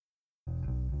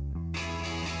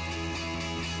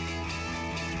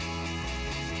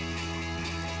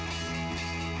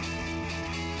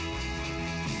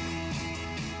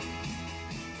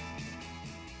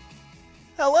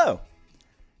Hello,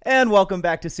 and welcome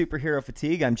back to Superhero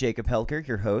Fatigue. I'm Jacob Helker,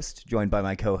 your host, joined by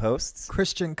my co-hosts,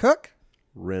 Christian Cook,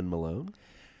 Ren Malone.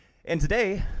 And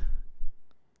today,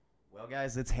 well,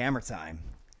 guys, it's hammer time.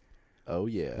 Oh,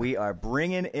 yeah. We are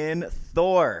bringing in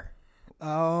Thor.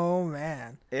 Oh,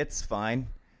 man. It's fine.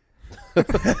 Spoiler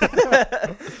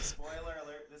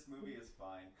alert, this movie is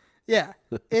fine. Yeah,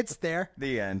 it's there.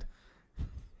 The end.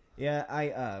 Yeah,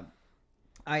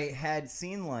 I had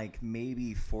seen like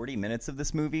maybe 40 minutes of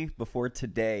this movie before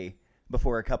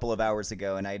a couple of hours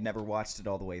ago, and I had never watched it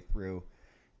all the way through.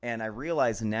 And I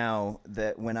realize now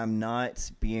that when I'm not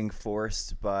being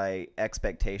forced by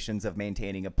expectations of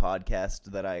maintaining a podcast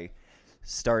that I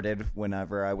started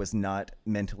whenever I was not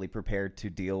mentally prepared to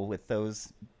deal with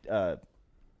those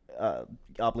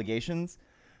obligations,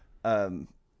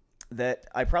 that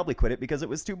I probably quit it because it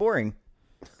was too boring.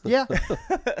 Yeah.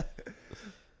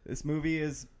 This movie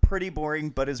is pretty boring,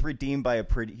 but is redeemed by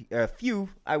a few,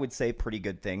 I would say, pretty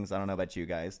good things. I don't know about you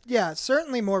guys. Yeah,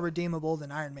 certainly more redeemable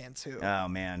than Iron Man 2. Oh,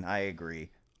 man, I agree.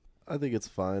 I think it's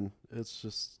fine. It's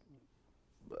just,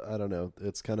 I don't know.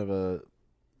 It's kind of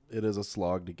it is a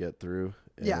slog to get through.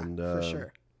 Yeah, And, for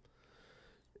sure.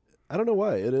 I don't know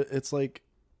why. It's like,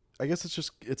 I guess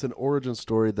it's an origin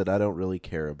story that I don't really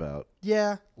care about.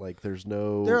 Yeah. Like, there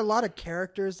are a lot of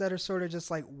characters that are sort of just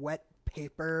like wet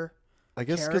paper. I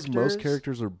guess because most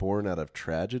characters are born out of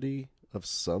tragedy of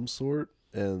some sort,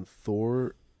 and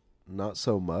Thor, not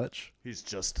so much. He's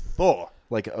just Thor.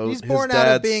 Like, he's born out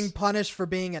of being punished for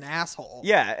being an asshole.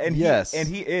 Yeah, and yes.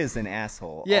 he is an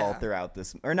asshole all throughout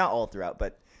this, or not all throughout,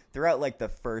 but throughout like the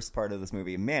first part of this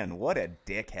movie. Man, what a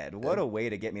dickhead! What a way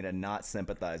to get me to not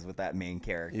sympathize with that main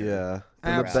character. Yeah,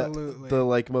 and absolutely. The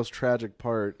like most tragic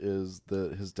part is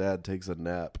that his dad takes a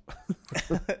nap,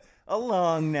 a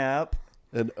long nap.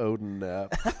 An Odin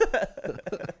nap.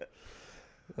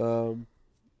 How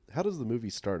does the movie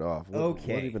start off? What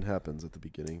even happens at the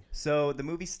beginning? So the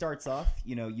movie starts off,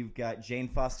 you've got Jane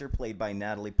Foster played by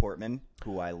Natalie Portman,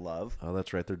 who I love. Oh,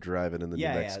 that's right. They're driving in the New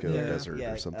Mexico desert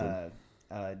or something.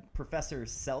 Professor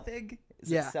Selvig?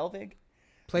 Is it Selvig?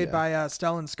 Played by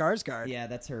Stellan Skarsgård. Yeah,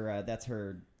 that's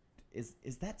her.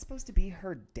 Is that supposed to be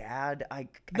her dad?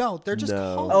 No, they're just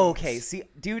colleagues. Oh, okay. See,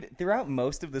 dude, throughout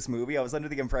most of this movie, I was under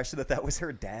the impression that was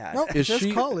her dad. No, it's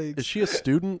just colleagues. Is she a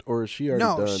student or is she already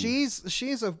done? No,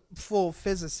 she's a full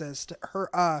physicist.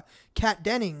 Her Kat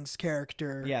Dennings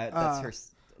character. Yeah, that's her.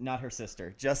 Not her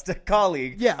sister, just a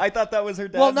colleague. Yeah, I thought that was her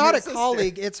dad. Well, not a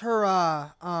colleague. It's her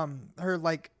her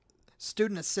like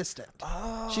student assistant.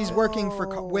 Oh. She's working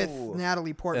with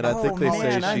Natalie Portman. And I think they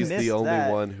say she's the only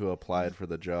that. one who applied for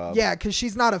the job. Yeah, because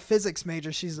she's not a physics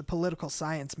major. She's a political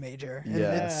science major. And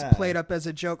it's played up as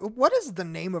a joke. What is the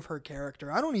name of her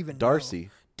character? I don't even know.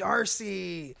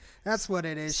 Darcy. That's what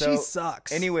it is. So, she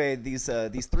sucks. Anyway, these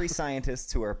three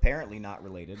scientists who are apparently not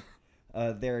related,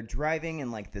 they're driving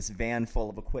in like this van full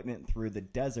of equipment through the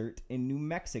desert in New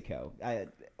Mexico.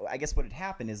 I guess what had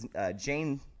happened is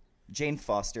Jane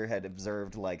Foster had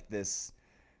observed like this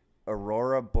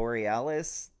Aurora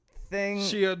Borealis thing.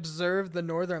 She observed the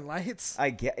Northern Lights.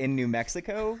 In New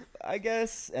Mexico, I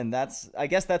guess, and that's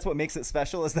what makes it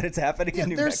special is that it's happening in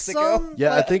New Mexico. Some,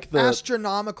 I think the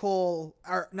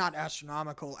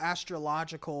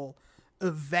astrological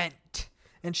event,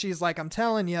 and she's like, "I'm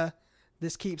telling you,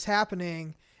 this keeps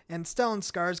happening." And Stellan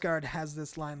Skarsgård has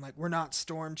this line like, "We're not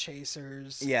storm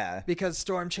chasers." Yeah. Because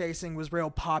storm chasing was real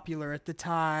popular at the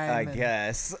time. I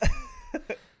guess.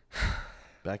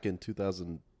 Back in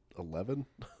 2011?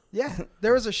 Yeah.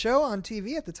 There was a show on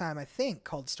TV at the time, I think,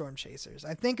 called Storm Chasers.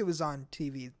 I think it was on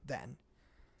TV then.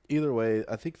 Either way,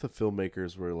 I think the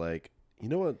filmmakers were like, you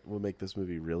know what will make this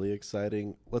movie really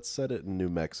exciting? Let's set it in New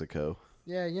Mexico.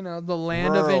 Yeah, the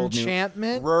land of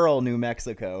enchantment. Rural New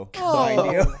Mexico.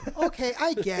 Oh, okay,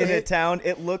 I get it. In it. a town,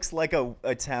 it looks like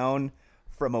a town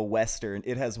from a Western.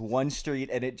 It has one street,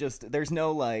 and there's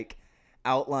no, like,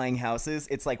 outlying houses.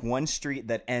 It's like one street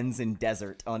that ends in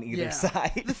desert on either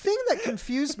side. The thing that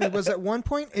confused me was at one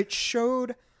point it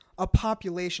showed a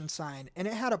population sign, and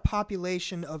it had a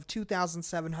population of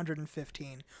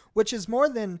 2,715, which is more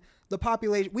than the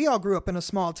population. We all grew up in a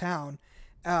small town,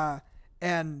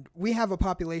 and we have a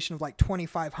population of like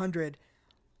 2,500.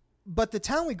 But the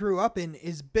town we grew up in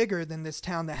is bigger than this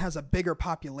town that has a bigger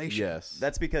population. Yes.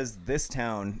 That's because this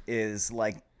town is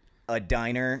like a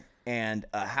diner and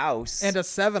a house. And a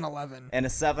 7-Eleven. And a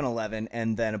 7-Eleven,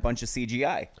 and then a bunch of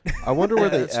CGI. I wonder where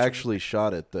they actually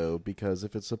shot it, though, because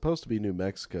if it's supposed to be New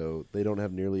Mexico, they don't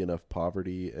have nearly enough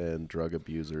poverty and drug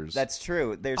abusers. That's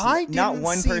true. There's I not didn't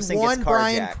one see person one gets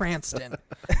Bryan carjacked. Cranston.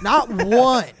 Not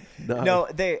one. No,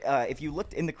 they. If you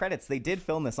looked in the credits, they did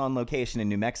film this on location in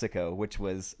New Mexico, which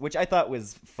I thought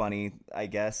was funny. I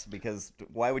guess because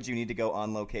why would you need to go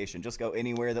on location? Just go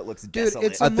anywhere that looks Dude, desolate.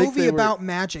 it's a movie about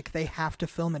magic. They have to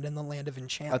film it in the land of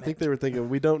enchantment. I think they were thinking,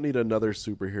 we don't need another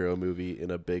superhero movie in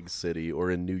a big city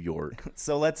or in New York.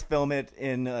 So let's film it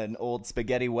in an old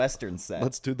spaghetti western set.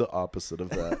 Let's do the opposite of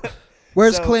that.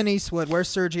 Where's So- Clint Eastwood? Where's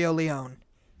Sergio Leone?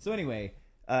 So anyway,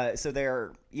 so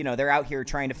they're out here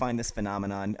trying to find this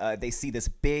phenomenon. They see this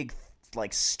big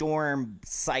like storm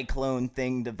cyclone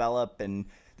thing develop, and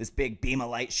this big beam of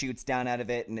light shoots down out of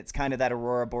it, and it's kind of that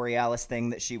aurora borealis thing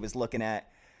that she was looking at.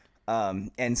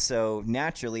 And so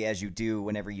naturally, as you do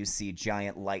whenever you see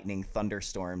giant lightning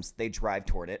thunderstorms, they drive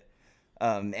toward it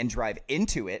and drive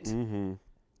into it,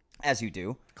 as you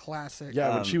do. Classic.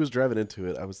 Yeah, when she was driving into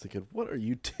it, I was thinking, what are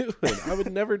you doing? I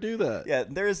would never do that. Yeah,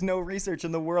 there is no research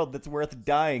in the world that's worth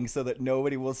dying so that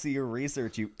nobody will see your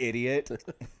research, you idiot.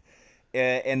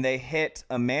 And they hit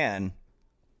a man.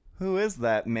 Who is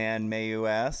that man, may you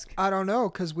ask? I don't know,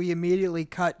 because we immediately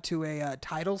cut to a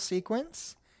title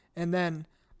sequence, and then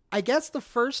I guess the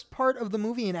first part of the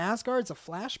movie in Asgard's a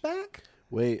flashback.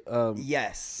 Wait,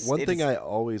 Yes. one thing it's- I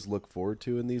always look forward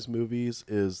to in these movies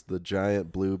is the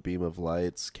giant blue beam of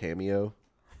lights cameo.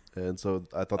 And so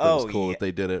I thought that was cool that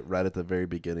they did it right at the very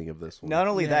beginning of this one. Not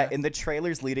only Yeah. that, in the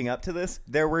trailers leading up to this,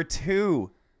 there were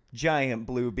 2 giant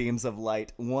blue beams of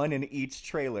light, one in each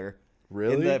trailer.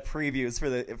 Really? In the previews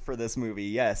for this movie,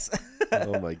 yes.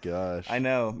 Oh my gosh. I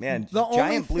know, man. The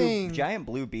only thing- giant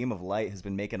blue beam of light has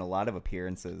been making a lot of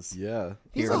appearances. Yeah.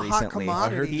 He's Here a hot recently. I heard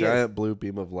commodity. Giant Blue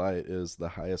Beam of Light is the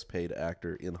highest paid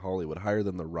actor in Hollywood, higher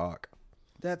than The Rock.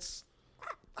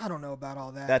 I don't know about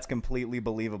all that. That's completely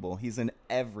believable. He's in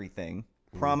everything.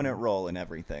 Prominent role in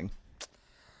everything.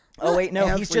 Oh wait,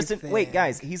 no, he's just everything.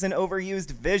 guys, he's an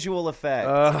overused visual effect.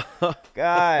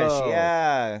 Gosh,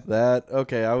 yeah. That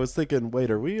okay, I was thinking,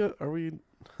 wait, are we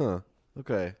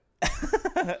okay.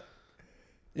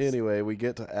 Anyway, we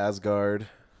get to Asgard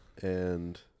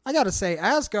and I gotta say,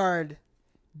 Asgard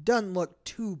doesn't look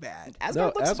too bad.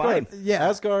 Asgard looks fine. Yeah.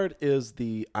 Asgard is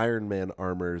the Iron Man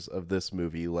armors of this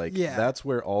movie. Like Yeah. that's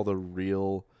where all the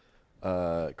real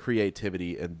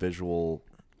creativity and visual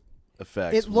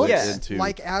effects It looks went into.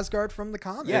 like Asgard from the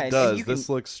comics. Yeah, it and does. you can- This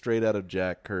looks straight out of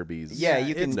Jack Kirby's. Yeah, Yeah,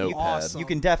 you can it's you, Notepad. you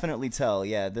can definitely tell.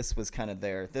 Yeah, this was kind of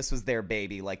this was their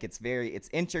baby. Like it's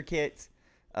intricate.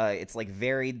 It's like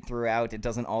varied throughout. It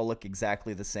doesn't all look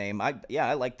exactly the same. I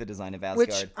like the design of Asgard.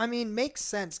 Which I mean makes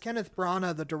sense. Kenneth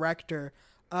Branagh, the director,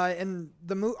 in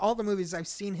all the movies I've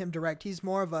seen him direct, he's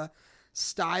more of a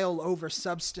style over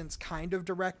substance kind of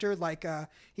director. Like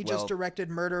he just directed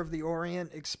Murder of the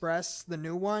Orient Express, the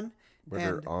new one.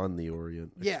 Murder and on the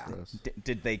Orient Yeah. Express.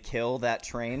 Did they kill that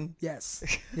train? yes,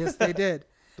 yes, they did.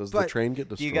 Does But the train get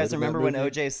destroyed? Do you guys in that remember when movie?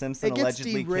 O.J. Simpson It gets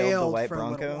allegedly killed the derailed white for a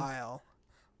little Bronco? while,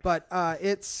 but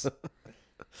it's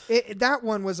that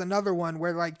one was another one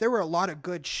where like there were a lot of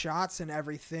good shots and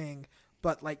everything,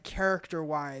 but like character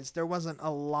wise, there wasn't a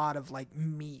lot of like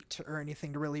meat or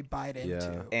anything to really bite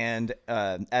into. And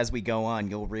as we go on,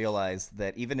 you'll realize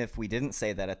that even if we didn't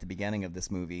say that at the beginning of this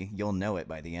movie, you'll know it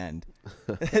by the end.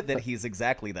 That he's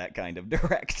exactly that kind of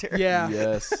director. Yeah.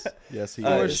 Yes, he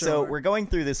For is. sure. So we're going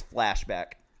through this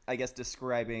flashback, I guess,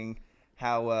 describing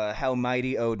how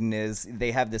mighty Odin is. They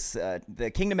have this.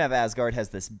 The Kingdom of Asgard has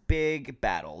this big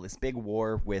battle, this big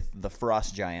war with the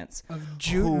Frost Giants, Of who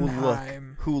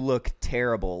Jotunheim. look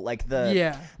terrible. Like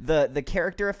the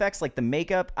character effects, like the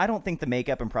makeup. I don't think the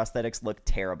makeup and prosthetics look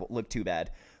terrible. Look too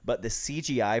bad. But the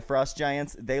CGI Frost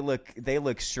Giants, they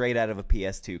look straight out of a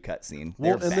PS2 cutscene.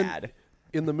 They're and bad. then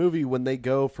in the movie, when they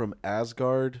go from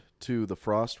Asgard to the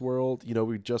Frost World,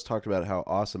 we just talked about how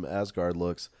awesome Asgard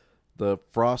looks. The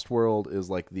Frost World is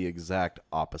like the exact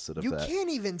opposite of You that. can't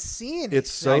even see anything.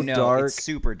 It's so I know, dark, it's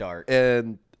super dark.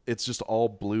 and it's just all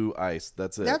blue ice.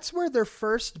 That's it. That's where their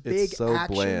first big so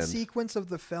action bland. sequence of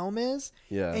the film is.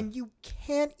 Yeah. And you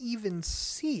can't even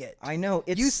see it. I know.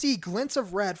 You see glints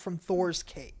of red from Thor's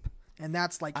cape. And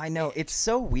that's like I know it's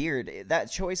so weird.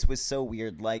 That choice was so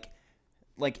weird. Like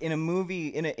in a movie,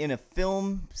 in a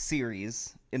film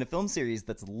series,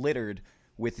 that's littered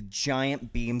with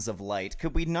giant beams of light.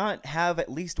 Could we not have at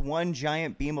least one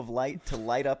giant beam of light to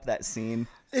light up that scene?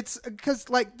 It's because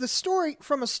like the story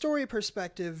from a story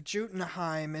perspective,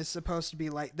 Jotunheim is supposed to be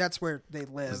like that's where they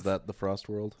live. Is that the Frost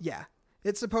World? Yeah.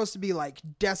 It's supposed to be like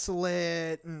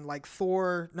desolate and like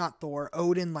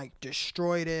Odin like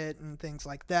destroyed it and things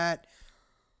like that.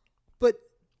 But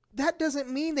that doesn't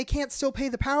mean they can't still pay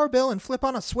the power bill and flip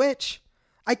on a switch.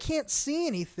 I can't see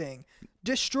anything.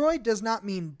 Destroyed does not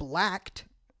mean blacked.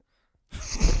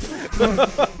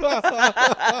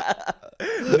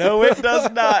 No, it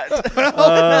does not.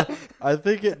 I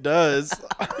think it does.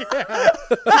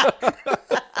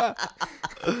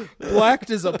 Blacked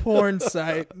is a porn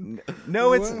site.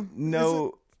 No, it's Well,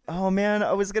 no. Oh man,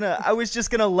 I was just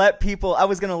gonna let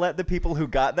the people who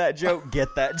got that joke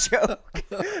get that joke,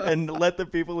 and let the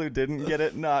people who didn't get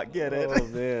it not get it. Oh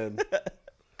man,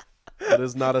 it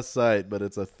is not a site, but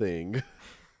it's a thing.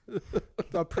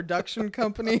 A production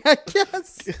company, I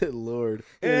guess. Good Lord.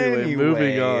 Anyway,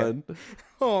 moving on.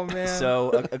 Oh man.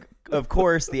 So, of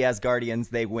course, the Asgardians,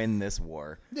 they win this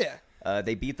war. Yeah.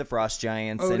 They beat the Frost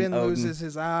Giants. Odin and loses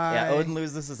his eye. Yeah, Odin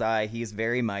loses his eye. He's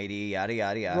very mighty. Yada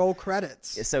yada yada. Roll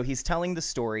credits. So he's telling the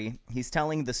story. He's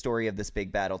telling the story of this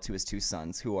big battle to his two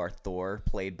sons, who are Thor,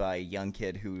 played by a young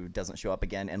kid who doesn't show up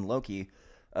again, and Loki,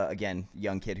 again,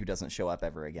 young kid who doesn't show up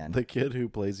ever again. The kid who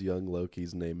plays young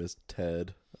Loki's name is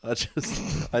Ted.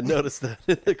 I noticed that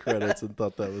in the credits and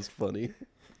thought that was funny.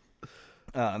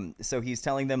 So he's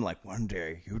telling them, like, one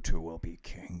day you two will be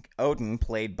king. Odin,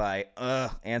 played by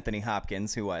Anthony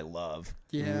Hopkins, who I love.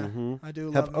 Yeah, I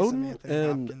do love Have me some Odin Anthony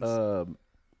and Hopkins.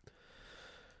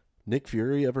 Nick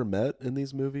Fury ever met in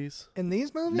these movies? In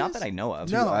these movies? Not that I know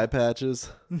of. No. Eye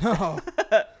patches. No.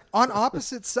 On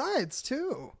opposite sides,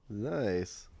 too.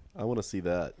 Nice. I want to see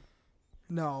that.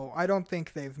 No, I don't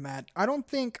think they've met. I don't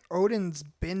think Odin's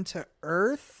been to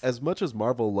Earth. As much as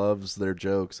Marvel loves their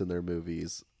jokes in their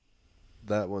movies,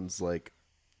 that one's like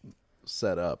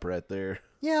set up right there.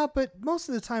 Yeah, but most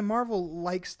of the time Marvel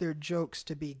likes their jokes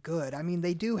to be good. I mean,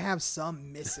 they do have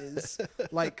some misses,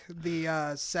 like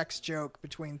the sex joke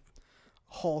between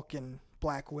Hulk and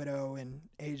Black Widow in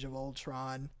Age of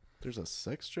Ultron. There's a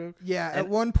sex joke? Yeah, at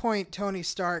one point Tony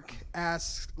Stark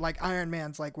asks, like, Iron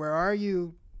Man's like, "Where are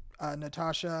you,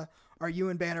 Natasha? Are you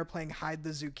and Banner playing hide the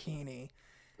zucchini?"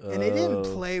 And it didn't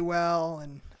play well,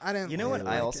 and I didn't. You know what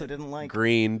really I like also it. didn't like?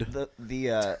 Greened.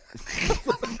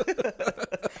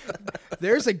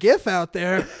 There's a GIF out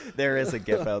there. There is a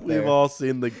GIF out there. We've all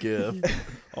seen the GIF.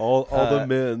 All the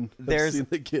men have seen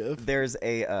the GIF. There's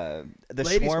a the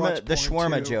Ladies watch shawarma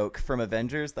porn, too. joke from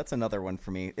Avengers. That's another one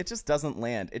for me. It just doesn't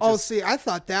land. It Oh, just, see, I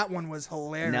thought that one was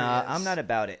hilarious. nah, I'm not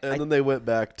about it. And then they went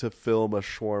back to film a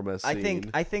shawarma scene.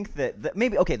 I think that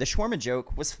maybe okay. The shawarma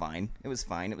joke was fine. It was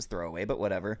fine. It was throwaway, but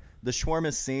whatever. The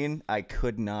shawarma scene, I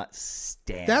could not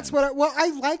stand. That's what. I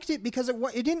liked it because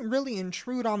it didn't really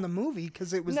intrude on the movie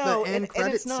because it was the end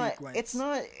credit it's not, sequence.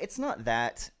 It's not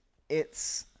that.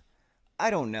 It's I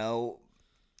don't know.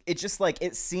 It just like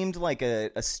it seemed like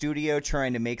a studio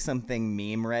trying to make something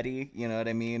meme ready. You know what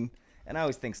I mean? And I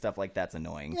always think stuff like that's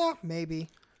annoying. Yeah, maybe.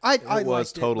 I was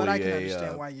liked totally it, but I can a,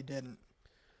 understand why you didn't.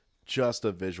 Just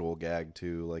a visual gag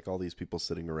too, like all these people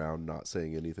sitting around not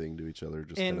saying anything to each other,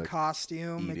 just In kinda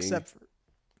costume, eating.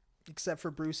 except for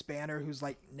Bruce Banner, who's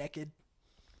like naked.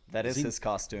 That is his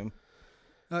costume.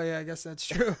 Oh yeah, I guess that's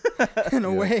true in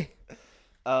a way.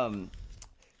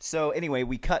 So anyway,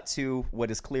 we cut to what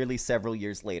is clearly several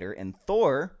years later, and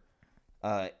Thor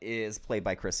is played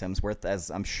by Chris Hemsworth,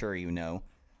 as I'm sure you know.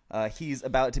 He's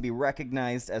about to be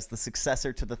recognized as the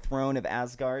successor to the throne of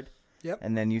Asgard. Yep.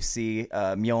 And then you see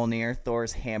Mjolnir,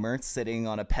 Thor's hammer, sitting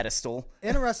on a pedestal.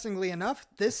 Interestingly enough,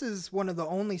 this is one of the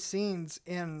only scenes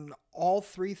in all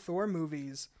three Thor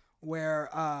movies where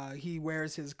he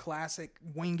wears his classic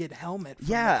winged helmet from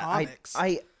the comics.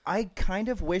 I kind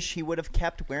of wish he would have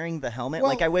kept wearing the helmet.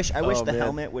 Well- like I wish the man.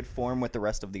 helmet would form with the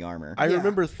rest of the armor. I Yeah.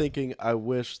 remember thinking I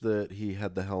wish that he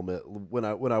had the helmet when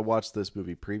I watched this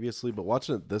movie previously, but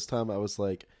watching it this time I was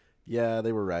like, yeah,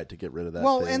 they were right to get rid of that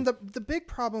Well, thing. and the big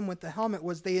problem with the helmet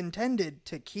was they intended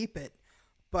to keep it,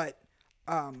 but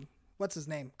what's his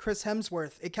name? Chris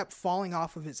Hemsworth, it kept falling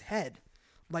off of his head,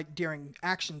 like during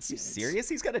action scenes. Serious?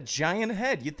 He's got a giant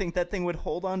head. You'd think that thing would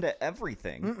hold on to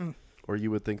everything. Or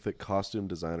you would think that costume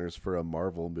designers for a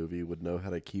Marvel movie would know how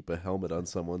to keep a helmet on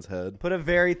someone's head. Put a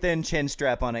very thin chin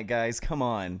strap on it, guys. Come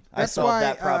on. I That's solved why,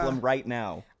 that problem right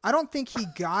now. I don't think he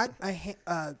got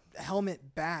a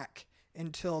helmet back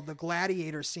until the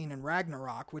gladiator scene in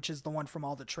Ragnarok, which is the one from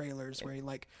all the trailers where he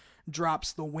like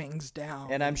drops the wings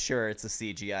down. And I'm sure it's a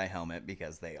CGI helmet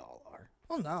because they all are.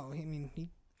 Well, no, I mean he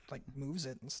like moves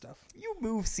it and stuff. You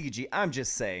move CG. I'm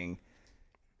just saying.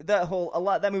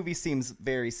 That movie seems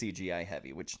very CGI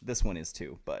heavy, which this one is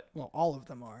too, but Well, all of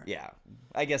them are. yeah.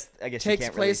 I guess you Takes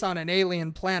can't place really, on an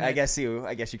alien planet. I guess you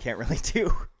can't really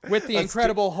do With the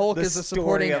Incredible Hulk the as a story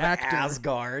supporting of actor.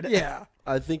 Asgard. Yeah.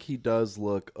 I think he does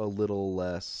look a little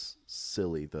less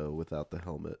silly though without the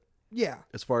helmet. Yeah.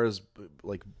 As far as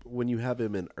like when you have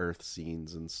him in Earth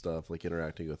scenes and stuff, like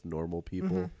interacting with normal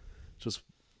people, just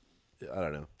I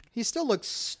don't know. He still looks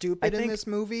stupid I in think- this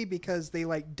movie because they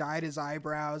like dyed his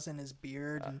eyebrows and his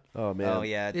beard. And Oh man, Oh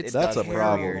yeah, It's that's a terrible.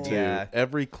 problem too. Yeah,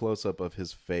 Every close up of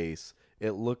his face,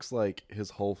 it looks like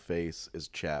his whole face is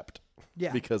chapped.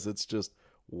 Yeah. because it's just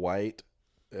white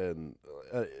and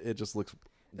it just looks.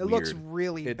 it looks weird.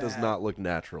 really It bad. does not look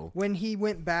natural. When he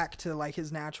went back to like his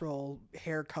natural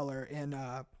hair color in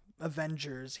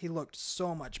Avengers, he looked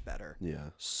so much better. Yeah.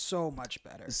 So much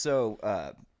better. so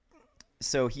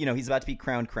he's about to be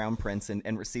crowned crown prince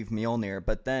and receive Mjolnir,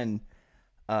 but then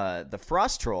the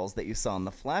frost trolls that you saw in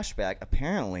the flashback,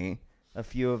 apparently a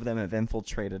few of them have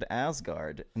infiltrated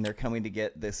Asgard, and they're coming to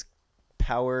get this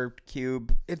power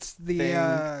cube. It's the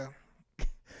Thing.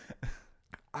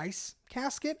 ice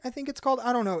casket, I think it's called.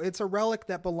 I don't know. It's a relic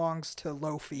that belongs to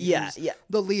Loki. Yeah, who's yeah.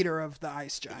 The leader of the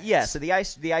ice giants. Yeah, so the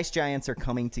ice giants are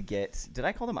coming to get. Did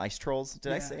I call them ice trolls?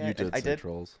 Did I Yeah. say You did I say did?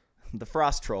 trolls. The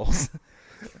frost trolls.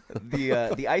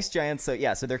 The ice giants. So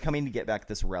they're coming to get back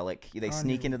this relic. They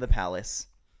sneak into the palace.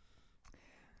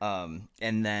 And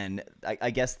then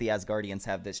I guess the Asgardians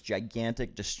have this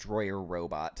gigantic destroyer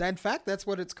robot. In fact, that's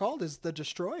what it's called, is the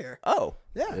Destroyer. Oh.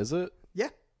 Yeah. Is it? Yeah.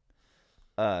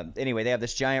 Anyway, they have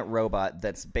this giant robot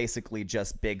that's basically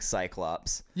just big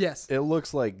Cyclops. Yes. It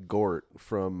looks like Gort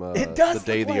from It does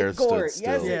the day look the like Earth Gort. stood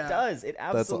still. Yes, Yeah. it does. It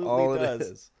That's absolutely all does.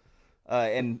 it is.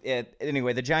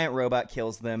 Anyway, the giant robot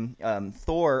kills them.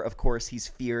 Thor, of course, he's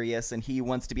furious and he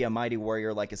wants to be a mighty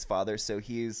warrior like his father, so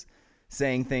he's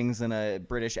saying things in a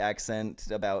British accent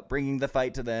about bringing the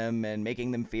fight to them and making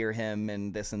them fear him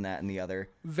and this and that and the other.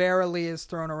 Verily is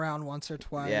thrown around once or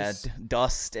twice. Yeah,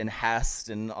 dust and hast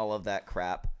and all of that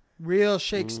crap. Real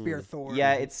Shakespeare Thor.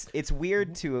 Yeah, it's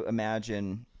weird to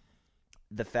imagine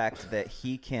the fact that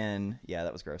he can. Yeah,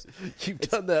 that was gross. You've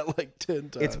done that like 10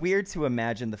 times. It's weird to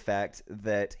imagine the fact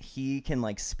that he can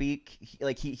like speak.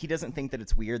 He doesn't think that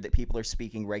it's weird that people are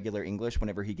speaking regular English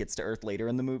whenever he gets to Earth later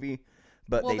in the movie,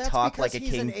 but Well, they that's talk because like a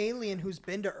he's king. an alien who's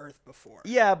been to Earth before.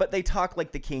 Yeah, but they talk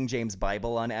like the King James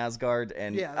Bible on Asgard,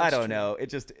 and Yeah, I that's don't true. know. It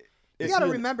just. You got to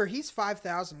remember, he's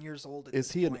 5,000 years old at Is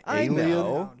this he an point. I alien?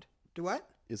 know. Do what?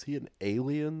 Is he an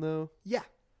alien though? Yeah.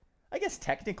 I guess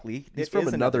technically He's it from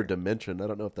is another dimension. I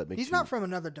don't know if that makes. He's you... not from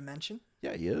another dimension.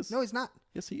 Yeah, he is. No, he's not.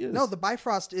 Yes, he is. No, the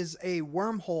Bifrost is a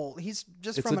wormhole. He's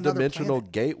just it's from a another dimensional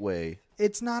planet. gateway.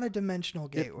 It's not a dimensional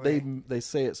gateway. They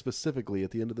say it specifically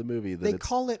at the end of the movie that They it's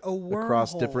call it a wormhole.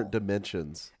 across different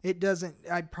dimensions. It doesn't.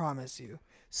 I promise you.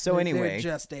 So anyway, they're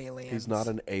just aliens. He's not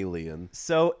an alien.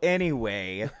 So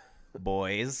anyway,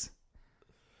 boys.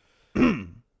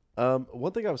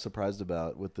 One thing I was surprised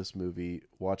about with this movie,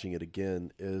 watching it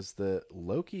again, is that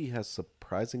Loki has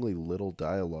surprisingly little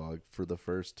dialogue for the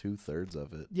first 2/3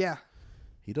 of it. Yeah.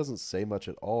 He doesn't say much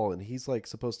at all, and he's like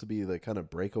supposed to be the kind of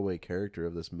breakaway character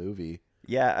of this movie.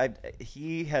 Yeah,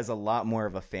 he has a lot more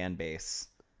of a fan base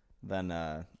than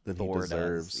he Thor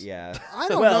deserves. does. Yeah, I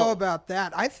don't Well, know about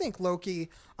that. I think Loki.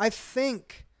 I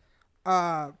think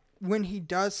when he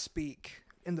does speak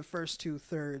in the first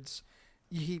 2/3,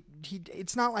 he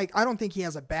it's not like, I don't think he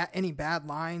has any bad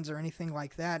lines or anything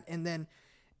like that. And then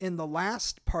in the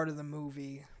last part of the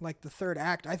movie, like the third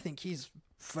act, I think he's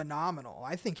phenomenal.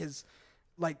 I think his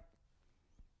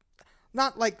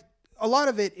not like a lot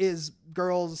of it is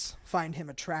girls find him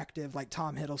attractive, like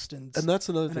Tom Hiddleston's And that's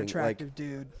another an thing. attractive Like,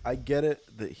 dude. I get it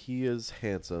that he is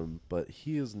handsome, but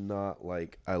he is not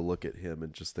like I look at him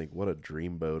and just think what a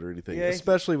dreamboat or anything. Yeah,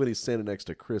 Especially when he's standing next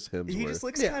to Chris Hemsworth. he just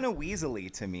looks Yeah. kind of weaselly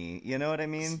to me. You know what I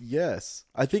mean? Yes,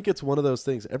 I think it's one of those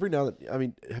things. Every now and then, I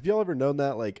mean, have y'all ever known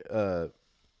that like a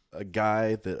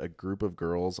guy that a group of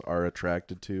girls are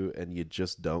attracted to, and you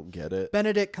just don't get it?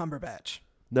 Benedict Cumberbatch.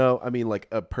 No, I mean like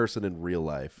a person in real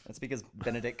life. That's because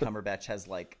Benedict Cumberbatch has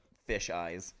like fish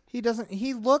eyes. He doesn't.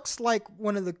 He looks like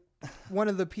one of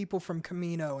the people from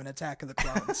Camino in Attack of the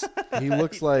Clones. He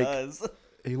looks like Does.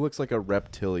 he looks like a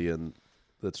reptilian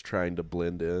that's trying to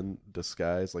blend in,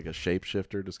 disguise like a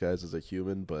shapeshifter disguised as a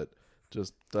human, but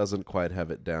just doesn't quite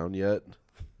have it down yet.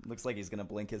 Looks like he's gonna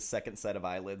blink his second set of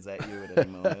eyelids at you at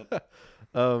any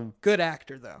moment. Good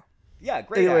actor though. Yeah,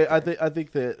 great. Anyway, actor. I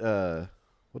think that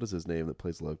what is his name that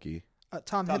plays Loki?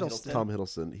 Tom Hiddleston. Tom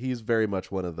Hiddleston. He's very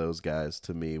much one of those guys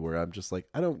to me where I'm just like,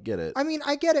 I don't get it. I mean,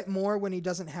 I get it more when he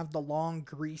doesn't have the long,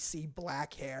 greasy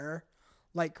black hair,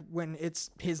 like when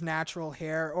it's his natural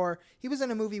hair. Or he was in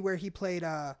a movie where he played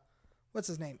what's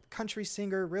his name? Country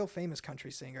singer, real famous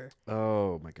country singer.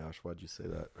 Oh my gosh, why'd you say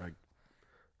that?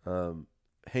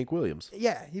 Hank Williams.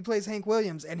 Yeah, he plays Hank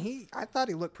Williams, and I thought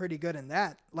he looked pretty good in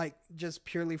that. Like just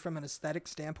purely from an aesthetic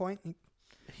standpoint.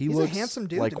 He He's a looks handsome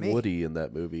dude like to me. Woody in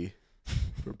that movie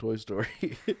from Toy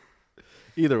Story.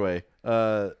 Either way,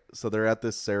 so they're at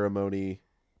this ceremony,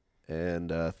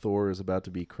 and Thor is about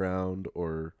to be crowned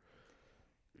or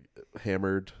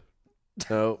hammered.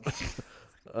 No.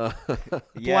 Yeah,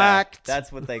 Blacked.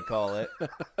 that's what they call it.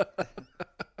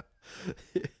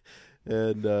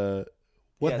 And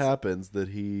what Yes. happens that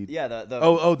he... Yeah, the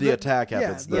the attack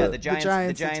happens. yeah, The- the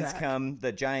Giants attack. come.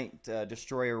 The giant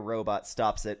destroyer robot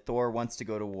stops it. Thor wants to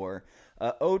go to war.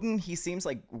 Odin, he seems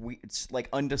like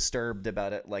undisturbed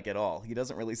about it, like at all. He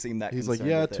doesn't really seem that. He's like,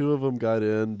 concerned yeah, with it. two of them got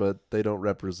in, but they don't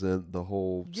represent the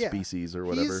whole species or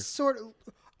whatever. He's sort of.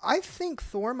 I think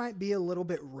Thor might be a little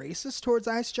bit racist towards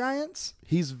ice giants.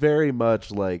 He's very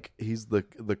much like he's the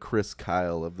Chris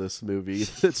Kyle of this movie.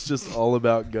 It's just all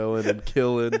about going and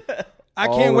killing. I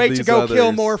all can't of wait to these go kill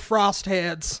others. more frost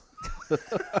heads.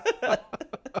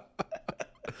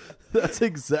 That's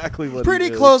exactly what. Pretty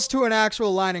he is. close to an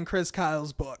actual line in Chris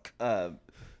Kyle's book.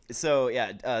 So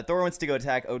yeah, Thor wants to go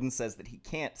attack. Odin says that he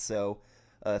can't. So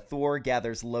Thor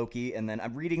gathers Loki, and then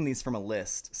I'm reading these from a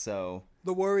list. So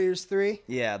The Warriors 3.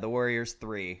 yeah, the Warriors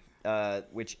 3,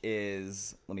 which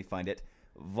is, let me find it,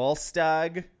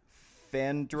 Volstagg,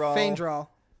 Fandral,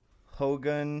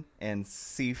 Hogun, and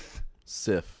Sif.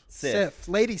 Sif.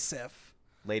 Lady Sif.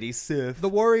 Lady Sif. The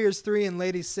Warriors 3 and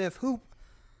Lady Sif, who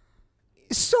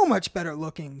is so much better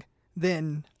looking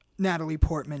than Natalie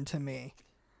Portman to me.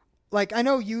 Like, I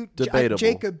know you, Debatable.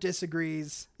 Jacob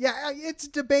disagrees. Yeah, it's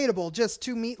debatable. Just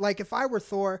to me, like, if I were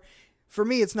Thor, for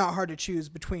me, it's not hard to choose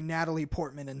between Natalie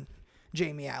Portman and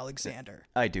Jamie Alexander.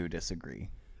 I do disagree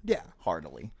Yeah,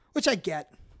 heartily. which I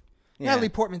get. Yeah. Natalie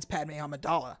Portman's Padme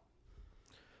Amidala.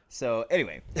 So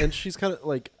anyway, And she's kind of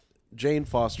like Jane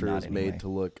Foster Not is anyway. made to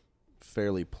look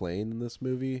fairly plain in this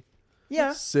movie.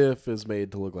 yeah, Sif is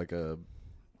made to look like a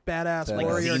Badass like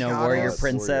warrior Xeno goddess. warrior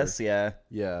princess. Yeah,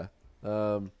 yeah.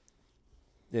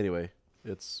 Anyway,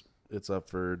 it's up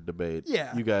for debate.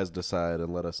 Yeah. You guys decide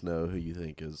and let us know who you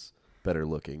think is better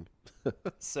looking.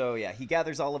 So yeah, he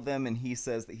gathers all of them and he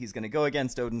says that he's going to go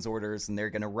against Odin's orders and they're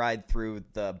going to ride through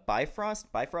the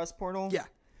Bifrost portal. Yeah.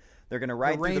 They're going to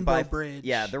ride through the Rainbow Bridge.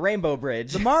 Yeah, the Rainbow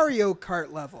Bridge. The Mario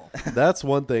Kart level. That's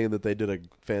one thing that they did a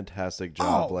fantastic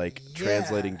job, Oh, like yeah.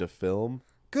 translating to film.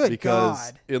 Good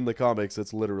because God. in the comics,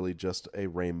 it's literally just a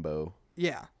rainbow.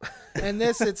 Yeah. And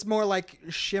this, it's more like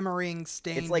shimmering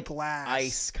stained It's like glass.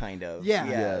 ice, kind of. Yeah.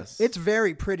 Yes. It's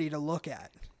very pretty to look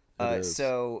at. It is.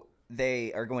 So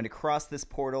they are going to cross this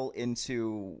portal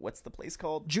into, what's the place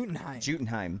called? Jotunheim.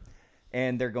 Jotunheim.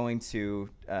 And they're going to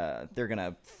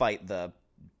fight the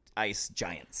ice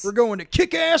giants. We're going to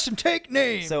kick ass and take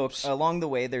names. So along the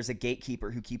way, there's a gatekeeper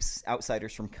who keeps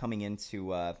outsiders from coming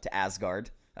into to Asgard,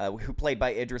 who played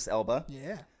by Idris Elba.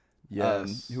 yeah.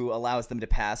 Yes. Who allows them to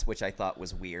pass, which I thought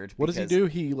was weird. What does he because- do?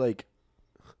 He like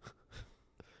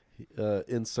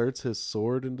inserts his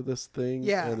sword into this thing.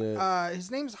 Yeah. And it, His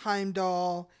name's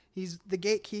Heimdall. He's the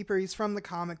gatekeeper. He's from the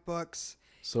comic books.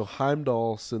 so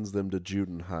Heimdall sends them to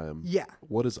Jotunheim. Yeah.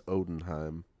 What is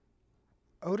Odenheim?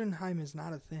 Odenheim is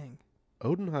not a thing.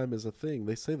 Odenheim is a thing.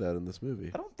 They say that in this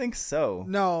movie. I don't think so.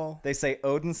 No. They say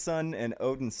Odin's son and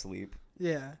Odin sleep.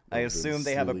 Yeah. I Odin assume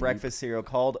they have a sleep. breakfast cereal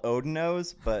called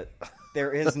Odinos, but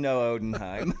there is no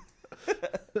Odenheim.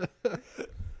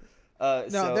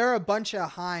 No, there are a bunch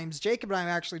of Heims. Jacob and I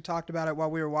actually talked about it while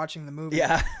we were watching the movie.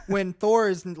 Yeah. When Thor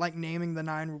is like naming the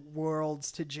 9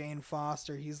 worlds to Jane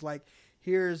Foster, he's like,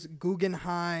 here's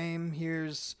Guggenheim,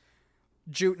 here's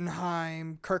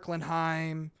Jotunheim,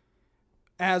 Kirklandheim,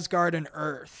 Asgard, and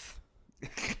Earth.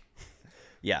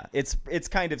 Yeah, it's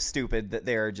kind of stupid that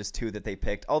there are just 2 that they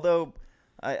picked. Although,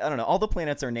 I don't know, all the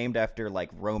planets are named after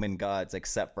like Roman gods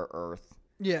except for Earth.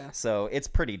 Yeah. So it's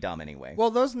pretty dumb anyway.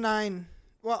 Well, those 9...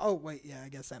 Well, oh, wait, yeah, I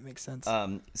guess that makes sense.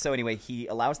 So anyway, he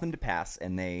allows them to pass,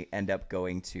 and they end up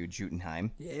going to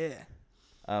Jotunheim. yeah.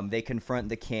 They confront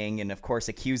the king, and of course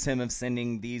accuse him of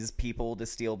sending these people to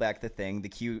steal back the thing.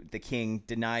 The king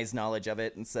denies knowledge of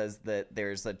it and says that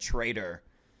there's a traitor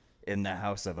in the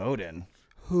house of Odin.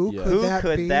 Who Yeah. could Who that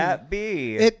could be? that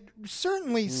be? It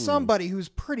certainly somebody who's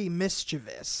pretty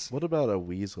mischievous. What about a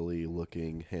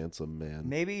weaselly-looking handsome man?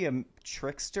 Maybe a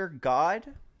trickster god?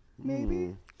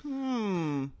 Maybe?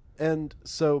 And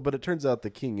so, but it turns out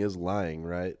the king is lying,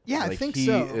 right? Yeah, I like think he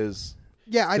so. is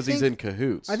Yeah, I because he's think in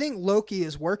cahoots. I think Loki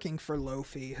is working for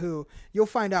Lofi, who you'll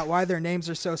find out why their names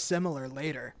are so similar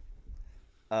later.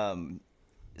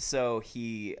 So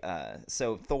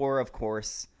Thor, of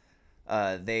course,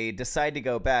 they decide to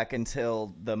go back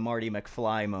until the Marty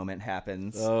McFly moment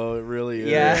happens. Oh, it really is.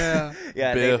 yeah.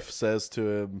 Yeah. Biff says to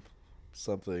him,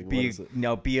 something. What Be is it?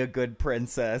 no, be a good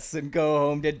princess and go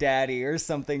home to daddy or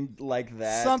something like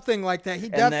that. Something like that. He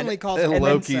then- definitely calls And her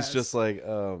Loki's princess. just like,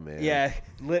 oh man. Yeah,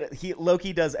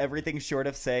 Loki does everything short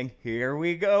of saying, "Here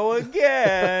we go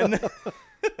again."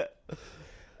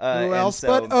 Who and else so-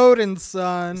 but Odin's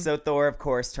son? So Thor, of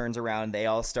course, turns around. They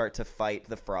all start to fight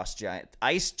the frost giant,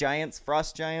 ice giants,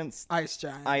 frost giants, Ice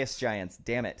giant. ice giants.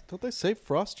 Damn it! Don't they say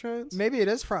frost giants? Maybe it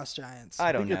is frost giants. I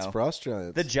I don't think know. it's frost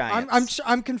giants. The giants.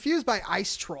 I'm confused by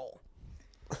ice troll.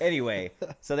 Anyway,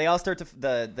 so they all start to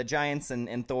the giants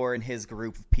and Thor and his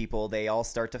group of people. They all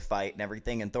start to fight and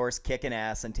everything. And Thor's kicking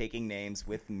ass and taking names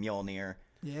with Mjolnir.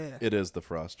 Yeah. It is the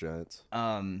frost giants.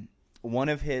 One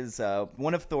of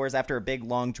Thor's, after a big,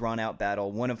 long, drawn-out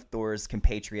battle, one of Thor's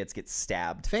compatriots gets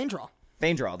stabbed. Feindral.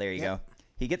 Feindral, there you go.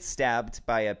 He gets stabbed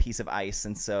by a piece of ice,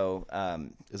 and so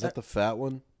Is that the fat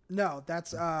one? No,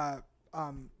 that's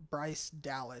Bryce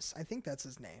Dallas. I think that's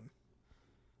his name.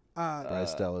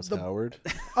 Bryce Dallas Howard.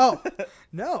 Oh,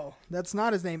 no, that's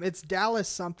not his name. It's Dallas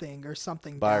something or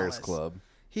something. Buyers Dallas. Club.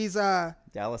 He's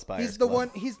Dallas Buyers he's the Club. one.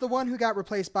 He's the one who got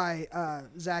replaced by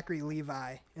Zachary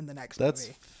Levi in the next That's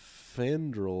movie.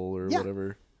 Fandral or Yeah.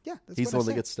 whatever. Yeah, that's He's what the I one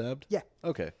that said. gets stabbed? Yeah.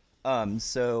 Okay.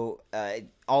 So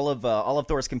all of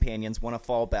Thor's companions want to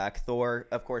fall back. Thor,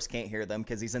 of course, can't hear them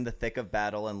because he's in the thick of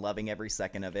battle and loving every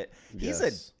second of it. He's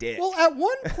Yes. a dick. Well, at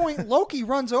one point, Loki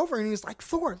runs over and he's like,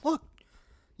 "Thor, look,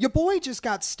 your boy just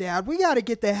got stabbed. We got to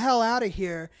get the hell out of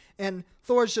here." And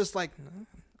Thor's just like,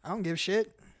 "I don't give a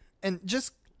shit," and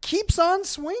just keeps on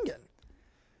swinging.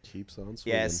 Keeps on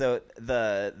swinging. Yeah, so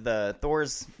the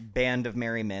Thor's band of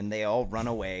merry men, they all run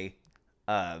away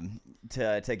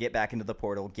to get back into the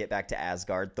portal, get back to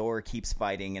Asgard. Thor keeps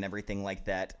fighting and everything like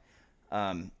that.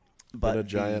 But Then a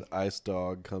giant ice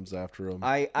dog comes after him.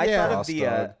 I Yeah. thought of Frost the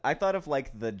dog. I thought of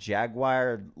like the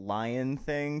jaguar lion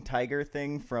thing, tiger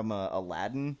thing from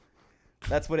Aladdin.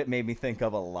 That's what it made me think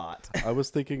of a lot. I was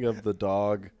thinking of the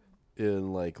dog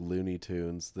in like Looney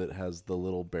Tunes that has the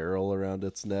little barrel around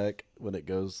its neck when it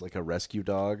goes like a rescue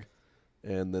dog,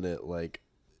 and then it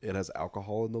has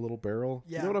alcohol in the little barrel.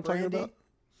 Yeah, you know what I'm Brandy? talking about?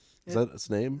 Is that its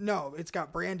name? No, it's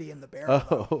got brandy in the barrel,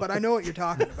 Oh. though, but I know what you're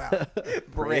talking about.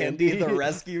 Brandy the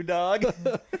rescue dog.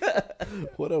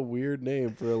 What a weird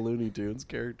name for a Looney Tunes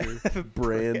character.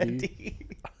 Brandy.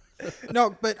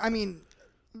 No, but I mean,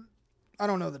 I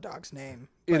don't know the dog's name.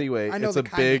 but Anyway, I know it's the a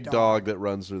kind of big dog that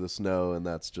runs through the snow, and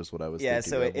that's just what I was Yeah, thinking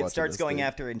so of it watching starts this going thing.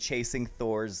 after and chasing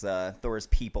Thor's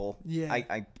people. Yeah.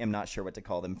 I am not sure what to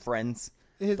call them. Friends.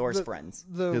 His- Thor's the- friends.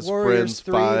 The His Warriors friends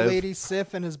 3, five. Lady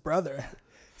Sif, and his brother.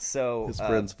 So His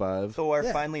friends 5. Thor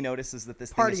Yeah. finally notices that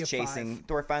this Party thing is of chasing. 5.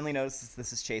 Thor finally notices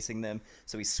this is chasing them.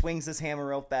 So he swings his hammer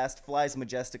real fast, flies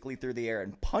majestically through the air,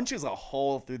 and punches a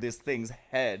hole through this thing's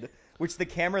head, which the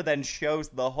camera then shows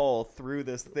the hole through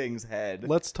this thing's head.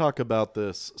 Let's talk about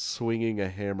this swinging a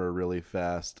hammer really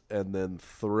fast and then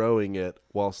throwing it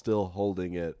while still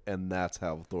holding it, and that's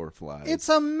how Thor flies. It's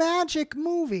a magic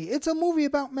movie. It's a movie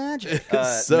about magic.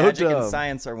 It's so magic dumb. and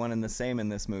science are one and the same in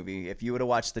this movie. If you would have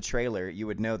watched the trailer, you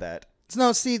would know that.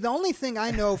 No, see, the only thing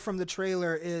I know from the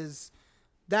trailer is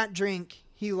that drink,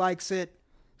 he likes it,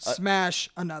 smash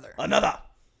another. Another.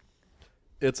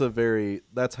 It's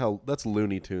that's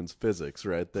Looney Tunes physics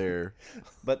right there.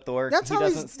 But Thor, That's he how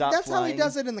doesn't stop that's flying. how he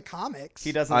does it in the comics.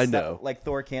 He doesn't. I stop, know. Like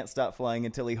Thor can't stop flying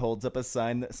until he holds up a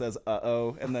sign that says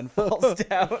 "uh-oh" and then falls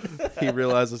down. He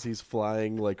realizes he's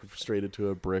flying like straight into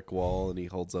a brick wall, and he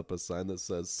holds up a sign that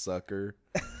says "sucker,"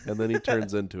 and then he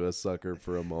turns into a sucker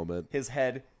for a moment, His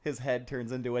head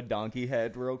turns into a donkey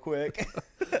head real quick,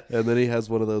 and then he has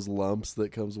one of those lumps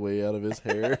that comes way out of his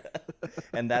hair.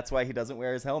 and that's why he doesn't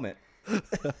wear his helmet.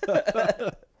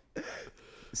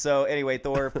 So anyway,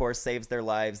 Thor of course saves their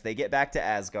lives. They get back to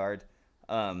Asgard,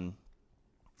 and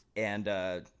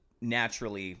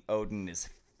naturally Odin is.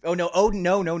 Oh no! Odin,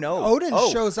 no! Odin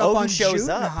shows up Odin on shows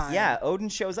up. Jotunheim. Yeah, Odin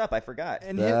shows up. I forgot.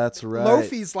 And That's right.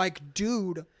 Lofi's like,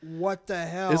 dude, what the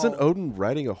hell? Isn't Odin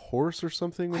riding a horse or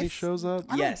something when he th- shows up?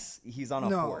 Yes, he's on a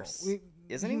no, horse.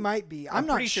 Isn't he? He might be. I'm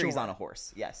not pretty sure he's on a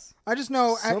horse. Yes. I just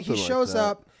know Something he like shows that.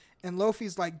 up, and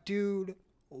Lofi's like, dude,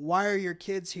 why are your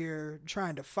kids here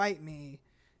trying to fight me?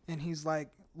 And he's like,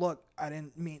 look, I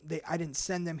didn't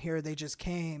send them here. They just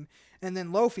came. And then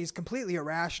Lofi's completely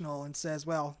irrational and says,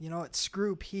 well, you know what?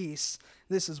 Screw peace.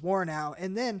 This is war now.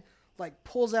 And then like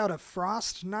pulls out a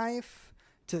frost knife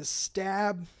to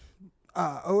stab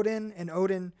Odin. And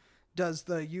Odin does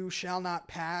the "you shall not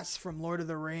pass" from Lord of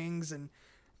the Rings. And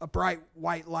a bright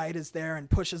white light is there and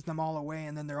pushes them all away.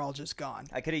 And then they're all just gone.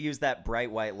 I could have used that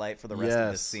bright white light for the rest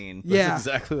of this scene. That's Yeah.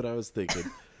 exactly what I was thinking.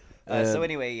 So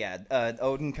anyway,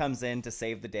 Odin comes in to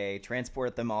save the day,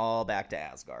 transport them all back to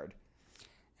Asgard.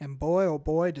 And boy, oh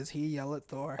boy, does he yell at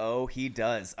Thor. Oh, he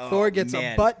does. Oh, Thor gets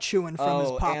man. a butt chewing from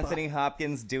his papa. Anthony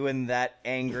Hopkins doing that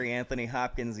angry Anthony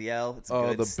Hopkins yell. It's Oh,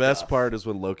 good the stuff. best part is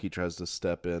when Loki tries to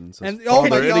step in. Says, And oh my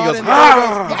 "Father," and god! he goes, and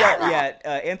 "Ah!" Thor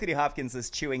goes, Anthony Hopkins is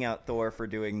chewing out Thor for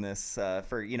doing this,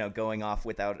 for going off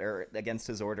without or against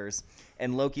his orders,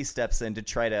 and Loki steps in to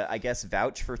try to, I guess,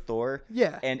 vouch for Thor.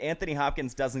 Yeah. And Anthony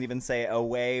Hopkins doesn't even say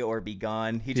away or be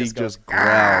gone. He He just goes growls.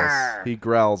 "Arr!" He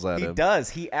growls at He him. does.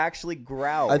 He actually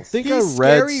growls. I think He's I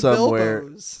read scary somewhere.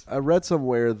 Bilbos. I read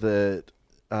somewhere that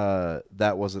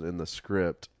that wasn't in the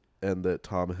script, and that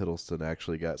Tom Hiddleston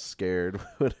actually got scared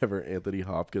whenever Anthony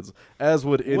Hopkins, as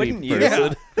would any Wouldn't you?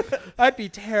 person. I'd be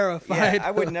terrified. Yeah,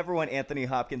 I would never want Anthony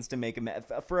Hopkins to make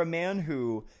for a man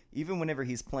who, even whenever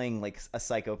he's playing like a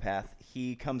psychopath,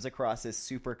 he comes across as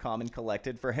super calm and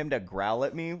collected. For him to growl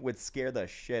at me would scare the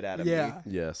shit out of me. Yeah.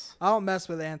 Yes. I don't mess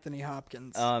with Anthony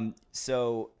Hopkins.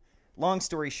 So, long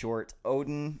story short,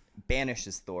 Odin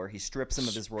banishes Thor. He strips him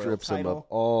of his royal Strips him title. of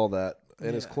all that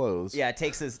and his Yeah. clothes. Yeah,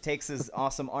 takes his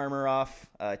awesome armor off.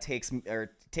 Takes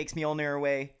Mjolnir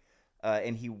away,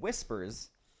 and he whispers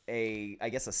a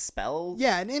spell.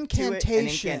 yeah, an to it. incantation. An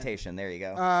incantation. There you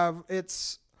go.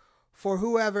 It's for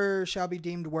whoever shall be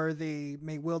deemed worthy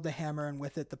may wield the hammer and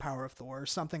with it the power of Thor, or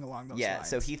something along those Yeah, lines.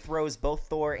 so he throws both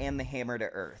Thor and the hammer to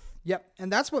Earth. Yep,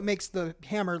 and that's what makes the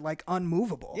hammer like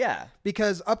unmovable. Yeah.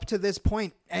 Because up to this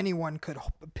point, anyone could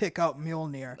pick up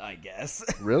Mjolnir. I guess.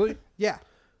 Really? Yeah,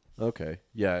 Okay.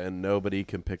 Yeah, and nobody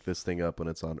can pick this thing up when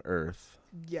it's on Earth.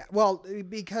 yeah. Well,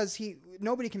 because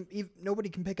nobody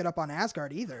can pick it up on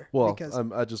Asgard either. Well, because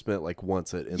I just meant like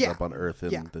once it ends Yeah, up on Earth in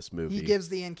yeah. this movie. he gives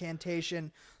the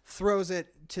incantation, throws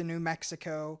it to New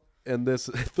Mexico. And this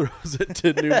throws it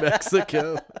to New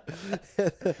Mexico.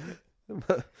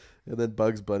 And then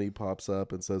Bugs Bunny pops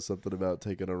up and says something about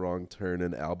taking a wrong turn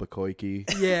in Albuquerque.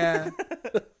 Yeah,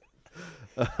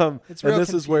 It's And real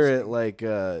this is where confusing.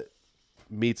 it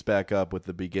meets back up with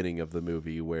the beginning of the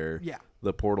movie where Yeah.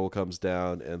 the portal comes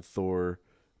down and Thor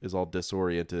is all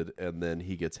disoriented and then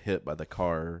he gets hit by the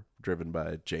car driven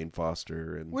by Jane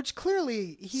Foster and which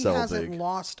clearly he Selvig. hasn't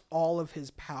lost all of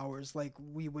his powers like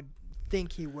we would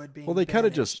think he would be. well, they kind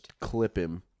of just clip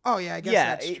him. Oh yeah, I guess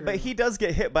Yeah, that's true. but he does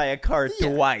get hit by a car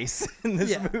Yeah. twice in this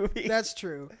yeah, movie. that's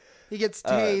true. He gets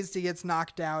tased, he gets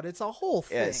knocked out. It's a whole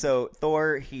thing. Yeah, so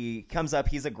Thor, he comes up,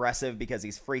 he's aggressive because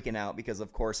he's freaking out because,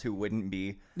 of course, who wouldn't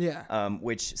be? Yeah.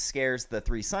 Which scares the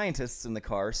three scientists in the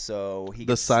car, so he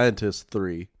The gets... Scientist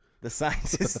 3. The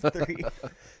scientists three.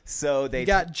 So they You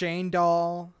got Jane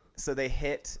Doll. so they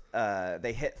hit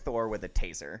Thor with a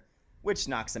taser, which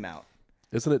knocks him out.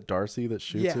 Isn't it Darcy that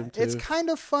shoots Yeah, him too? it's kind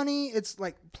of funny. It's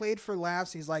like played for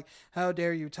laughs. He's like, "How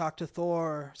dare you talk to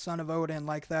Thor, son of Odin,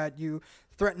 like that? You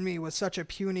threaten me with such a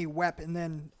puny weapon." And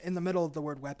then in the middle of the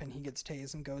word weapon, he gets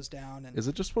tased and goes down. And Is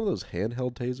it just one of those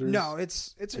handheld tasers? no,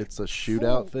 it's It's a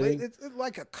shootout thing? It's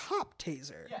like a cop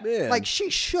taser. Man. Like she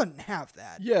shouldn't have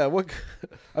that. Yeah, what?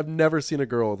 I've never seen a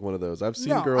girl with one of those. I've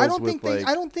seen No, girls I don't with think like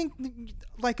I don't think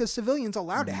like a civilian's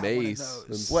allowed to have one of mace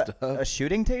and those. What, stuff. a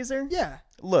shooting taser? Yeah.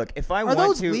 Look, if I Are want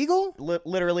those to, legal?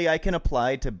 Literally, I can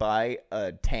apply to buy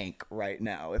a tank right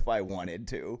now if I wanted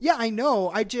to. Yeah, I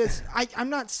know. I'm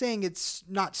not saying it's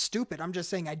not stupid. I'm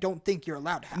just saying I don't think you're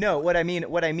allowed to have. No, what I mean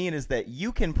is that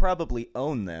you can probably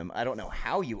own them. I don't know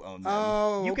how you own them.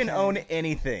 Oh, You can okay. own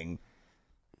anything,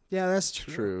 Yeah, that's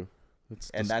true. True.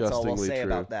 It's and that's all I'll disgustingly say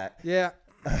true. about that. Yeah.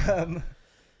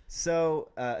 So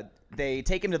they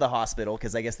take him to the hospital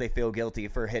because I guess they feel guilty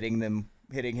for hitting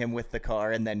him with the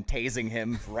car and then tasing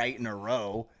him right in a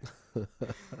row.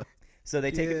 So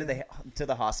they take him to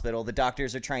the hospital. The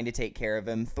doctors are trying to take care of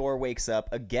him. Thor wakes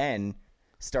up again,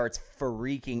 starts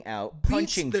freaking out,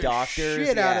 punching Beats the doctors.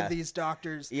 shit out Yeah. of these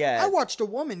doctors. Yeah. I watched a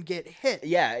woman get hit.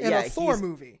 Yeah, in yeah, a Thor he's-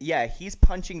 movie. Yeah, he's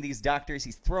punching these doctors.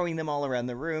 He's throwing them all around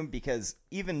the room because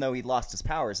even though he lost his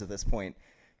powers at this point,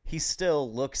 he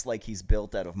still looks like he's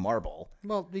built out of marble.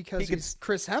 Well, because could he's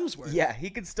Chris Hemsworth. Yeah, he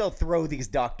could still throw these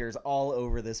doctors all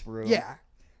over this room. Yeah.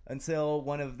 Until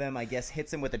one of them, I guess,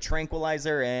 hits him with a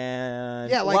tranquilizer, and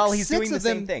Yeah, like while he's 6 doing the of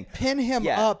them same thing, pin him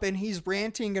Yeah. up, and he's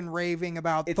ranting and raving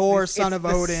about It's Thor, the- son it's of the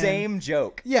Odin. Same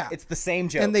joke. Yeah. it's the same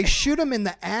joke. And they shoot him in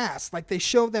the ass. Like they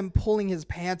show them pulling his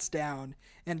pants down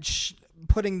and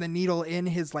putting the needle in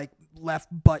his like left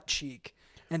butt cheek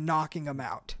and knocking him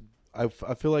out. I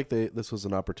feel like this was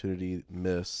an opportunity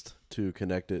missed to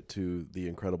connect it to the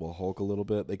Incredible Hulk a little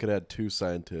bit. They could have had two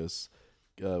scientists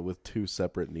with two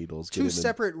separate needles, get Two him in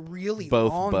separate, really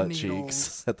both long butt needles.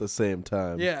 cheeks at the same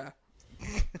time. Yeah.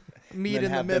 Meat Then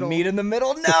in the have middle. meat in the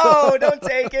middle. No, don't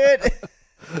take it.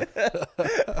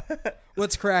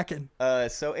 What's cracking?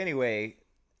 So anyway,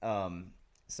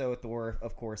 So Thor,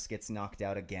 of course, gets knocked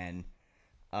out again.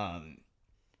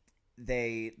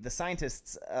 The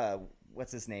scientists,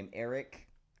 what's his name? Eric,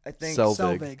 I think.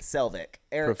 Selvig.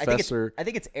 Eric, Professor. I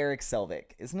think it's Eric Selvig,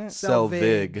 isn't it?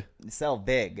 Selvig.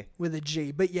 Selvig. With a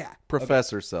G, but yeah.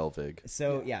 Professor Selvig.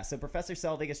 So so Professor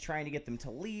Selvig is trying to get them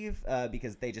to leave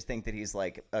because they just think that he's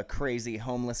like a crazy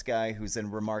homeless guy who's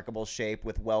in remarkable shape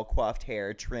with well-coiffed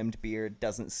hair, trimmed beard,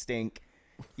 doesn't stink.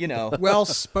 You know, Well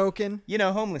spoken.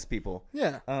 homeless people.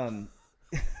 Yeah.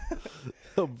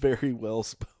 A very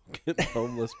well-spoken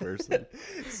homeless person.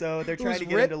 So they're trying Who's to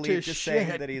get him to ripped leave, to just saying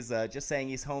shit. that he's just saying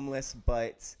he's homeless.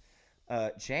 But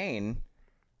Jane,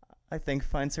 I think,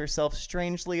 finds herself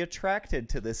strangely attracted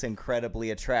to this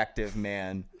incredibly attractive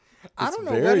man. I don't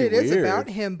know very what it is weird. about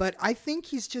him, but I think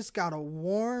he's just got a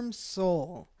warm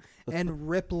soul and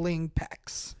rippling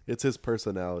pecs. It's his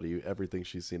personality. Everything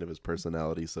she's seen of his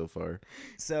personality so far.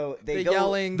 So The they go.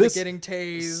 yelling, This- the getting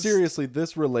tased. Seriously,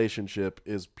 this relationship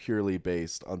is purely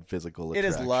based on physical It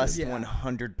attraction. is lust, Yeah.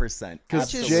 100%.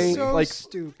 Because Which is Jane, so like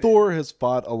stupid. Thor, has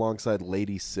fought alongside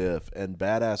Lady Sif and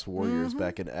badass warriors Mm-hmm.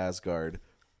 back in Asgard.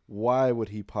 Why would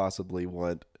he possibly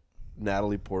want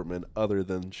Natalie Portman other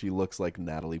than she looks like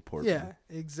Natalie Portman?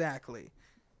 Yeah, exactly.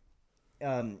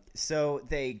 So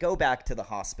they go back to the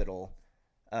hospital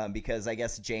because I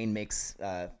guess Jane makes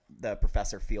the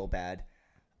professor feel bad.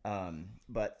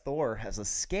 But Thor has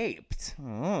escaped.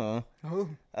 Oh.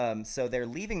 So they're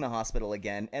leaving the hospital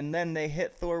again, and then they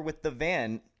hit Thor with the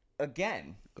van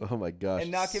again Oh my gosh.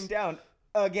 and knock him down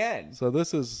again.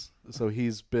 So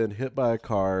he's been hit by a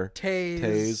car,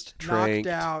 Tased, tranked,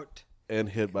 knocked out. and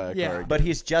hit by a Yeah. car. Again. But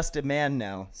he's just a man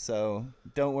now, so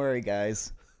don't worry,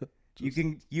 guys.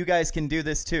 You guys can do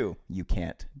this too. You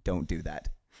can't. Don't do that.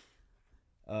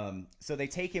 So they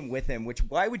take him with him, which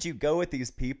why would you go with these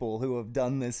people who have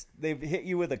done this? They've hit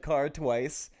you with a car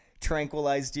twice,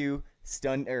 tranquilized you,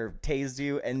 stunned or tased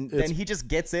you, and then he just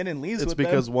gets in and leaves It's with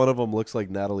because one of them looks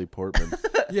like Natalie Portman.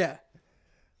 Yeah.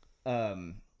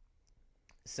 them.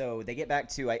 So they get back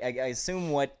to, I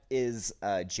assume, what is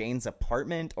Jane's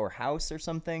apartment or house or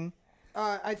something?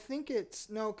 I think it's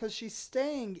no, because she's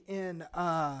staying in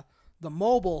the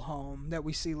mobile home that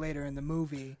we see later in the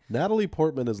movie. Natalie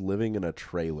Portman is living in a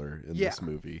trailer in Yeah. this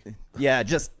movie. Yeah,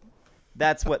 just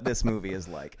that's what this movie is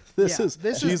like. This Yeah, is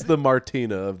this she's is- the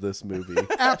Martina of this movie.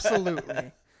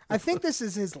 Absolutely. I think this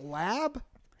is his lab.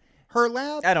 Her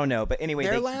lab. I don't know, but anyway,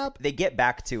 Their lab? they get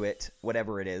back to it,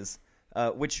 whatever it is,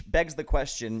 which begs the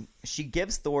question: she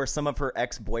gives Thor some of her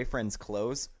ex-boyfriend's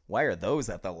clothes. Why are those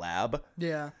at the lab?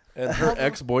 Yeah. And her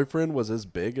ex-boyfriend was as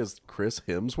big as Chris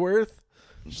Hemsworth.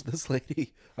 This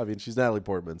lady, I mean, she's Natalie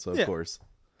Portman, so of Yeah. course.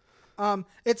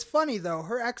 It's funny though.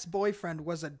 Her ex-boyfriend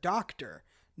was a doctor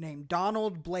named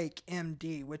Donald Blake,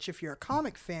 M.D., which, if you're a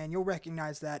comic fan, you'll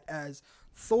recognize that as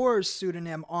Thor's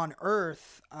pseudonym on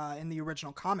Earth in the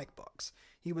original comic books.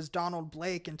 He was Donald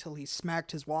Blake until he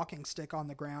smacked his walking stick on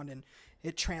the ground and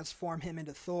it transformed him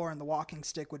into Thor, and the walking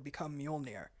stick would become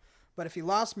Mjolnir. But if he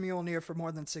lost Mjolnir for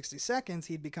more than 60 seconds,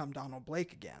 he'd become Donald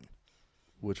Blake again.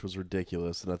 Which was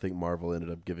ridiculous, and I think Marvel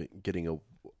ended up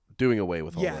doing away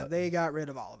with all Yeah, that. they got rid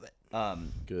of all of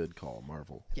it. Good call,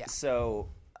 Marvel. Yeah. So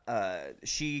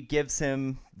she gives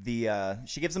him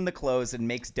the clothes and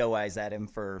makes doe eyes at him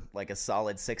for like a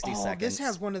solid 60 Oh, seconds. this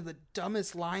has one of the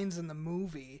dumbest lines in the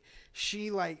movie. He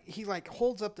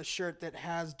holds up the shirt that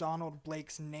has Donald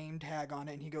Blake's name tag on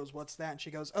it, and he goes, "What's that?" And she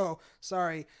goes, "Oh,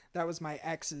 sorry, that was my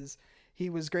ex's. He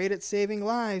was great at saving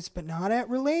lives, but not at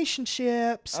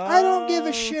relationships. I don't give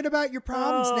a shit about your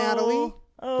problems, Natalie."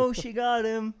 Oh, she got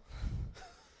him.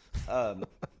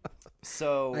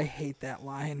 So I hate that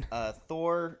line.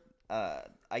 Thor,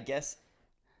 I guess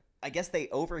they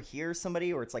overhear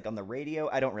somebody, or it's like on the radio.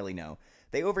 I don't really know.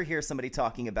 They overhear somebody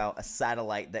talking about a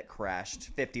satellite that crashed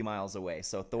 50 miles away.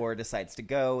 So Thor decides to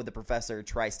go. The professor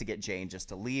tries to get Jane just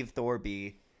to leave Thor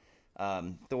be.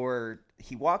 Thor,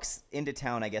 he walks into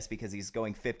town, I guess, because he's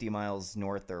going 50 miles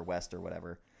north or west or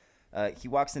whatever. He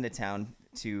walks into town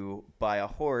to buy a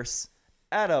horse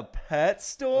at a pet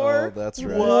store. Oh, that's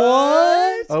right.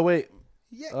 What? Oh wait.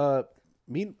 Yeah.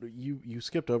 You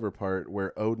skipped over a part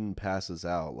where Odin passes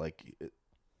out. Like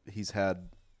he's had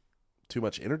too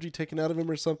much energy taken out of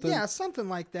him or something. Yeah, something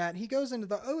like that. He goes into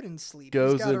the Odin sleep.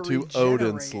 Goes He's gotta into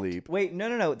Odin regenerate. sleep. Wait,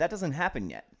 no, that doesn't happen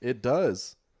yet. It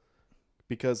does,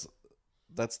 because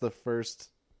that's the first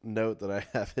note that I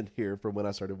have in here from when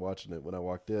I started watching it. When I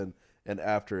walked in, and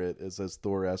after it says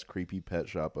Thor-esque creepy pet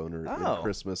shop owner in Oh.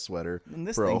 Christmas sweater And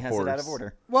this for thing a has horse. it out of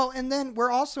order. Well, and then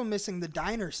we're also missing the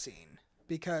diner scene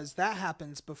because that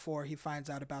happens before he finds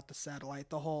out about the satellite.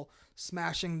 The whole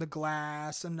smashing the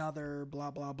glass, another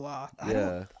blah blah blah.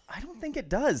 Yeah. I don't think it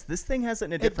does. This thing has it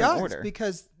in a It different does order.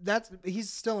 because he's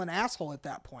still an asshole at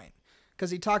that point. Because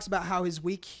he talks about how his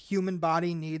weak human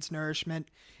body needs nourishment,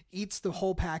 eats the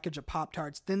whole package of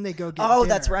Pop-Tarts, then they go get Oh,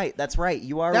 dinner. that's right. That's right.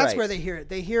 You are That's right. where they hear it.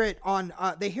 They hear it on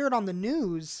the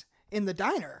news in the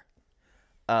diner.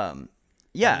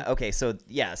 Yeah. Okay. So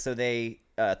they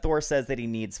Thor says that he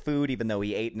needs food, even though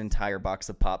he ate an entire box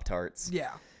of Pop-Tarts.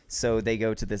 Yeah. So they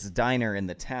go to this diner in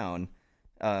the town.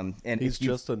 And He's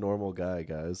just a normal guy,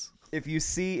 guys. if you've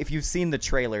seen the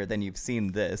trailer, then you've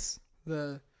seen this.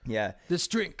 Yeah. This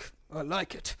drink, I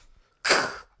like it.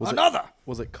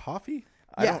 Was it coffee?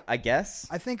 I guess.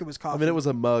 I think it was coffee. I mean, it was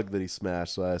a mug that he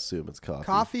smashed, so I assume it's coffee.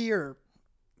 coffee or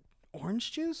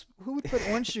orange juice. Who would put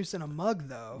orange juice in a mug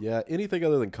though? Yeah, anything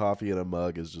other than coffee in a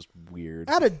mug is just weird.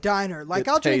 At a diner, like It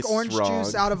I'll drink tastes orange wrong,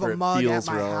 juice out of or a it mug at feels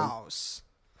my wrong. house.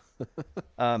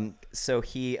 So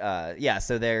he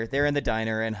so they're in the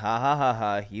diner and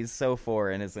ha, he's so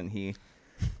foreign, isn't he?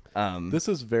 This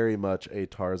is very much a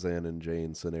Tarzan and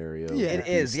Jane scenario. Yeah. It with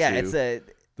is. these Yeah, two. it's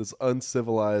This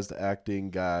uncivilized acting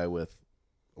guy with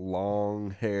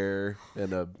long hair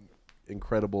and a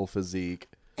incredible physique.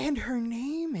 And her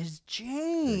name is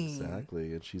Jane.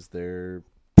 Exactly, and she's there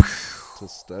to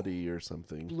study or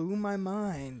something. Blew my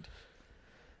mind.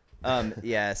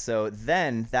 so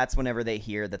then that's whenever they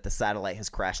hear that the satellite has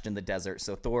crashed in the desert.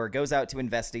 So Thor goes out to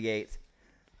investigate,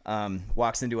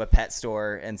 walks into a pet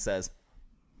store and says,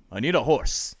 "I need a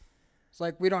horse." It's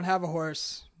like we don't have a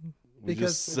horse We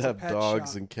because just it's a have pet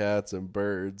dogs shop. and cats and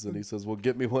birds, and he says, "Well,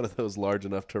 get me one of those large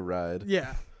enough to ride."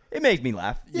 Yeah. It made me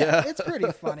laugh. Yeah, it's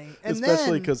pretty funny. And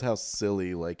Especially then because how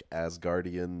silly like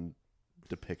Asgardian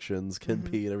depictions can Mm-hmm.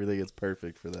 be and everything. It's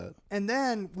perfect for that. And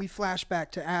then we flash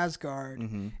back to Asgard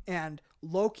Mm-hmm. and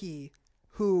Loki,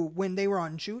 who, when they were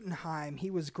on Jotunheim, he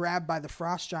was grabbed by the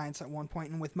frost giants at one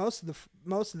point, and with most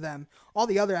of them, all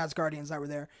the other Asgardians that were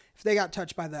there, if they got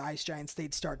touched by the ice giants,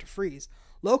 they'd start to freeze.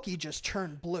 Loki just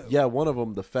turned blue. Yeah, one of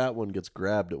them, the fat one, gets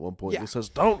grabbed at one point. Yeah. He says,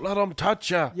 "Don't let them touch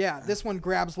you." Yeah, this one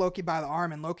grabs Loki by the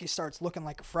arm, and Loki starts looking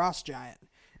like a frost giant.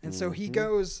 And so he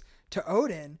goes to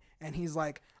Odin, and he's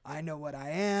like, "I know what I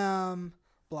am."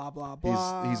 Blah blah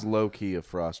blah. He's low key a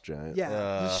frost giant.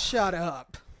 yeah. Just shut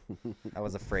up. I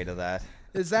was afraid of that.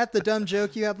 Is that the dumb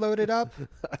joke you had loaded up?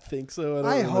 I think so. I don't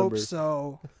I remember. hope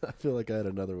so. I feel like I had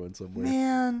another one somewhere.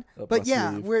 Man, Up but my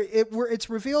yeah, sleeve. it's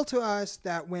revealed to us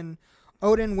that when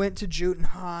Odin went to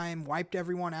Jotunheim, wiped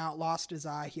everyone out, lost his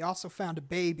eye, he also found a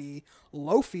baby,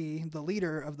 Lofi, the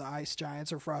leader of the ice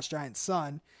giants or frost giants'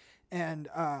 son, and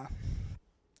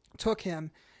took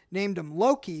him, named him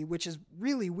Loki, which is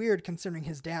really weird considering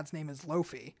his dad's name is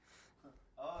Lofi.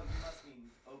 Oh, you must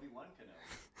mean Obi-Wan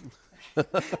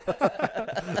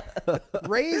Kenobi.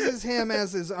 Raises him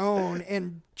as his own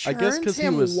and I guess turns 'cause he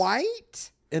him was-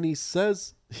 white. And he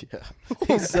says, yeah,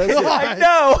 he says, I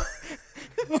know.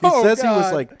 he Oh, says he was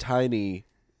God. like tiny,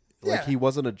 like Yeah. he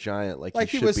wasn't a giant, like Like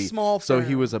he he should was be. small so for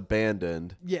he him. was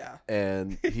abandoned, Yeah.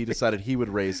 and he decided he would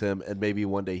raise him, and maybe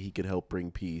one day he could help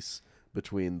bring peace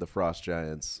between the frost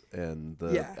giants and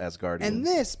the Yeah. Asgardians. And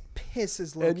this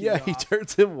pisses Loki and yeah, off. he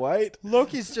turns him white.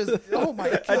 Loki's just, oh my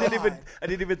God. I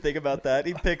didn't even think about that.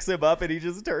 He picks him up and he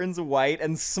just turns white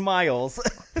and smiles.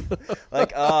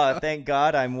 Like, thank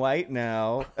God I'm white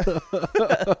now.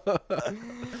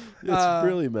 It's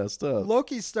really messed up.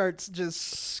 Loki starts just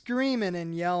screaming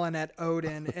and yelling at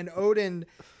Odin, and Odin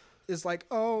is like,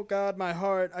 "Oh God, my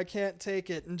heart, I can't take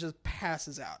it," and just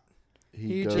passes out.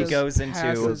 He just goes into-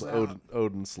 passes goes out.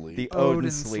 Odin sleep. The Odin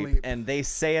Odin sleep. sleep. And they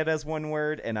say it as one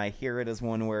word, and I hear it as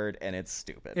one word, and it's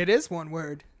stupid. It is one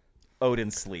word.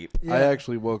 Odin sleep. Yeah. I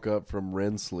actually woke up from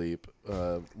Ren sleep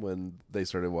when they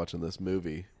started watching this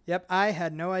movie. Yep, I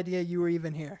had no idea you were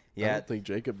even here. I Yeah. don't think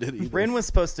Jacob did either. Rin was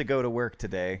supposed to go to work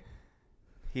today.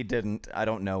 He didn't. I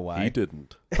don't know why. He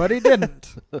didn't. But he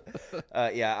didn't.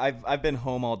 Yeah, I've been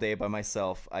home all day by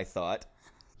myself, I thought.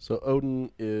 So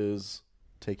Odin is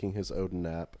taking his Odin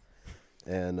nap,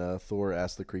 and Thor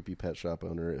asks the creepy pet shop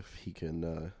owner if he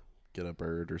can get a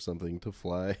bird or something to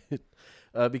fly.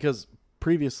 Because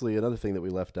previously, another thing that we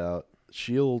left out,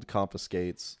 S.H.I.E.L.D.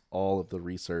 confiscates all of the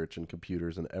research and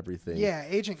computers and everything. Yeah,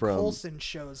 Agent from- Coulson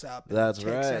shows up and That's takes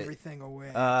right. everything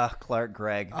away. Clark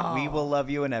Gregg. We will love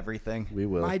you and everything. We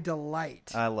will. My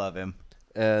delight. I love him.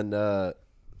 And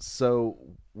so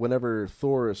whenever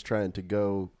Thor is trying to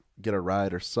go get a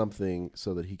ride or something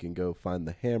so that he can go find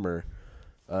the hammer,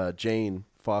 Jane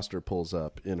Foster pulls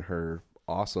up in her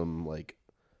awesome, like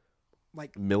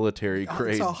military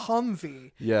grade. It's a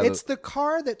Humvee. Yeah, It's the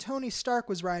car that Tony Stark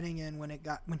was riding in when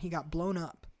he got blown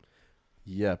up.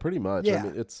 Yeah, pretty much. Yeah. I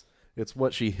mean, it's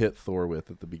what she hit Thor with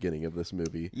at the beginning of this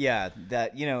movie. Yeah,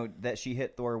 that she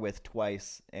hit Thor with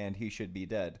twice, and he should be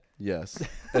dead. Yes.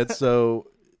 And so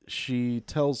she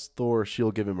tells Thor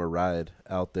she'll give him a ride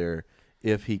out there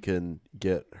if he can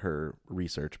get her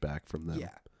research back from them. Yeah.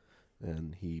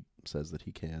 And he says that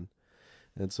he can.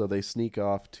 And so they sneak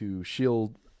off to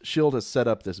S.H.I.E.L.D. S.H.I.E.L.D. has set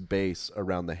up this base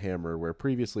around the hammer where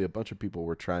previously a bunch of people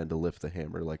were trying to lift the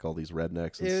hammer, like all these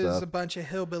rednecks and It was stuff. a bunch of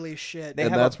hillbilly shit. They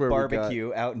And have that's a where we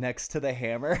barbecue out next to the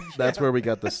hammer. That's where we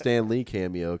got the Stan Lee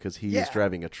cameo, because he's Yeah.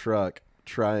 driving a truck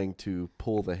trying to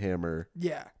pull the hammer,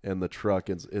 Yeah. and the truck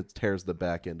it tears the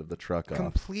back end of the truck off.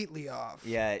 Completely off.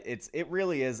 Yeah, it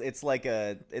really is. It's like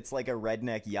a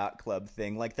redneck yacht club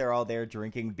thing. Like they're all there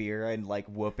drinking beer and like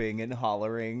whooping and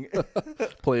hollering.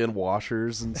 Playing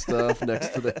washers and stuff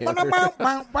next to the hammer. Bow,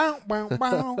 bow, bow, bow,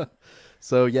 bow.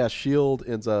 So yeah,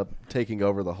 S.H.I.E.L.D. ends up taking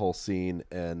over the whole scene,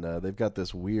 and they've got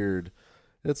this weird.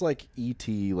 It's like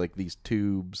E.T., like these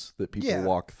tubes that people Yeah.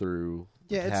 walk through.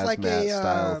 Yeah, it's like hazmat a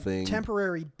style thing.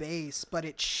 temporary base, but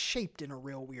it's shaped in a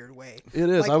real weird way. It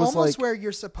is. Like I was almost like, where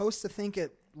you're supposed to think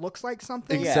it looks like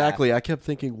something. Yeah. exactly. I kept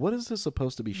thinking, what is this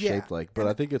supposed to be Yeah. shaped like? But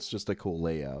I think it's just a cool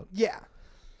layout. Yeah.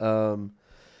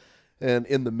 And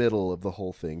in the middle of the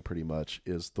whole thing, pretty much,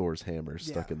 is Thor's hammer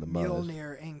stuck in the mud.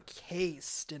 Mjolnir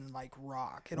encased in like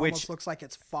rock. It Which- almost looks like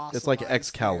it's fossilized. It's like there.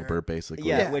 Excalibur, basically.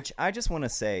 Yeah, Yeah. which I just want to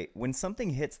say, when something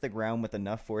hits the ground with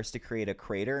enough force to create a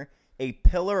crater, a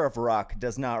pillar of rock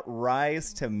does not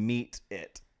rise to meet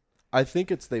it. I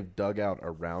think it's they've dug out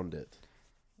around it.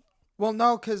 Well,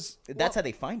 no, because That's how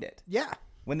they find it. yeah,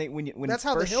 When That's it's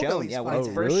how the first shown, hillbillies yeah, when find it's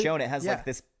it. first Really? shown, it has Yeah. like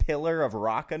this pillar of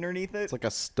rock underneath it. It's like a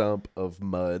stump of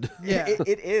mud. yeah,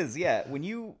 It is, yeah. When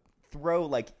you throw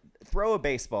a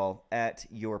baseball at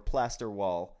your plaster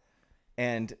wall,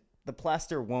 and the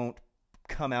plaster won't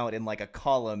come out in like a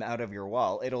column out of your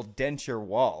wall, it'll dent your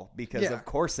wall because Yeah. of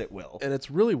course it will. And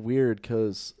it's really weird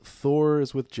because Thor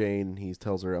is with Jane. He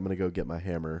tells her, I'm going to go get my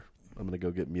hammer. I'm going to go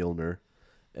get Mjolnir.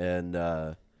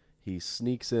 And he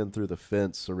sneaks in through the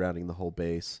fence surrounding the whole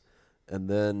base. And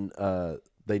then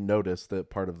they notice that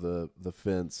part of the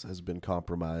fence has been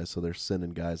compromised, so they're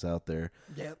sending guys out there.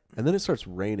 yep. And then it starts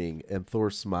raining, and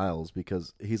Thor smiles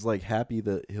because he's like happy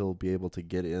that he'll be able to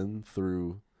get in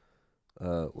through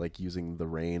like using the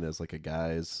rain as like a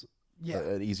guy's Yeah.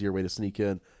 an easier way to sneak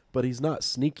in. But he's not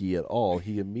sneaky at all.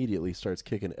 He immediately starts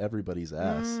kicking everybody's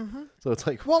ass. Mm-hmm. So it's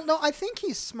like, Well, no, I think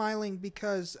he's smiling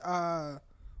because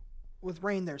with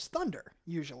rain there's thunder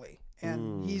usually,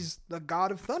 and he's the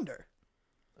god of thunder.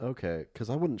 okay, because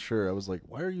I wasn't sure. I was like,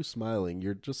 why are you smiling?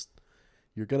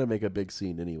 You're gonna make a big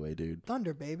scene anyway, dude.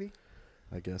 Thunder, baby.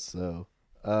 I guess so.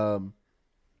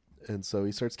 And so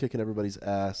he starts kicking everybody's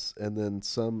ass, and then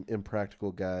some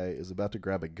impractical guy is about to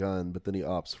grab a gun, but then he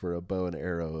opts for a bow and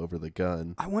arrow over the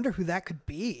gun. I wonder who that could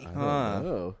be. I don't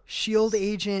know. Shield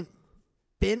agent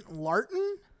Bint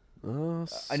Larton. Oh,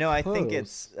 I know. I think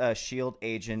close. it's Shield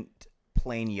Agent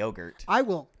Plain Yogurt. I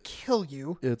will kill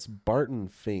you. It's Barton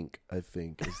Fink, I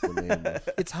think, is the name.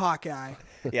 It's Hawkeye.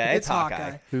 Yeah, it's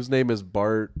Hawkeye. Whose name is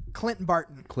Clinton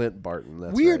Barton. Clint Barton.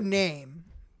 That's Weird right. name,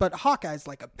 but Hawkeye's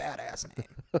like a badass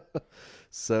name.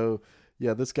 So,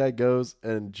 yeah, this guy goes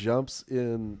and jumps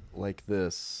in like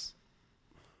this.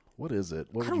 What is it?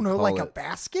 What I would don't you know, call like a it?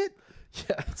 basket?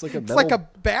 Yeah, it's like a It's metal. like a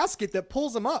basket that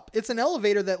pulls him up. It's an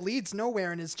elevator that leads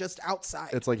nowhere and is just outside.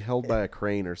 It's like held by a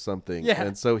crane or something. Yeah.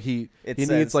 And so he It needs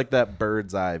says- like that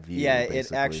bird's eye view. Yeah, it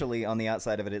basically. actually on the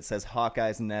outside of it says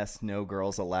Hawkeye's nest, no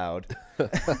girls allowed.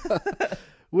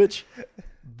 Which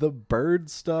the bird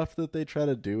stuff that they try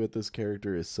to do with this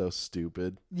character is so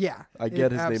stupid. yeah. I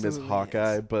get it his name is absolutely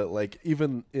Hawkeye, is. but like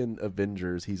even in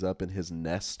Avengers, he's up in his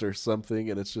nest or something,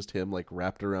 and it's just him like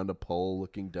wrapped around a pole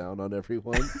looking down on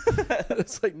everyone.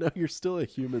 It's like, no, you're still a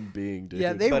human being, dude.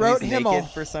 Yeah, they But wrote he's him naked a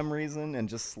for some reason and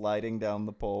just sliding down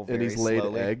the pole and very he's laid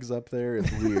slowly. eggs up there.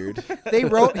 It's weird. They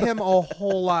wrote him a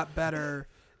whole lot better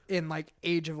in like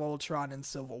Age of Ultron and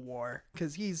Civil War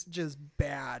because he's just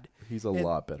bad. He's a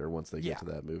lot better once they yeah. get to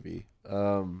that movie.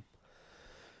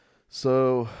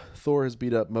 So Thor has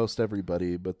beat up most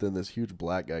everybody, but then this huge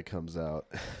black guy comes out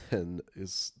and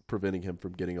is preventing him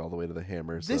from getting all the way to the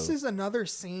hammer. This so is another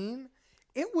scene.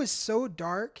 It was so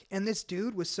dark, and this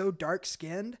dude was so dark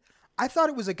skinned. I thought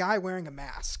it was a guy wearing a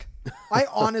mask. I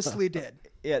honestly did.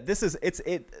 Yeah,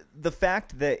 the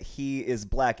fact that he is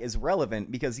black is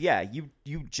relevant because you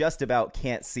just about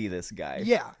can't see this guy.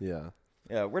 Yeah. yeah.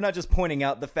 Yeah, we're not just pointing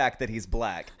out the fact that he's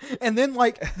black. And then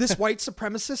like this white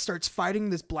supremacist starts fighting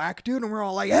this black dude, and we're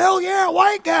all like, "Hell yeah,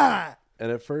 white guy!"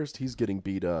 And at first he's getting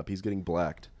beat up. He's getting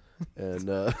blacked. And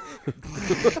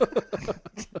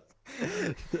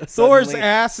Thor's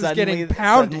ass is getting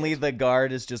pounded. Suddenly the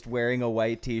guard is just wearing a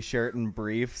white t-shirt and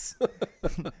briefs,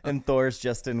 and Thor's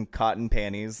just in cotton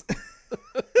panties.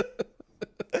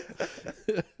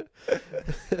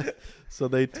 So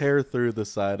they tear through the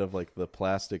side of like the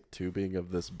plastic tubing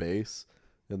of this base,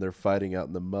 and they're fighting out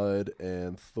in the mud,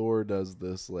 and Thor does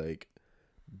this like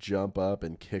jump up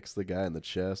and kicks the guy in the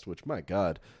chest, which, my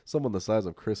God, someone the size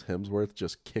of Chris Hemsworth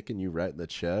just kicking you right in the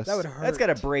chest. That would hurt. That's got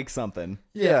to break something.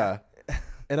 Yeah.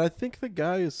 And I think the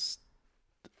guy is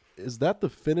that the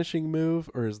finishing move,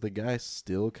 or is the guy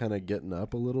still kind of getting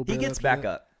up a little bit? He gets after back that?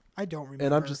 up. I don't remember.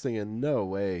 And I'm just thinking, no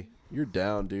way. You're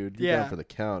down, dude. You're Yeah. down for the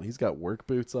count. He's got work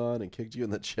boots on and kicked you in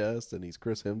the chest, and he's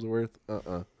Chris Hemsworth.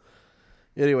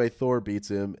 Anyway, Thor beats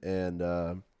him,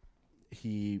 and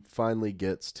he finally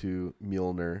gets to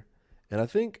Mjolnir. And I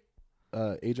think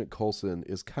Agent Coulson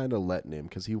is kind of letting him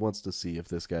because he wants to see if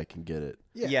this guy can get it.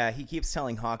 Yeah, he keeps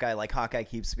telling Hawkeye, like, Hawkeye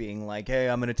keeps being like, hey,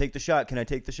 I'm going to take the shot. Can I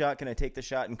take the shot? Can I take the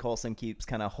shot? And Coulson keeps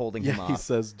kind of holding him He off.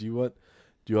 says, do you want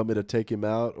me to take him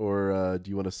out, or do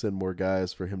you want to send more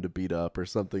guys for him to beat up or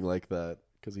something like that?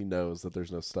 Because he knows that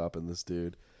there's no stopping this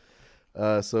dude.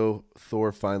 So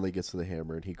Thor finally gets to the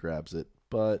hammer and he grabs it,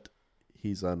 but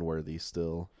he's unworthy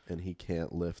still, and he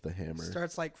can't lift the hammer.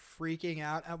 Starts like freaking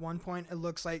out at one point. It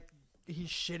looks like he's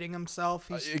shitting himself.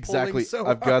 He's Exactly. pulling so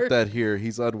I've hard. got that here.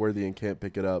 He's unworthy and can't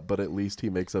pick it up, but at least he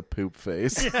makes a poop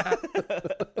face.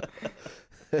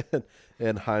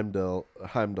 And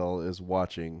Heimdall is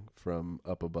watching from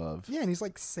up above. Yeah, and he's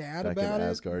like sad Back about in it.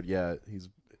 Asgard. Yeah,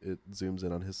 it zooms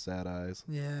in on his sad eyes.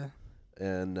 Yeah.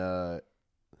 And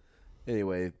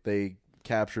anyway, they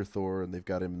capture Thor, and they've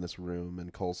got him in this room,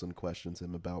 and Coulson questions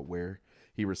him about where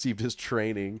he received his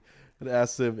training and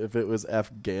asks him if it was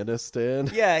Afghanistan.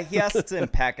 Yeah, he asks in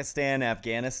Pakistan,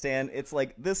 Afghanistan. It's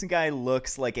like, this guy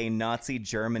looks like a Nazi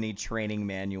Germany training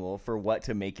manual for what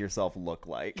to make yourself look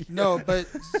like. No, but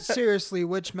seriously,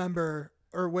 which member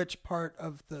or which part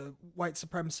of the white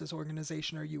supremacist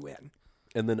organization are you in?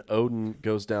 And then Odin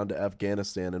goes down to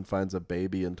Afghanistan and finds a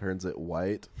baby and turns it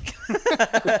white.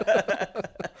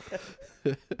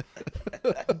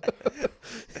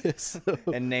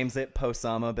 And names it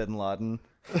Osama bin Laden.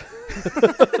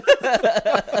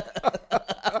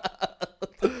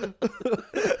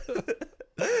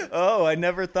 Oh, I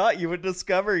never thought you would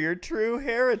discover your true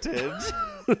heritage.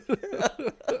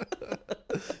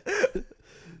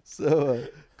 So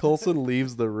Coulson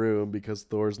leaves the room because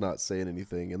Thor's not saying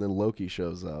anything, and then Loki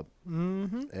shows up,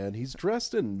 and he's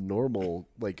dressed in normal,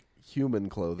 like, human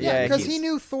clothing. Yeah, Because he's- he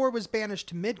knew Thor was banished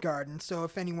to Midgard, and so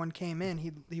if anyone came in,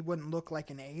 he wouldn't look like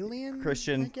an alien.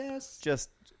 Christian, I guess Just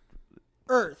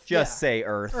Earth. say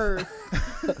Earth.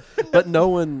 Earth. But no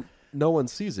one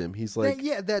sees him. He's like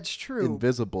Yeah, that's true.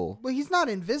 invisible. Well, he's not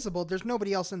invisible. There's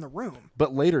nobody else in the room.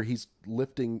 But later he's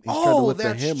trying to Oh, lift the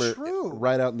that's hammer true.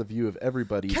 right out in the view of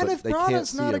everybody. Kenneth but they can't Branagh's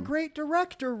see not him. a great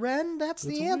director, Ren. That's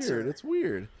the answer. Weird. It's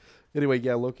weird. Anyway,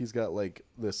 yeah, Loki's got like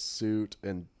this suit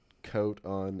and coat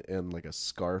on and like a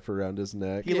scarf around his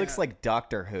neck. He looks like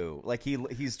Doctor Who. Like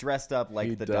he's dressed up like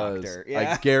He the does. Doctor.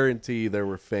 Yeah. I guarantee there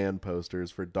were fan posters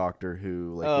for Doctor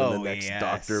Who, like when Oh, the next yes.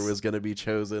 Doctor was going to be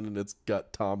chosen, and it's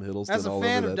got Tom Hiddleston As a all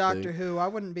fan over of that Doctor thing. Who, I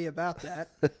wouldn't be about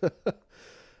that.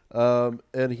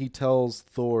 And he tells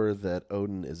Thor that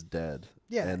Odin is dead.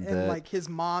 Yeah, and and that, like his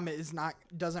mom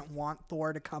doesn't want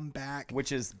Thor to come back.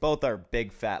 Which is both are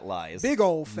big fat lies. Big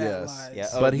old fat yes, lies. Yeah,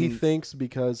 but he Odin- thinks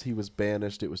because he was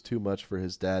banished, it was too much for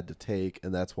his dad to take,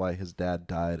 and that's why his dad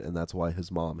died, and that's why his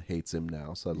mom hates him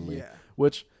now suddenly. Yeah.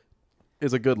 Which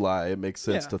is a good lie. It makes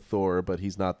sense Yeah. to Thor, but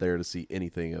he's not there to see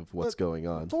anything of what's But going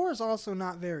on. Thor's also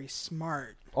not very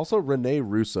smart. Also, Renee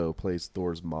Russo plays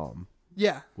Thor's mom,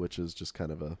 Yeah, which is just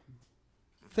kind of a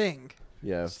thing.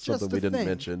 something just we a didn't thing.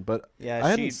 mention. But Yeah, I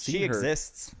hadn't she seen her.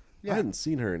 exists. Yeah. I hadn't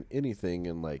seen her in anything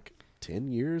in like 10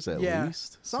 years at Yeah,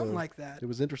 least. something So like that. It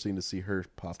was interesting to see her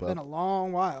pop Been a up.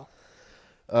 long while.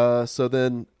 So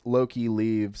then Loki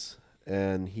leaves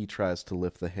and he tries to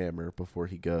lift the hammer before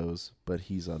he goes, but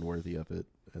he's unworthy of it.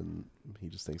 And he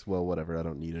just thinks, well, whatever, I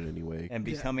don't need it anyway. And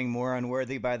becoming more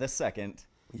unworthy by the second.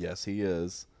 Yes, he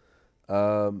is.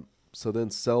 So then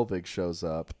Selvig shows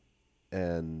up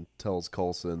and tells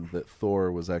Coulson that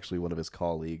Thor was actually one of his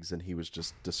colleagues, and he was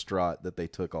just distraught that they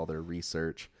took all their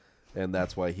research, and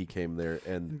that's why he came there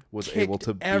and was able Kicked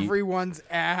to beat everyone's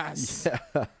ass.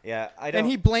 Yeah, I don't. And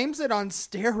he blames it on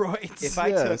steroids. If I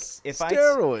Yes, took if I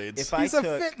steroids. if I He's a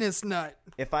took fitness nut.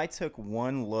 if I took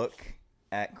one look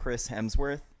at Chris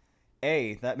Hemsworth,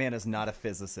 that man is not a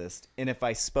physicist, and if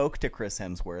I spoke to Chris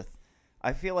Hemsworth,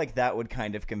 I feel like that would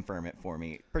kind of confirm it for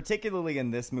me. Particularly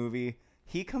in this movie,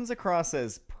 he comes across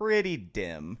as pretty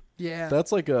dim. Yeah.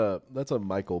 That's a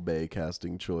Michael Bay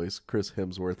casting choice. Chris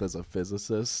Hemsworth as a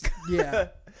physicist. Yeah.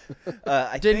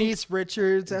 I Denise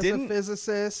Richards as a didn't-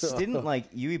 physicist. think, didn't like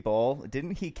Yui Ball?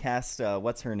 Didn't he cast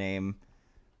what's her name?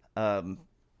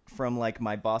 From like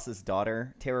My Boss's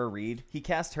Daughter, Tara Reid. He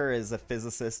cast her as a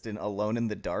physicist in Alone in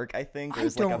the Dark, I think, or I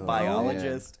as like a don't know.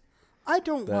 biologist. I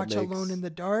don't That watch makes- Alone in the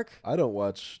Dark. I don't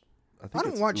watch. I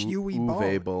don't it's watch Uwe Boll.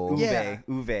 Uwe Boll. Yeah.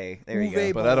 Uwe. There you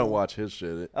Uwe go. But I don't watch his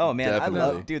shit. Oh man, Definitely. I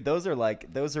love, dude. Those are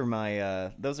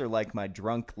like my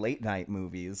drunk late night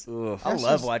movies. Ugh. I That's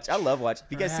love just watch. Have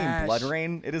you guys seen trash. Blood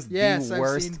Rain? It is Yes, the I've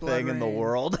worst seen Blood thing in the Rain.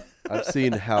 world. I've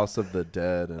seen House of the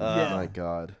Dead, and Yeah. my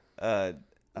God,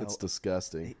 it's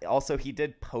disgusting. Also, he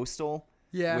did Postal,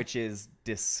 Yeah. which is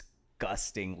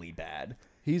disgustingly bad.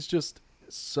 He's just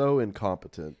so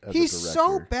incompetent as He's a director.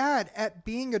 so bad at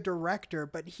being a director,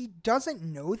 but he doesn't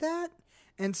know that.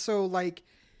 And so, like,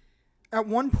 at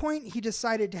one point, he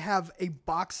decided to have a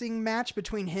boxing match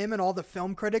between him and all the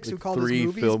film critics who called his Three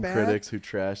movies film bad. critics who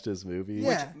trashed his movie.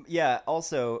 Yeah. Yeah.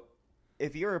 Also,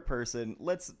 if you're a person,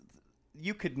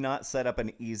 you could not set up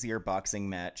an easier boxing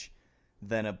match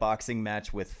than a boxing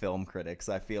match with film critics.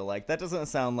 I feel like that doesn't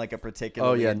sound like a Oh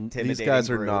particularly yeah, intimidating these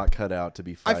guys are group. not cut out to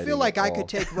be I fighting. feel like at I all. could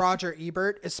take Roger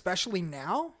Ebert, especially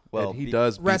now. Well, and he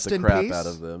does beat Rest the in crap peace. out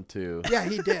of them too. Yeah,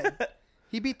 he did.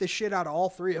 He beat the shit out of all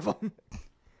three of them.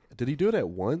 Did he do it at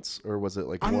once, or was it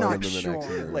like I'm one not and then the next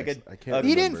sure. year? Like I can't.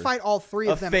 He remember. didn't fight all three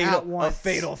of them at once. a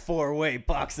fatal 4-way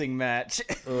boxing match.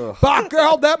 By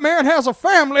God, that man has a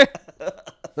family.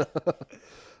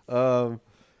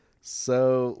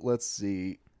 So let's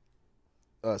see.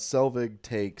 Selvig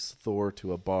takes Thor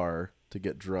to a bar to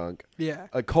get drunk. Yeah.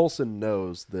 Coulson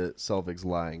knows that Selvig's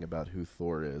lying about who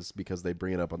Thor is because they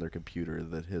bring it up on their computer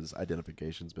that his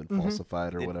identification's been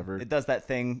falsified or whatever. It does that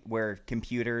thing where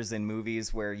computers in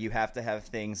movies where you have to have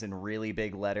things in really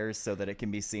big letters so that it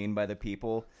can be seen by the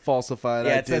people. Falsified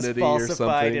Yeah, it says identity or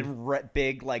falsified something. in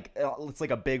big, like it's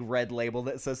like a big red label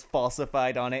that says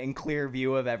falsified on it in clear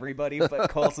view of everybody. But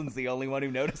Coulson's the only one who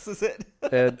notices it.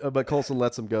 And but Coulson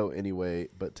lets them go anyway,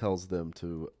 but tells them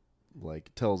to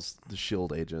tells the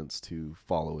SHIELD agents to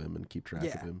follow him and keep track of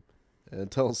Yeah. him,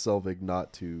 and tells Selvig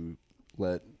not to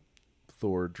let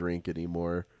Thor drink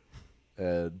anymore.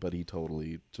 But he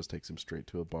totally just takes him straight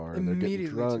to a bar, and they're getting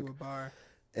Immediately drunk. to a bar.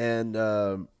 And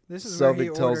This is Selvig where he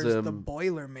tells orders him, the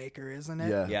Boilermaker, isn't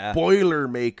it? Yeah.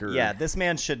 Boilermaker. Yeah, this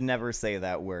man should never say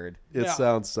that word. It Yeah.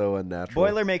 sounds so unnatural.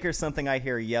 Boilermaker's something I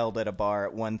hear yelled at a bar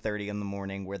at 1:30 in the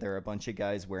morning where there are a bunch of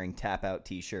guys wearing tap-out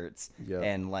t-shirts Yeah.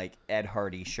 and like Ed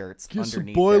Hardy shirts Get some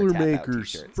underneath their tap-out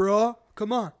Boilermakers. t-shirts. Bruh,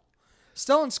 come on.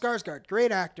 Stellan Skarsgård,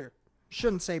 great actor.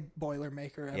 Shouldn't say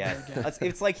Boilermaker ever Yeah, again.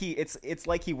 it's like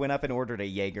he went up and ordered a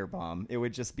Jaeger bomb. It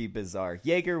would just be bizarre.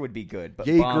 Jaeger would be good, but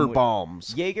Jaeger bomb would,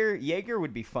 bombs. Jaeger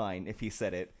would be fine if he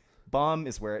said it. Bomb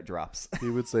is where it drops. He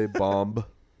would say bomb.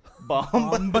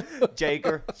 Bomb.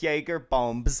 Jaeger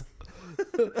bombs.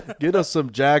 Get us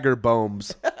some Jagger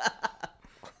bombs.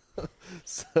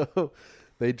 So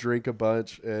they drink a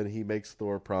bunch, and he makes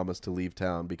Thor promise to leave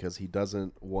town because he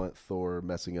doesn't want Thor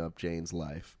messing up Jane's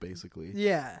life, basically.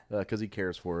 Yeah. Because he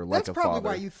cares for her like That's a probably father.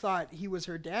 why you thought he was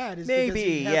her dad. Is because Maybe,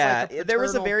 he has, yeah. like, a There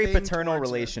was a very thing paternal towards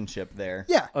her. relationship there.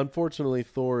 Yeah. Unfortunately,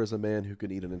 Thor is a man who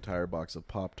can eat an entire box of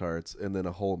Pop-Tarts and then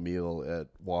a whole meal at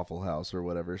Waffle House or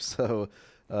whatever. So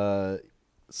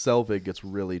Selvig gets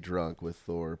really drunk with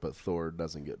Thor, but Thor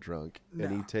doesn't get drunk.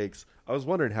 And he No. takes... I was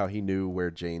wondering how he knew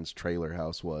where Jane's trailer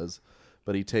house was,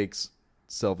 but he takes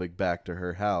Selvig back to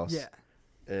her house. Yeah.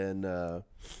 And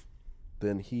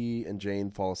then he and Jane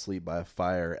fall asleep by a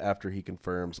fire after he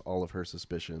confirms all of her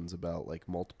suspicions about like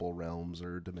multiple realms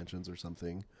or dimensions or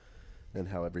something and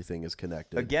how everything is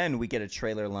connected. Again, we get a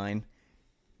trailer line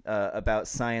about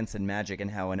science and magic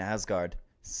and how in Asgard,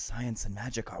 science and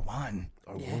magic are one.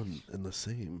 Are one and the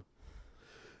same.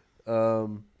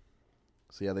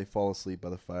 So yeah, they fall asleep by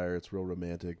the fire. It's real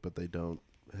romantic, but they don't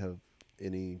have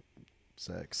any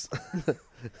sex.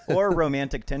 Or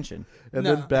romantic tension. And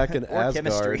No. then back in Or Asgard,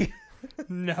 chemistry.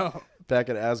 No. back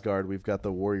in Asgard, we've got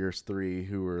the Warriors 3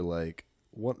 who are like,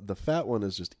 the fat one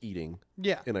is just eating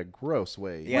Yeah. in a gross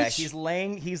way. Yeah, Which- he's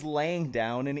laying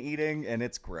down and eating, and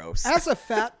it's gross. As a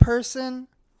fat person,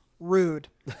 rude.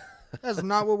 That's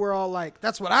not what we're all like.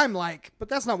 That's what I'm like, but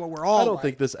that's not what we're all I don't like.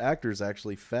 think this actor's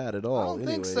actually fat at all. I don't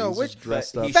anyway, think so. He's Which- just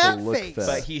dressed but up he- to Fat look face. fat.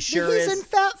 But he sure He's is. in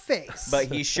fat face. But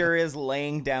he sure is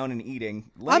laying down and eating.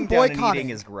 I'm Laying down and boycotting. eating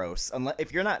is gross.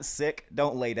 If you're not sick,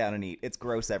 don't lay down and eat. It's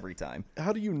gross every time.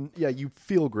 How do you? Yeah, you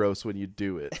feel gross when you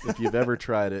do it. If you've ever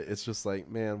tried it, it's just like,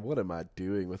 man, what am I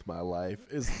doing with my life?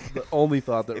 Is the only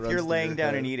thought that If runs you're through laying your down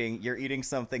head. and eating, you're eating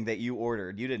something that you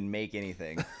ordered. You didn't make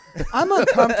anything. I'm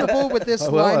uncomfortable with this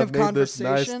Well, line I've of made this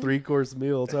conversation. nice 3-course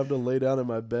meal. Time to lay down in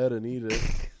my bed and eat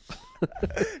it.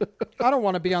 I don't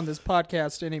want to be on this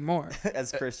podcast anymore.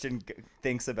 As Christian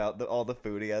thinks about all the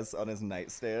food he has on his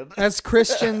nightstand. As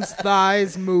Christian's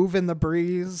thighs move in the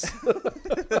breeze.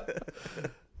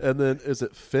 And then is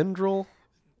it Fendrel?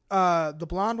 The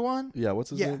blonde one? Yeah, what's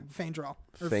his Yeah, name? Fandral.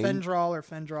 Or Fane?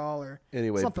 Fendrol or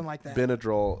Anyway, something like that.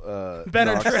 Benadryl.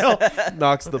 Benadryl.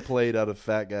 Knocks the plate out of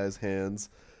fat guy's hands,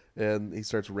 and he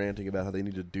starts ranting about how they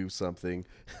need to do something.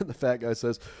 And the fat guy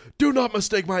says, "Do not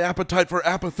mistake my appetite for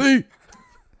apathy."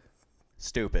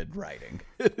 Stupid writing.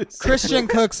 Christian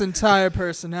Cook's entire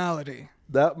personality.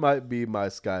 That might be my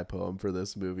sky poem for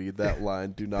this movie. That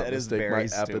line, "Do not That is mistake my very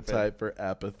stupid. appetite for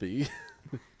apathy."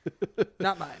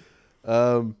 Not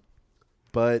mine.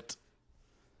 But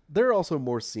there are also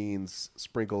more scenes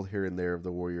sprinkled here and there of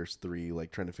the Warriors 3,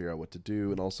 like trying to figure out what to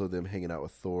do, and also them hanging out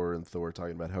with Thor and Thor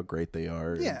talking about how great they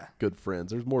are. and Yeah. good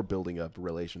friends. There's more building up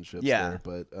relationships Yeah. there.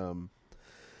 But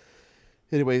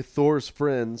anyway, Thor's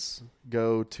friends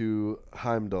go to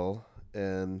Heimdall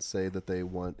and say that they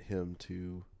want him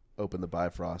to open the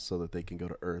Bifrost so that they can go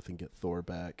to Earth and get Thor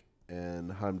back.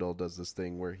 And Heimdall does this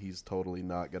thing where he's totally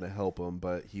not going to help him,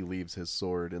 but he leaves his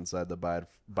sword inside the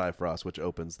Bifrost, which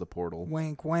opens the portal.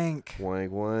 Wink, wink.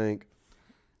 Wank, wank.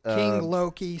 King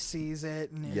Loki sees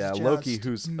it and is Yeah, just Loki,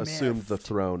 who's assumed the miffed.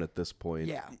 throne at this point.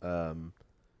 Yeah.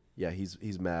 Yeah,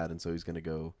 he's mad, and so he's going to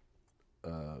go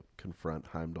confront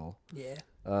Heimdall.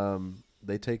 Yeah.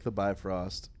 They take the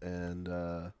Bifrost,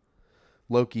 and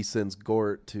Loki sends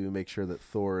Gort to make sure that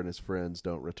Thor and his friends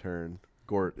don't return.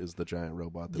 Gort is the giant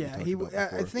robot that we Yeah, talked he. about I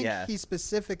before. think Yeah. he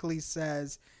specifically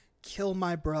says, "Kill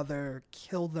my brother,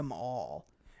 kill them all,"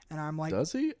 and I'm like,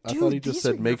 Does he? I dude, thought he just these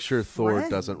said are make your sure Thor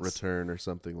doesn't friends." return or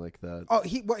something like that. "Oh,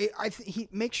 he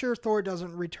make sure Thor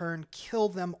doesn't return, kill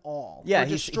them all." Yeah, or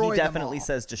he destroy them definitely all."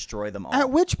 says destroy them all. At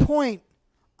which point,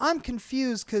 I'm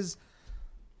confused because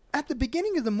at the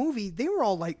beginning of the movie, they were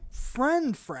all like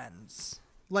friends.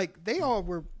 Like they all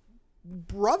were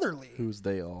brotherly. Who's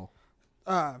they all?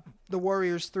 The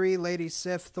Warriors 3, Lady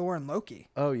Sif, Thor, and Loki.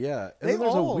 Oh yeah, and They then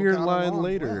there's a all weird got line along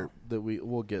later well. that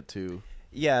we'll get to.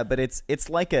 Yeah, but it's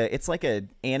like a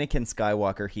Anakin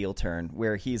Skywalker heel turn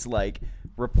where he's like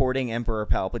reporting Emperor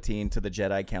Palpatine to the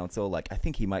Jedi Council, like I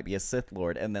think he might be a Sith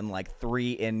Lord, and then like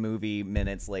 3 in-movie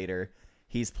minutes later,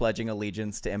 he's pledging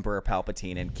allegiance to Emperor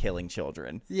Palpatine and killing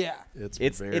children. Yeah.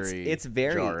 It's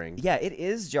very jarring. Yeah, it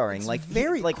is jarring. It's like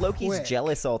very Loki's quick.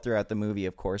 jealous all throughout the movie,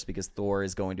 of course, because Thor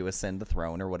is going to ascend the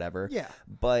throne or whatever. Yeah.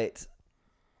 But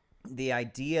the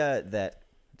idea that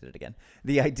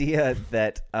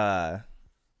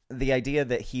the idea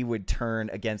that he would turn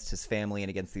against his family and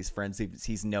against these friends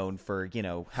he's known for,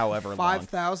 however long,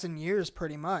 5,000 years,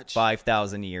 pretty much.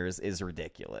 5,000 years is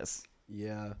ridiculous.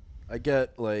 Yeah, I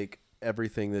get like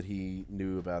everything that he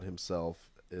knew about himself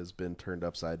has been turned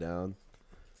upside down,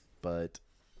 but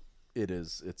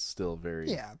it's still very.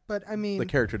 Yeah, but I mean, The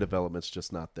character development's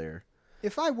just not there.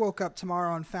 if I woke up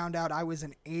tomorrow and found out I was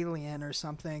an alien or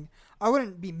something, I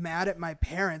wouldn't be mad at my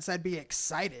parents. I'd be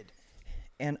excited.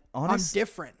 And I'm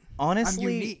different. honestly,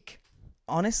 I'm unique.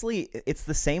 Honestly, it's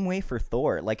the same way for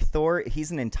Thor. Like Thor,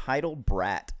 he's an entitled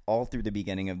brat all through the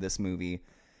beginning of this movie.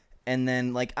 And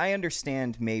then like I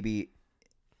understand maybe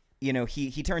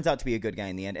he turns out to be a good guy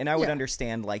in the end. And I would Yeah.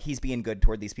 understand like he's being good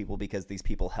toward these people because these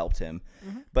people helped him.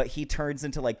 But he turns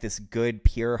into like this good,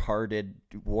 pure-hearted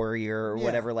warrior or Yeah.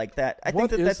 whatever like that. I What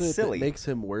think is that's it silly. that makes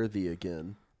him worthy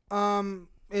again?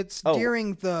 It's Oh.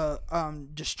 during the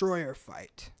destroyer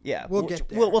fight. Yeah, we'll get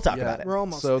there. We'll talk Yeah. about it. We're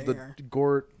almost So there. the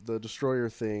Gort, the destroyer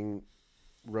thing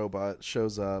robot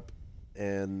shows up,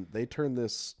 and they turn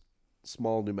this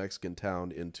small New Mexican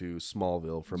town into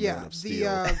Smallville from Man Yeah, of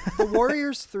Steel. the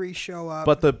Warriors 3 show up.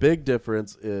 But the big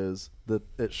difference is that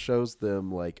it shows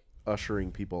them like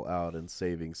ushering people out and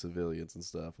saving civilians and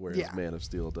stuff, whereas Yeah. Man of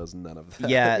Steel does none of that.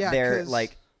 Yeah, Yeah, they're 'cause-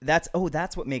 like that's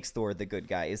what makes Thor the good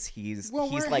guy is he's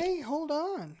like hey, hold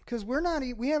on, because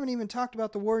we haven't even talked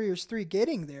about the Warriors 3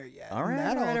 getting there yet. all and right,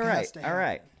 that all right, all has right, to all happen.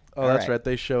 right. Oh, All that's right. right.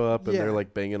 They show up and Yeah. they're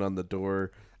like banging on the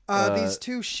door. These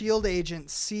two SHIELD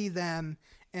agents see them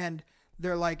and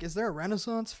they're like, "Is there a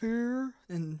Renaissance fair?"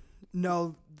 And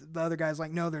no, the other guy's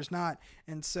like, no, there's not.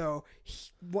 And so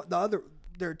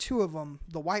there are two of them.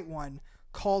 The white one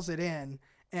calls it in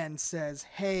and says,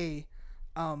 hey,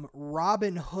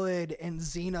 Robin Hood and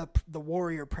Xena, the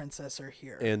warrior princess, are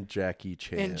here. And Jackie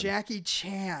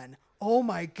Chan. Oh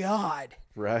my God.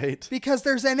 Right? Because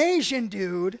there's an Asian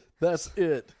dude. That's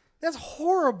it. That's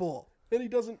horrible. And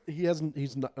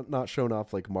he's not shown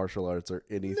off like martial arts or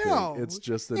anything. No. It's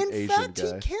just an In Asian fact,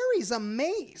 guy. he carries a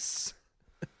mace.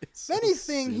 It's If so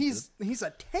anything, stupid. he's a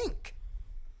tank.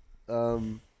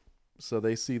 So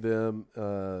they see them,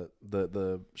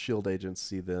 the SHIELD agents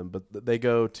see them, but they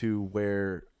go to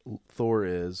where Thor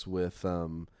is with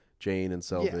Jane and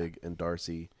Selvig and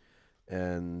Darcy,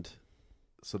 and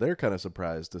so they're kind of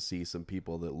surprised to see some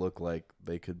people that look like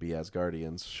they could be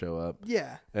Asgardians show up.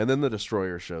 Yeah. And then the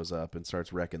Destroyer shows up and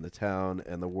starts wrecking the town,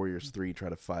 and the Warriors 3 try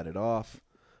to fight it off.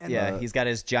 And Yeah, he's got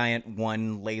his giant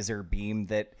one laser beam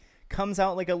that comes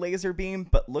out like a laser beam,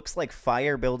 but looks like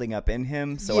fire building up in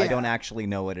him, so I Yeah. don't actually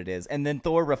know what it is. And then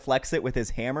Thor reflects it with his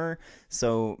hammer,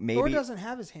 so maybe... Thor doesn't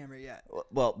have his hammer yet.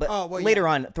 Well, but Oh, well, later yeah.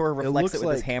 on, Thor reflects looks it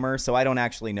with his like- hammer, so I don't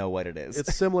actually know what it is.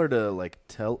 It's similar to like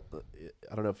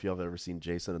I don't know if y'all have ever seen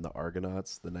Jason and the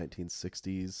Argonauts, the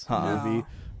 1960s movie, No.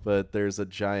 but there's a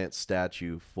giant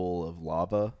statue full of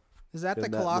lava. Is that the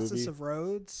in that Colossus movie. of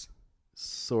Rhodes?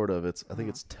 Sort of. I think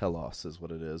it's Telos is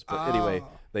what it is. But anyway, Oh.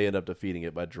 they end up defeating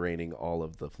it by draining all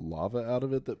of the lava out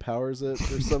of it that powers it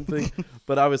or something.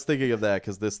 But I was thinking of that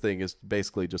because this thing is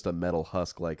basically just a metal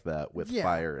husk like that with Yeah.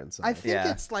 fire inside. I think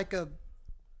Yeah. it's like a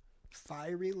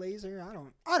fiery laser.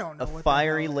 I don't know. a what the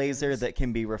fiery hell it laser is. that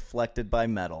can be reflected by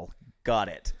metal. Got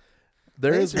it.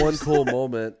 There is Lasers. one cool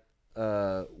moment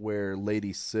where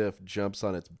Lady Sif jumps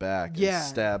on its back Yeah. and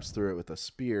stabs through it with a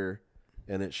spear,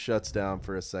 and it shuts down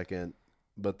for a second.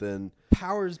 But then,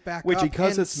 powers back up.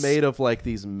 because and it's made of like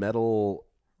these metal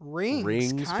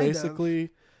rings, kind basically,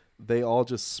 they all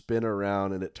just spin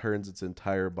around, and it turns its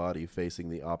entire body facing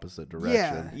the opposite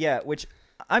direction. Yeah, which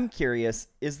I'm curious,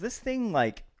 is this thing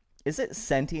like, is it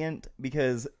sentient?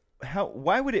 Because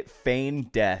why would it feign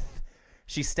death?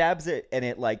 She stabs it and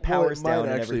it like powers well, it down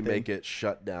might and actually everything. make it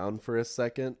shut down for a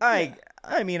second.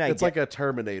 I mean, It's like a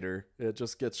Terminator. It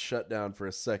just gets shut down for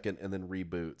a second and then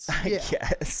reboots. I Yeah.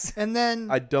 guess. And then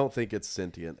I don't think it's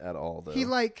sentient at all, though. he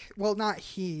not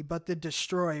he, but the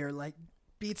Destroyer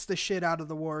beats the shit out of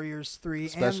the Warriors 3,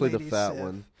 Especially and the Lady fat Sif.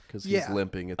 one, because he's Yeah.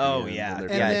 limping at the Oh end. yeah, and they're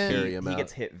And trying then- to carry him he out.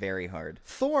 gets hit very hard.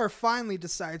 Thor finally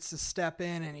decides to step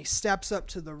in, and he steps up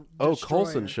to the Oh, Destroyer.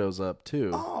 Coulson shows up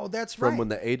too. Oh, that's from right. when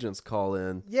the agents call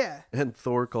in, Yeah, and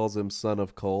Thor calls him Son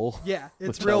of Coal. yeah,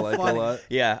 it's which real I like funny. a lot.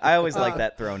 Yeah, I always like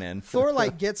that thrown in. Thor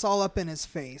gets all up in his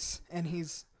face, and he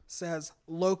says,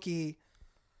 "Loki,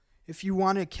 if you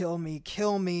want to kill me,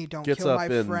 kill me. Don't Gets kill up my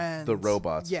in friends." the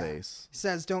robot's Yeah. face. He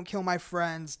says, "Don't kill my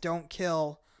friends. Don't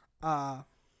kill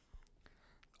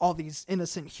all these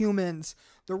innocent humans."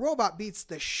 The robot beats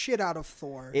the shit out of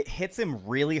Thor. It hits him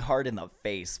really hard in the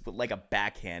face with like a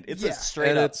backhand. It's Yeah. a straight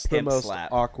And up it's the pimp most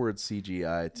slap. awkward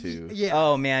CGI too. Yeah.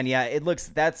 Oh man, yeah, it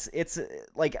looks it's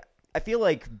like I feel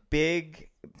like big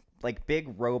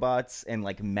robots and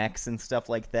like mechs and stuff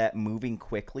like that moving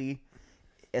quickly,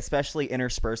 especially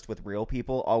interspersed with real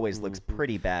people, always looks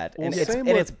pretty bad. Well, and same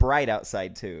it's with- bright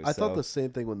outside too. I so. thought the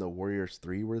same thing when the Warriors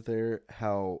 3 were there,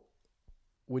 how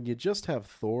when you just have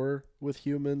Thor with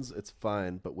humans, it's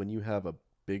fine, but when you have a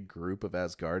big group of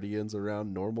Asgardians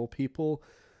around normal people,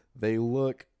 they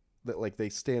look that like they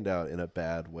stand out in a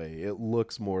bad way. It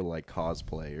looks more like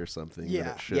cosplay or something than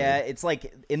Yeah. it should. Yeah, it's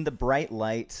like in the bright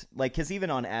light, like because even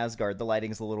on Asgard, the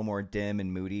lighting's a little more dim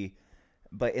and moody.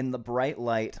 But in the bright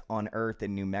light on Earth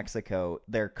in New Mexico,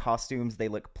 their costumes they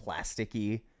look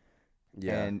plasticky.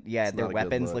 And yeah, it's their not a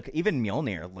good weapons look. Even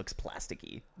Mjolnir looks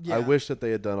plasticky. Yeah. I wish that they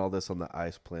had done all this on the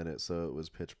ice planet so it was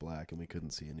pitch black and we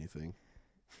couldn't see anything.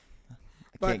 I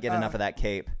But, can't get enough of that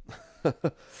cape.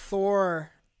 Thor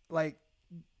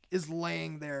is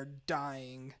laying there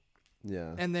dying,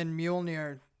 Yeah. and then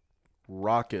Mjolnir.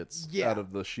 Rockets Yeah. out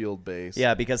of the shield base.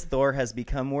 Yeah, because Thor has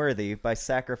become worthy by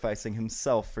sacrificing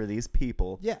himself for these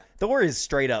people. Yeah. Thor is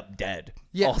straight up dead.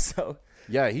 Yeah. Also.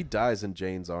 Yeah, he dies in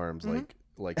Jane's arms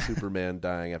like Superman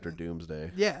dying after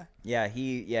Doomsday. Yeah. Yeah,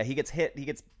 he gets hit. He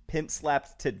gets pimp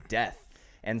slapped to death,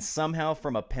 and somehow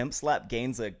from a pimp slap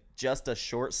gains just a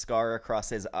short scar across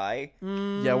his eye.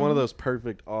 Yeah, one of those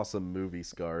perfect, awesome movie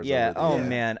scars. Yeah. over the Oh eye.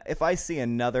 man, if I see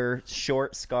another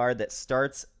short scar that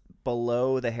starts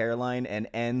below the hairline and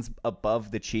ends above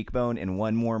the cheekbone in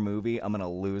one more movie, I'm gonna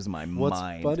lose my What's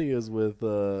mind. funny is with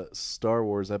Star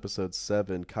Wars Episode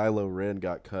 7, Kylo Ren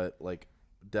got cut like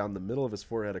down the middle of his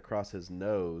forehead across his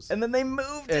nose. And then they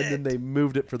moved it. And then they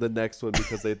moved it for the next one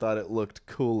because they thought it looked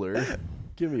cooler.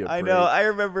 Give me a break. I know. I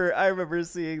remember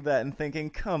seeing that and thinking,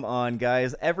 "Come on,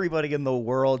 guys! Everybody in the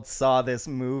world saw this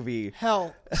movie."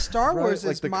 Hell, Star Right, Wars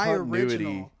like is the my continuity.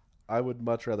 original. I would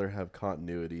much rather have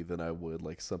continuity than I would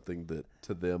like something that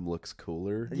to them looks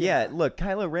cooler. Yeah, look,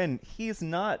 Kylo Ren, he's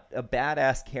not a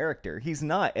badass character. He's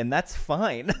not, and that's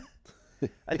fine.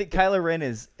 I think Kylo Ren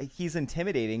he's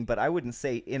intimidating, but I wouldn't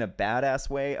say in a badass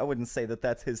way. I wouldn't say that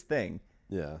that's his thing.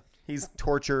 Yeah. He's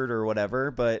tortured or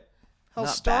whatever, but Hell,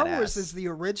 not Star badass. Wars is the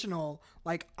original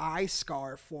like eye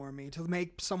scar for me to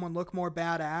make someone look more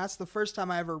badass. The first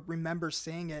time I ever remember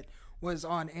seeing it was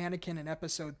on Anakin in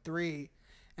Episode 3.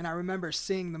 And I remember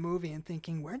seeing the movie and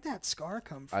thinking, where'd that scar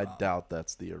come from? I doubt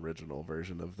that's the original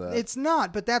version of that. It's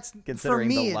not, but that's Considering for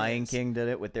me, the it Lion is. King did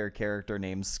it with their character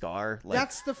named Scar. Like,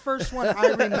 That's the first one I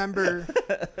remember.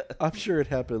 I'm sure it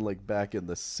happened like back in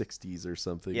the 60s or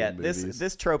something. yeah, in movies.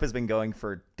 this trope has been going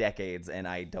for decades, and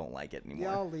I don't like it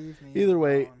anymore. Y'all leave me. Either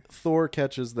way, alone. Thor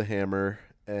catches the hammer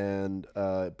and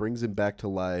brings him back to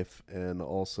life, and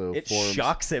also It forms.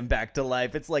 shocks him back to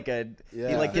life. It's like he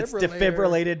Yeah. like gets Defibrillator.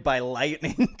 defibrillated by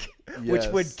lightning, which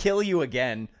would Yes. kill you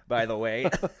again. By the way,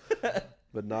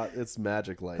 But not it's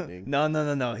magic lightning.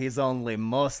 no. He's only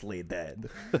mostly dead.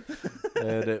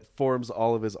 And it forms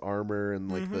all of his armor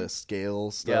and like the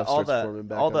scale stuff Yeah, all starts forming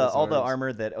back the on his all the arms.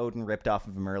 armor that Odin ripped off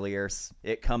of him earlier.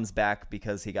 It comes back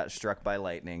because he got struck by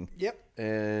lightning. Yep.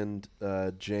 And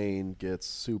Jane gets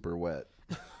super wet.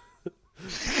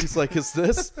 He's like, is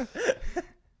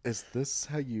this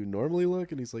how you normally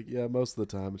look? And he's like, yeah, most of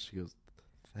the time. And she goes,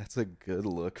 that's a good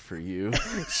look for you.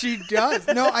 She does.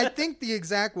 No, I think the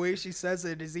exact way she says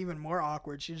it is even more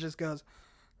awkward. She just goes,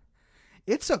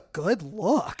 "It's a good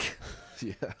look."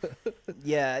 Yeah.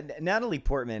 Yeah, Natalie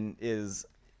Portman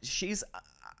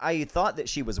I thought that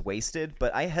she was wasted,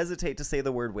 but I hesitate to say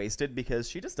the word wasted because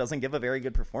she just doesn't give a very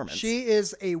good performance. She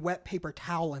is a wet paper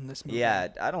towel in this movie. Yeah,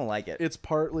 I don't like it. It's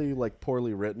partly like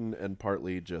poorly written and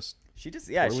partly just She just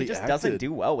poorly doesn't acted.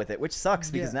 do well with it, which sucks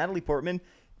because Yeah. Natalie Portman,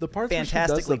 the parts where she does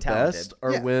fantastically the talented. best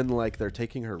are Yeah. when like they're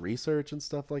taking her research and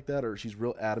stuff like that, or she's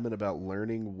real adamant about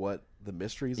learning what the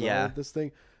mysteries Yeah. are of this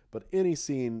thing. But any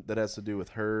scene that has to do with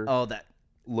her Oh, that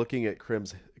looking at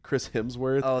Chris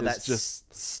Hemsworth is that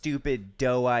just stupid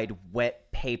doe-eyed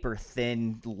wet paper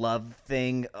thin love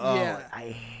thing. Oh, Yeah. I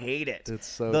hate it. It's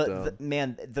so the dumb.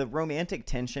 man, the romantic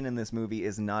tension in this movie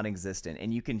is non-existent,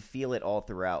 and you can feel it all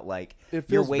throughout. Like it you're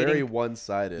feels waiting. very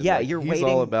one-sided. Yeah, Like, you're he's waiting-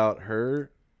 all about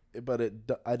her, but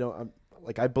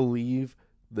I believe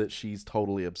that she's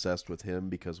totally obsessed with him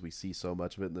because we see so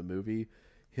much of it in the movie.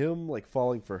 Him like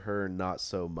falling for her, not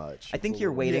so much. I It's think a you're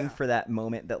little- waiting Yeah. for that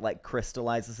moment that like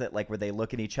crystallizes it, like where they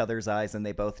look in each other's eyes and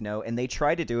they both know. And they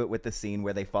try to do it with the scene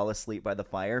where they fall asleep by the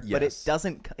fire, but it Yes.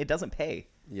 doesn't. It doesn't pay.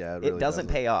 Yeah, it It really doesn't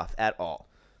pay off at all.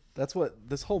 That's what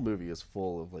this whole movie is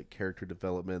full of, like character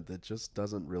development that just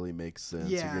doesn't really make sense.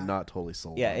 Yeah. And you're not totally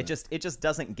sold. Yeah, on it just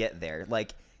doesn't get there.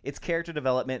 Like it's character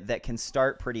development that can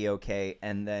start pretty okay,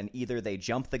 and then either they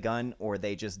jump the gun or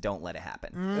they just don't let it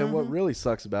happen. And what really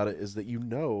sucks about it is that you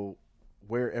know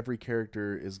where every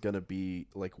character is going to be,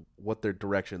 like what their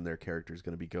direction their character is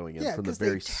going to be going in Yeah, from the because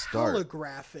very they start.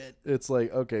 telegraph it. It's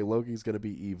like, okay, Loki's going to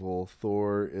be evil.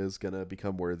 Thor is going to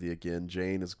become worthy again.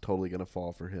 Jane is totally going to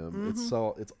fall for him. It's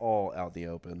all out in the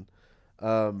open.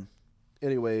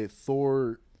 Anyway,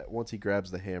 Thor, once he grabs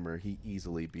the hammer, he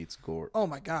easily beats Gore. Oh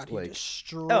my God, he Like-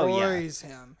 destroys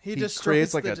him. He destroys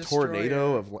creates like the a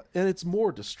tornado destroyer. and it's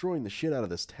more destroying the shit out of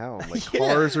this town. Like Yeah,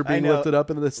 cars are I being know. lifted up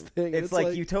into this thing. It's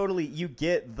like you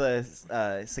get the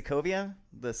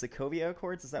Sokovia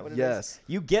Accords. Is that what it is? Yes.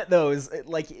 You get those.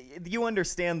 Like you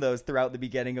understand those throughout the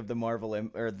beginning of the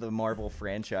Marvel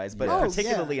franchise, but Yes. Oh,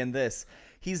 particularly yeah. in this,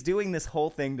 he's doing this whole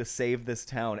thing to save this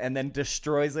town and then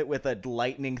destroys it with a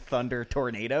lightning thunder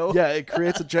tornado. Yeah, it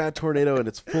creates a giant tornado and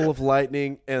it's full of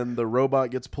lightning and the robot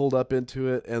gets pulled up into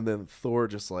it and then Thor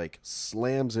just like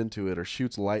slams into it or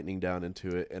shoots lightning down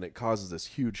into it and it causes this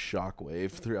huge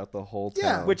shockwave throughout the whole town.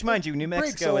 Yeah. Which, mind you, New Breaks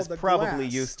Mexico all is the probably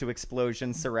glass. used to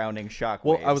explosions surrounding shockwaves.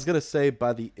 Well, I was going to say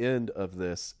by the end of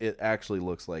this, it actually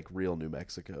looks like real New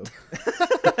Mexico.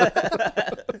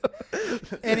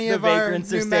 Any the of our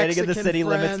vagrants are New standing in the Mexican city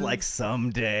limits friends- like,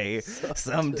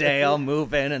 someday I'll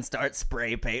move in and start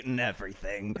spray painting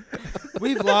everything.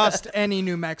 We've lost any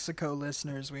New Mexico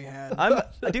listeners we had.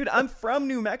 I'm from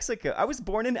New Mexico. I was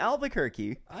born in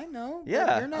Albuquerque. I know. but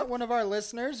Yeah. You're not one of our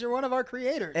listeners. You're one of our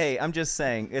creators. Hey, I'm just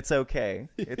saying, it's okay.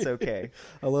 It's okay.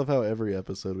 I love how every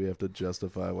episode we have to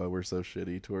justify why we're so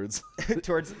shitty towards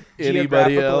Towards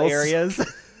Anybody geographical else?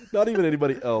 areas. not even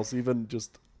anybody else, even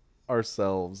just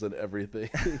ourselves and everything.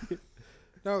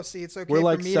 No, see, it's okay We're for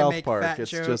like me South to make Park. fat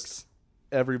It's jokes. just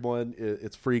everyone.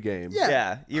 It's free game. Yeah.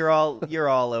 Yeah, you're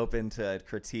all open to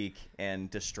critique and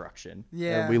destruction.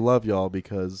 Yeah. And we love y'all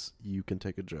because you can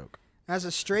take a joke. As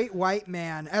a straight white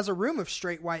man, as a room of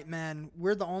straight white men,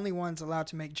 we're the only ones allowed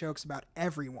to make jokes about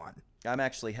everyone. I'm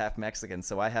actually half Mexican,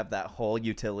 so I have that whole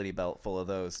utility belt full of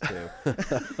those too.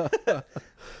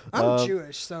 I'm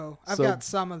Jewish, so I've so got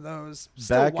some of those.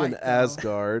 Still Back white, in though.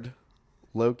 Asgard,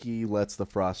 Loki lets the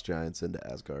Frost Giants into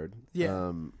Asgard.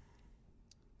 Yeah.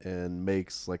 And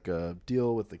makes like a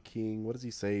deal with the king. What does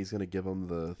he say? He's going to give him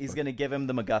the... He's gonna give him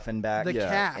the MacGuffin back. The Yeah.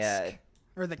 cask. Yeah.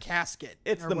 Or the casket.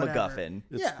 It's or the whatever. MacGuffin.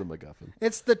 It's Yeah. the MacGuffin.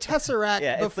 It's the Tesseract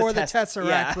Yeah, it's before the, Tess- Tesseract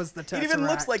yeah. was the Tesseract. It even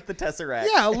looks like the Tesseract.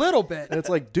 Yeah, a little bit. And it's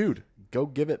like, dude, go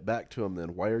give it back to him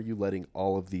then. Why are you letting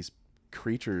all of these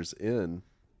creatures in?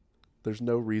 There's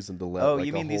no reason to let Oh, like,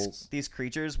 you mean a whole... these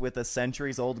creatures with a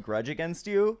centuries-old grudge against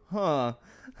you? Huh.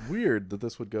 Weird that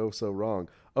this would go so wrong.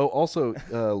 Oh, also,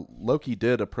 Loki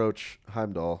did approach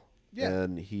Heimdall. Yeah.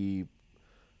 And he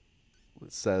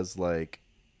says, like,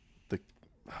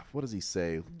 what does he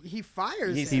say? He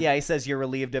fires He him. says you're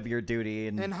relieved of your duty,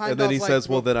 and And And then he Heimdall's says,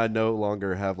 like, well, then I no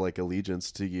longer have, like,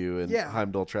 allegiance to you. And Yeah.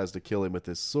 Heimdall tries to kill him with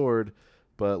his sword,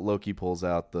 but Loki pulls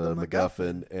out the The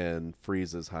MacGuffin and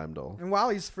freezes Heimdall. And while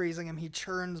he's freezing him, he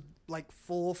turns like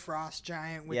full frost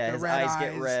giant with Yeah, the his red eyes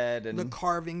get red and- the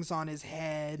carvings on his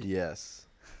head. Yes.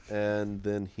 And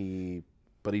then he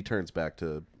turns back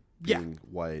to Yeah. being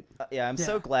white. yeah, I'm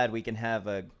so Yeah. glad we can have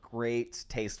a great,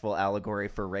 tasteful allegory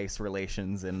for race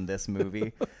relations in this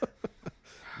movie.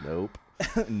 Nope.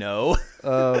 No.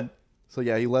 So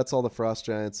yeah, he lets all the frost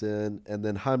giants in, and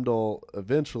then Heimdall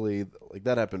eventually, like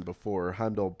that happened before,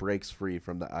 Heimdall breaks free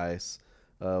from the ice,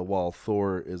 while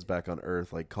Thor is back on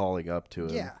Earth, like calling up to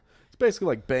him. Yeah. It's basically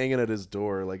like banging at his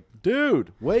door, like,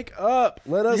 dude, wake up,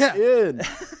 let us Yeah. in.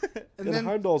 and then-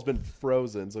 Heimdall's been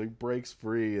frozen, so he breaks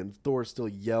free, and Thor's still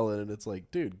yelling, and it's like,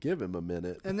 dude, give him a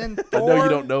minute. And then I know you Thor,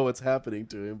 don't know what's happening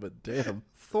to him, but damn.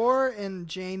 Thor and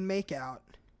Jane make out.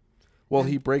 Well,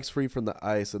 he breaks free from the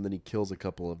ice, and then he kills a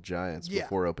couple of giants Yeah.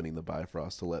 before opening the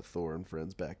Bifrost to let Thor and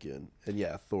friends back in. And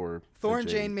yeah, Thor And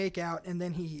Jane make out, and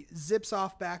then he zips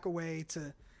off back away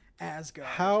to Asgard.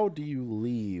 How do you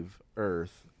leave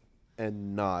Earth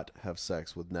and not have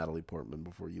sex with Natalie Portman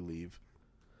before you leave?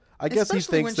 I guess he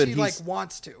Especially thinks when that she he's like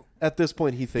wants to. at this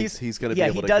point. He thinks he's going to be yeah,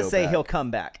 able he to does go say back. he'll come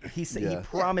back. He Yeah.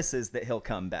 promises that he'll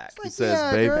come back. He Like, says,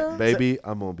 yeah, "Baby, girl." baby,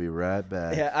 I'm gonna be right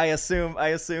back." Yeah, I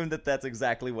assume that that's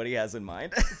exactly what he has in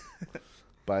mind.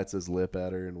 Bites his lip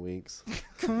at her and winks.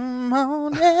 Come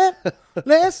on, in,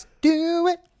 let's do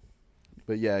it.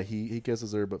 But yeah, he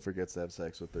kisses her but forgets to have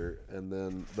sex with her, and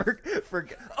then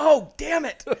Oh, damn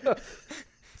it!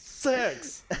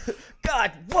 Sex.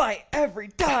 God, why every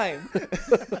time?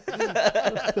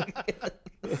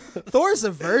 Thor's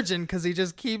a virgin because he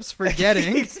just keeps He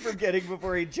forgetting. keeps forgetting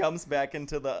before he jumps back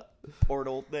into the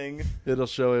portal thing. it'll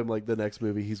show him like the next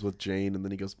movie he's with Jane, and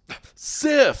then he goes,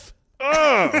 "Sif."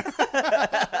 Ugh!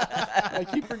 I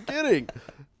keep forgetting.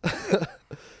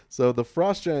 So the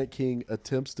Frost Giant King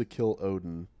attempts to kill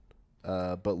Odin,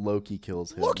 but Loki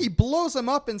kills him. Loki blows him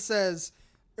up and says,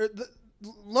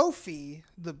 Loki,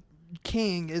 the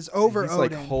king, is over He's Odin.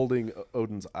 like holding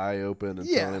Odin's eye open and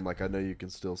Yeah. telling him, like, I know you can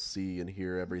still see and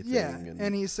hear everything. Yeah,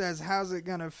 and he says, how's it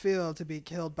going to feel to be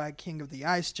killed by King of the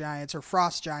Ice Giants or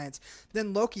Frost Giants?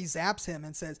 Then Loki zaps him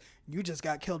and says, you just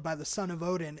got killed by the son of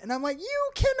Odin. And I'm like, you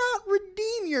cannot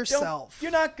redeem yourself.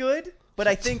 You're not good, but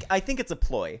I think it's a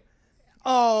ploy.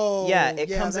 Oh, Yeah,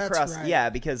 it comes that's across. right. Yeah,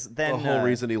 because then the whole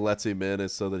reason he lets him in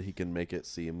is so that he can make it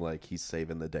seem like he's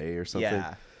saving the day or something.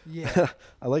 Yeah. Yeah.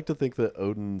 I like to think that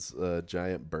Odin's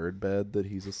giant bird bed that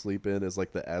he's asleep in is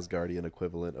like the Asgardian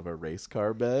equivalent of a race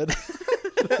car bed.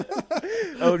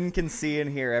 Odin can see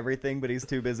and hear everything, but he's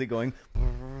too busy going.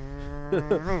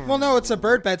 Well, no, it's a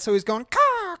bird bed, so he's going,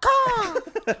 caw,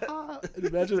 caw. And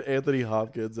imagine Anthony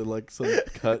Hopkins in like some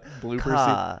cut blooper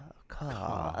scene.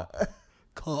 Caw.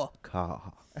 Caw,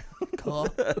 Caw. caw.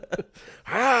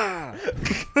 Ah!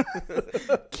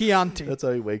 Chianti. That's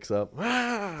how he wakes up.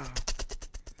 Ah!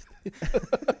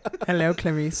 Hello,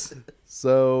 Clarice.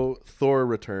 So Thor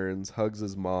returns, hugs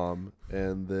his mom,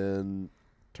 and then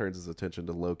turns his attention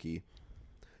to Loki.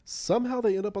 Somehow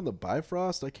they end up on the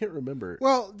Bifrost. I can't remember.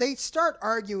 Well, they start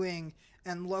arguing,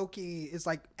 and Loki is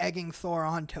like egging Thor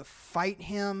on to fight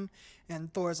him.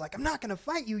 And Thor's like, I'm not going to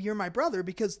fight you. You're my brother,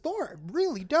 because Thor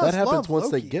really does that happens love once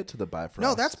they Loki. get to the Bifrost.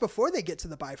 No, that's before they get to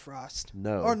the Bifrost.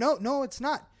 No. Or no, it's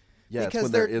not. Yeah, it's Because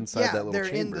when they're inside that little they're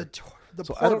chamber. in the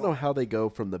so portal. I don't know how they go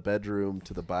from the bedroom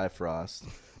to the Bifrost,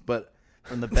 but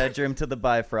From the bedroom to the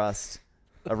Bifrost.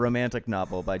 a romantic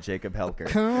novel by Jacob Helker.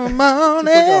 Come on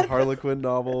It's like a and Harlequin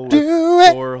novel with do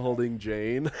it. Thor holding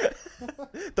Jane.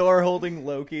 Thor holding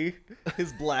Loki,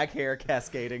 his black hair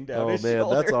cascading down Oh his man,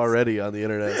 shoulders. that's already on the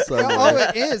internet somewhere. Oh,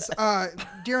 it is.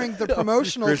 During the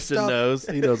promotional Christian stuff. knows.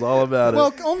 He knows all about Well,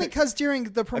 it. only because during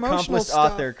the promotional Accomplished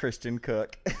stuff. author Christian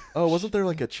Cook. Oh, wasn't there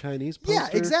like a Chinese poster? Yeah,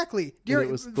 exactly. And it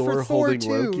was for Thor Thor holding 2,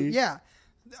 Loki? yeah.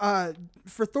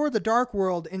 For Thor: The Dark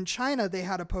World in China, they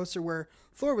had a poster where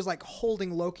Thor was like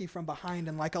holding Loki from behind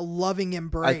in like a loving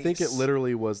embrace. I think it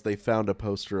literally was they found a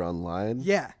poster online.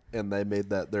 Yeah. And they made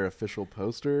that their official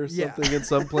poster or Yeah. something in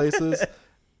some places.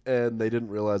 And they didn't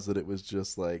realize that it was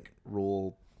just like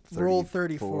Rule 34. Rule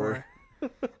 34.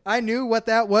 I knew what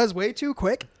that was way too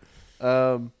quick.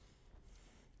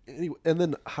 Anyway, and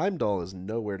then Heimdall is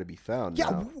nowhere to be found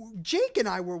Yeah, now. Jake and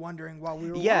I were wondering while we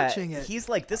were Yeah, watching it. he's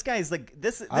like, this guy's like,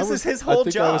 this I is was- his whole I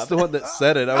think job. I was the one that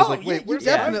said it. I was Oh, like, yeah, wait, you where's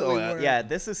definitely Heimdall at? were. Yeah,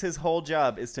 this is his whole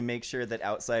job, is to make sure that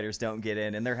outsiders don't get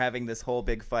in, and they're having this whole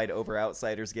big fight over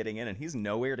outsiders getting in, and he's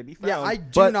nowhere to be found. Yeah, I do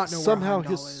But not know somehow where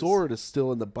Heimdall his is. sword is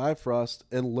still in the Bifrost,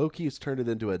 and Loki has turned it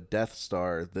into a Death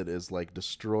Star that is like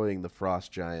destroying the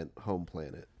Frost Giant home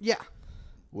planet. Yeah.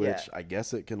 Which Yeah. I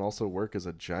guess it can also work as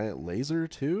a giant laser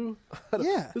too.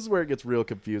 Yeah. This is where it gets real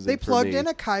confusing. They for plugged me. in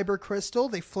a Kyber crystal.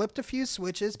 They flipped a few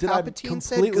switches. Did I Palpatine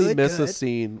said, completely good, miss good. a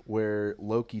scene where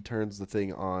Loki turns the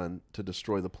thing on to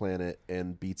destroy the planet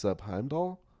and beats up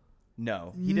Heimdall?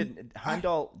 No, he didn't.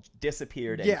 Heimdall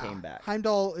disappeared and Yeah, came back.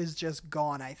 Heimdall is just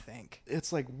gone, I think.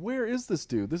 It's like, where is this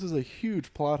dude? This is a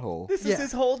huge plot hole. This Yeah. is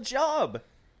his whole job.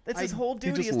 That's his whole He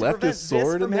duty, just is to left prevent his this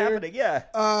sword from in there? happening.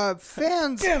 Yeah.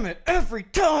 Fans Damn it, every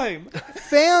time.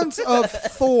 fans of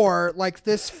Thor, like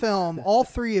this film, all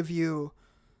three of you,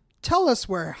 tell us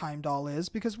where Heimdall is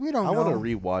because we don't I know. want to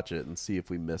rewatch it and see if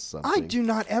we missed something. I do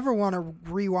not ever want to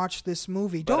rewatch this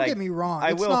movie. Don't But get me wrong. I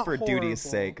it's will not for duty's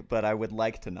horrible. sake, but I would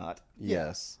like to not.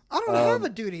 Yes. I don't have a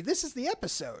duty. This is the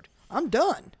episode. I'm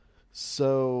done.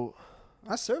 So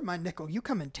I served my nickel. You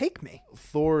come and take me.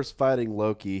 Thor's fighting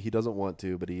Loki. He doesn't want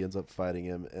to, but he ends up fighting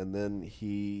him, and then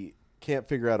he can't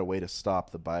figure out a way to stop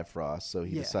the Bifrost, so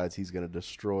he Yeah. decides he's going to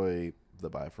destroy the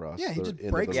Bifrost. Yeah, he the just end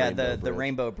of breaks Yeah, Rainbow the Bridge,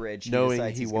 Rainbow Bridge. knowing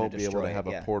decides he he's gonna won't be able to destroy have it,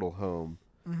 a yeah. portal home.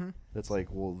 Mm-hmm. It's like,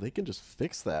 well, they can just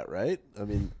fix that, right? I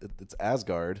mean, it's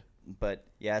Asgard. But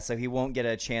yeah, so he won't get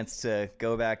a chance to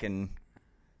go back and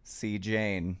see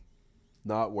Jane.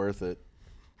 Not worth it.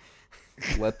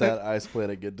 Let that ice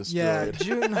planet get Yeah,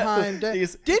 destroyed. Jotunheim.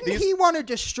 Didn't he want to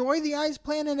destroy the ice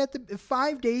planet at the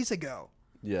 5 days ago?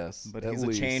 Yes, But at he's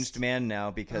least. a changed man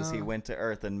now because he went to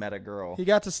Earth and met a girl. He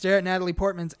got to stare at Natalie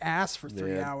Portman's ass for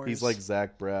 3 Yeah, hours. He's like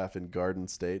Zach Braff in Garden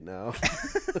State now.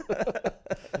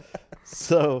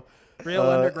 So Real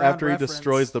underground after he reference.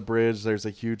 destroys the bridge, there's a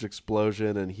huge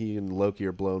explosion, and he and Loki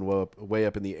are blown way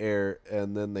up in the air,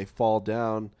 and then they fall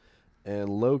down, and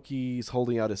Loki's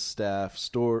holding out his staff.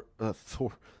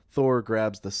 Thor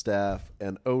grabs the staff,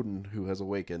 and Odin, who has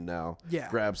awakened now, Yeah.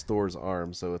 grabs Thor's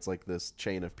arm. So it's like this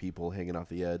chain of people hanging off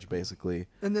the edge, basically.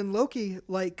 And then Loki,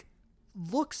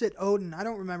 looks at Odin. I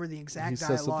don't remember the He exact says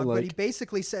dialogue, something but he like-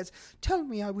 basically says, "Tell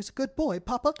me I was a good boy,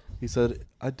 Papa." He said,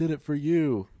 "I did it for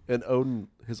you," and Odin,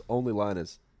 his only line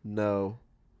is, "No."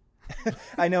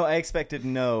 I know. I expected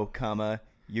no, comma.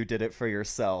 You did it for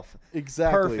yourself.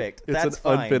 Exactly. Perfect. It's That's an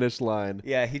fine. unfinished line.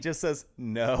 Yeah, he just says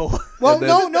no. Well, And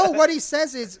then- no. What he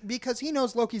says is because he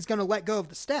knows Loki's going to let go of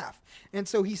the staff, and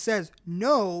so he says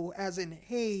no, as in,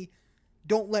 "Hey,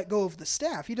 don't let go of the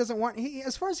staff." He doesn't want.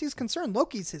 As far as he's concerned,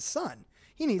 Loki's his son.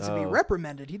 He needs to be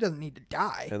reprimanded. He doesn't need to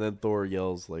die. And then Thor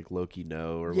yells like Loki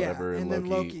no or Yeah, whatever, and and then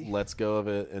Loki, Loki- lets go of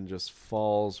it and just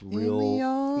falls In the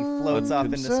real. He floats off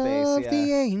into arms space, of yeah.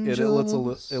 the And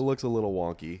angels. it looks a little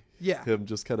wonky. Yeah. Him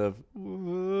just kind of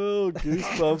whoa,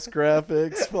 goosebumps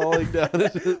graphics falling down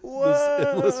into this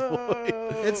endless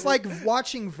void. It's like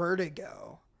watching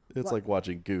Vertigo. It's like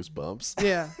watching Goosebumps.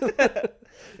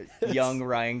 Yeah. Young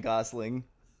Ryan Gosling.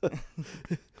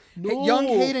 No, Young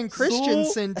Hayden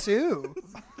Christensen too.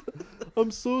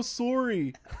 I'm so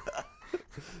sorry.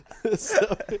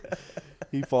 So,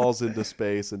 he falls into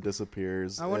space and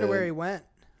disappears. I wonder where and- he went.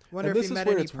 Wonder and if this he is met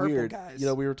where any it's purple weird. guys. You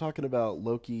know, we were talking about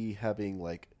Loki having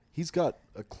he's got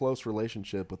a close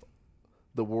relationship with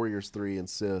the Warriors 3 and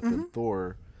Sith Mm-hmm. and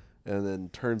Thor, and then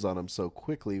turns on him so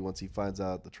quickly once he finds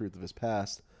out the truth of his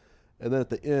past. And then at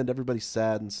the end, everybody's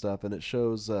sad and stuff, and it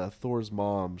shows Thor's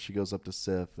mom. She goes up to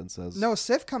Sif and says, No,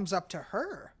 Sif comes up to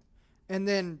her, and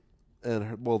then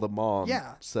the mom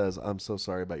Yeah. says, "I'm so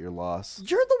sorry about your loss."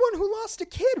 you're the one who lost a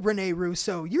kid, Rene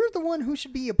Russo. You're the one who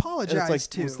should be And apologized it's like,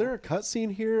 to. was there a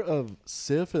cutscene here of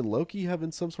Sif and Loki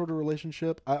having some sort of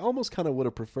relationship? I almost kind of would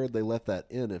have preferred they left that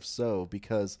in, if so,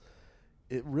 because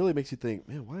it really makes you think,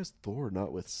 man, why is Thor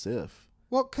not with Sif?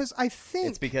 Well, because I think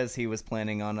It's because he was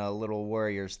planning on a Little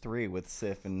Warriors 3 with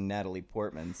Sif and Natalie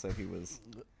Portman, so he was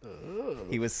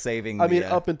saving. I mean,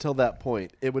 up until that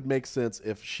point, it would make sense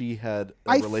if she had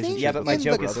a I relationship. think yeah, but my in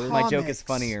joke the is comics-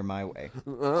 funnier my way.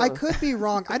 I could be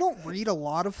wrong. I don't read a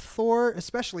lot of Thor,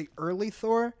 especially early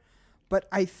Thor, but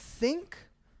I think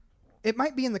it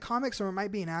might be in the comics or it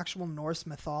might be in actual Norse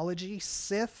mythology.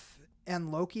 Sif and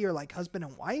Loki are like husband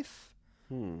and wife.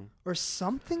 Or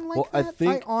something like that.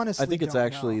 I honestly it's don't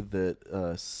actually know.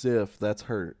 that Sif. That's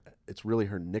her. It's really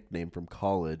her nickname from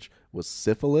college was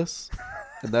syphilis,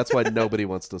 and that's why nobody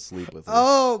wants to sleep with her.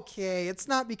 Okay, it's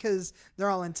not because they're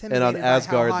all intimidated. And on by how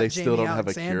Asgard, hot they still Jamie don't have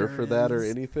a cure Alexander for that or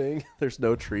is. anything. There's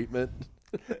no treatment.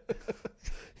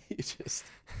 you just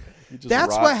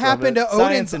That's rot what from happened it. to Science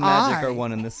Odin's and magic eye. are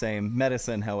one and the same.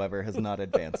 Medicine, however, has not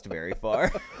advanced very far.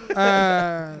 Put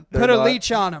a not-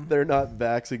 leech on him. They're not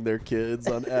vaxing their kids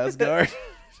on Asgard.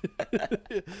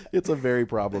 It's a very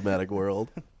problematic world.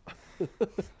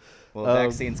 Well,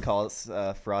 vaccines cause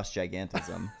frost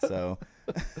gigantism, so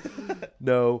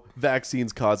No,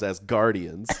 vaccines cause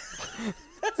Asgardians.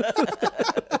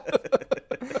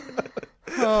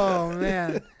 Oh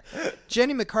man.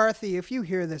 Jenny McCarthy, if you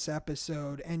hear this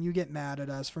episode and you get mad at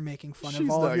us for making fun She's of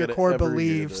all not of your gonna core ever hear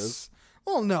beliefs, this.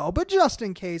 well, no, but just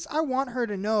in case, I want her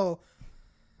to know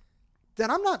that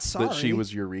I'm not sorry. That she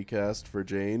was your recast for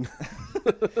Jane.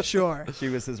 Sure. she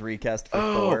was his recast for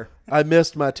Thor. I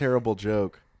missed my terrible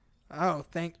joke. Oh,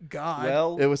 thank God.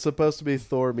 Well, It was supposed to be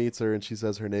Thor meets her and she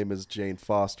says her name is Jane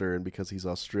Foster, and because he's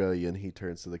Australian, he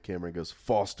turns to the camera and goes,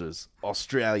 "Foster's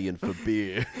Australian for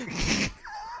beer."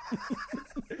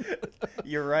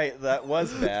 you're right. That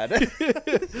was bad.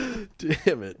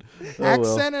 Damn it. Oh,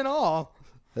 well. Accent and all.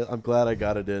 I'm glad I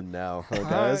got it in now, huh,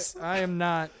 guys? I am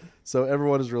not. So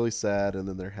everyone is really sad, and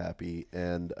then they're happy.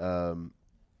 And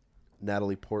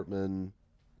Natalie Portman,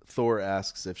 Thor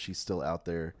asks if she's still out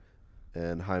there,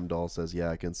 and Heimdall says, "Yeah,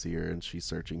 I can see her, and she's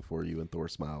searching for you." And Thor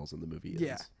smiles, and the movie ends.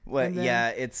 Yeah. Well, And then- yeah,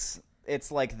 it's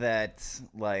like that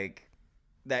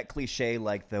cliche,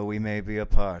 like though we may be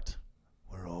apart,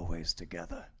 we're always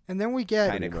together. And then we get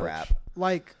Kind of much. crap.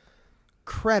 like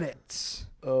credits.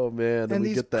 Oh man, And and we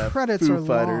these get that credits Foo are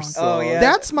Fighters long. song. Oh, yeah.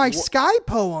 That's my Sky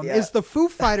poem. Yeah. Is the Foo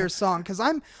Fighters song because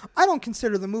I don't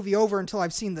consider the movie over until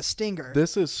I've seen the Stinger.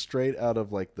 This is straight out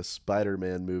of like the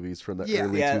Spider-Man movies from the Yeah.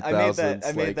 early Yeah, 2000s.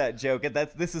 I made that joke. And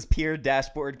this is pure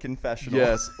dashboard confessional.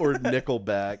 Yes, or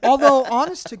Nickelback. Although,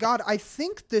 honest to God, I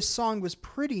think this song was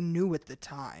pretty new at the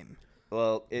time.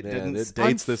 Well, it Man, didn't. it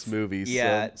dates this movie.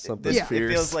 yeah, something Yeah. It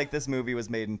fierce. feels like this movie was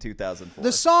made in 2004.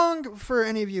 The song, for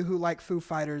any of you who like Foo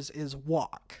Fighters, is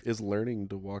Walk. is Learning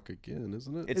to Walk Again,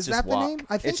 isn't it? It's Is just that the Walk. name?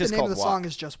 I think It's the just name of called the Walk. song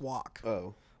is just Walk.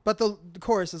 Oh, But the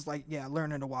chorus is like, yeah,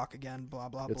 learning to walk again, blah,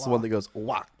 blah, it's blah. the one that goes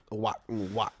walk, walk,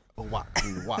 walk, walk,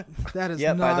 walk. That is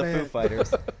Yeah, not by the it. Foo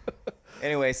Fighters.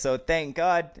 Anyway, so thank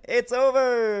God it's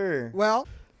over. Well,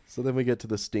 So then we get to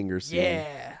the Stinger scene,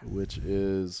 yeah. which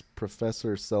is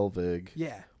Professor Selvig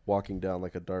Yeah. walking down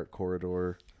like a dark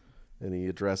corridor, and he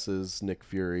addresses Nick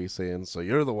Fury, saying, "So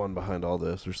you're the one behind all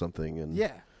this," or something. And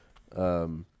Yeah.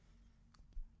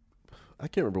 I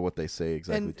can't remember what they say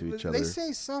exactly And to each they other.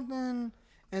 say something,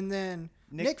 and then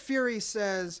Nick- Nick Fury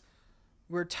says,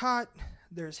 "We're taught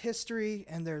there's history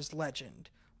and there's legend,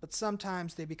 but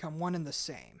sometimes they become one and the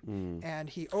same." And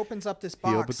he opens up this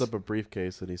box. He opens up a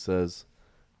briefcase and he says,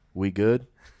 "We good?"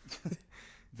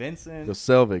 Vincent. Goes,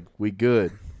 "Selvig, we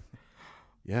good?"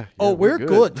 Yeah. Oh, we're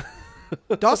good.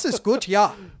 Das ist gut,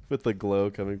 ja. With the glow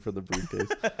coming from the briefcase.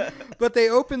 But they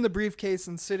open the briefcase,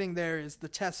 and sitting there is the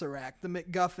Tesseract, the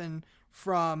MacGuffin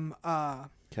from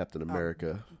Captain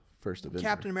America, First Avenger.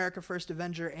 Captain America, First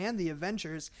Avenger, and the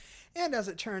Avengers. And as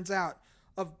it turns out,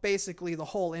 of basically the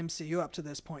whole MCU up to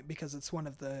this point, because it's one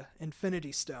of the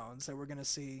Infinity Stones that we're going to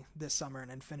see this summer in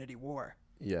Infinity War.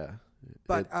 Yeah.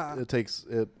 But,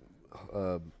 it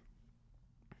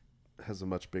has a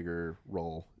much bigger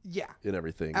role Yeah. in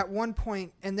everything. At one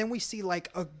point, and then we see like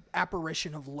a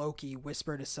apparition of Loki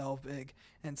whisper to Selvig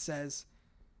and says,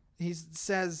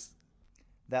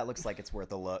 That looks like it's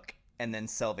worth a look. And then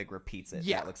Selvig repeats it.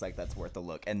 Yeah. That looks like that's worth a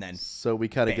look. And then So we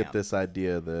kind of Bam. get this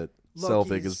idea that Loki's-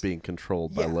 Selvig is being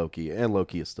controlled by Yeah. Loki, and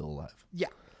Loki is still alive. yeah,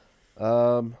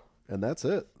 And that's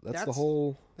it. That's the That's-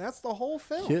 whole that's the whole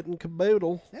film. kit and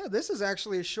caboodle. Yeah, this is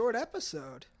actually a short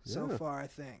episode so Yeah. far, I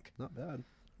think. Not bad.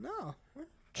 No, we're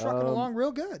trucking along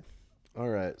real good. All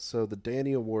right. So the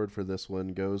Danny Award for this one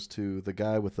goes to the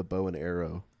guy with the bow and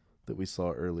arrow that we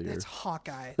saw earlier. It's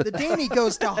Hawkeye. The Danny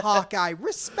goes to Hawkeye.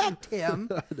 Respect him.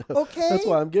 Okay? That's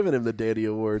why I'm giving him the Danny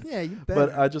Award. Yeah, you better.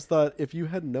 But I just thought, if you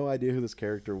had no idea who this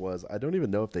character was, I don't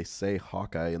even know if they say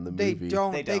Hawkeye in the They movie.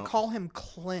 don't. They They don't. call him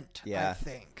Clint, I Yeah.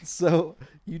 think. So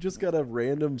you just got a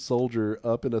random soldier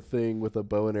up in a thing with a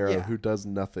bow and arrow Yeah. who does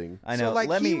nothing. I know. So, like,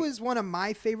 Let he me. was one of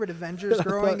my favorite Avengers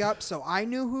growing up, so I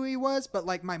knew who he was, but,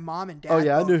 like, my mom and dad Oh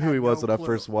yeah, I both knew who had he was no when I clue.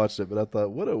 first watched it, but I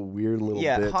thought, what a weird little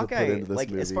Yeah, bit to Hawkeye. put into this Like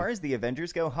movie. as far as the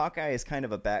Avengers go, Hawkeye is kind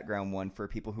of a background one for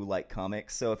people who like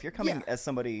comics. So if you're coming Yeah. as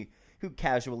somebody who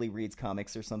casually reads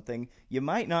comics or something, you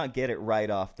might not get it right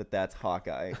off that that's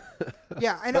Hawkeye.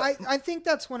 Yeah, and I think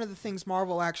that's one of the things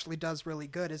Marvel actually does really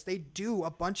good is they do a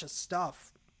bunch of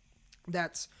stuff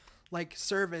that's like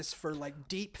service for like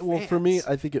deep fans. well, for me,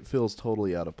 I think it feels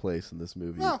totally out of place in this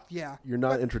movie. Well, yeah. You're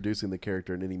not introducing the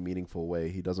character in any meaningful way.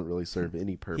 He doesn't really serve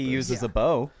any purpose. He uses Yeah. a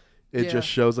bow. It Yeah. just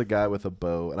shows a guy with a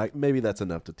bow, and maybe that's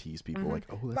enough to tease people. Mm-hmm. Like,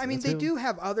 oh, that's, I mean, that's they him. do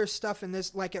have other stuff in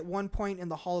this. Like at one point in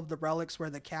the Hall of the Relics, where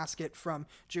the casket from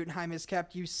Jotunheim is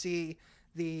kept, you see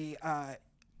the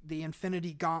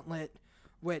Infinity Gauntlet,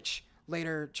 which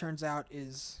later turns out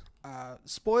is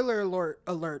spoiler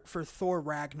alert for Thor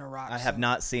Ragnarok. I have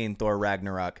not seen Thor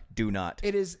Ragnarok. Do not.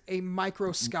 It is a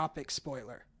microscopic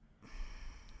spoiler.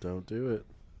 Don't do it.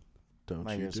 Don't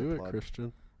My you ears do are it, plugged.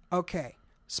 Christian. Okay.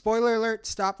 Spoiler alert,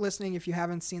 stop listening if you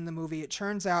haven't seen the movie. It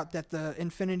turns out that the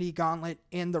Infinity Gauntlet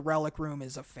in the Relic Room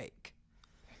is a fake.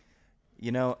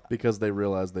 You know, Because they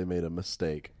realized they made a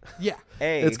mistake. Yeah.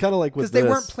 It's kind of like with Because they this.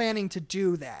 weren't planning to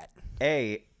do that.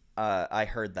 I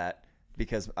heard that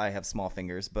because I have small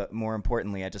fingers, but more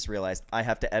importantly, I just realized I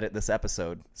have to edit this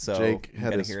episode. So Jake I'm had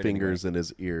gonna his hear it fingers in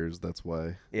his ears. That's why.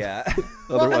 anyway. Yeah.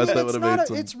 Otherwise, that it's would have not made a-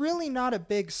 some. It's really not a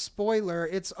big spoiler.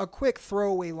 It's a quick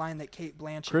throwaway line that Kate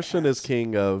Blanchett Christian has. is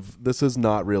king of. This is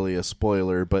not really a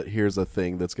spoiler, but here's a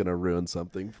thing that's going to ruin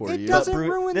something for It you. doesn't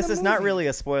Bru- ruin this the is not movie. really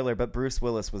a spoiler, but Bruce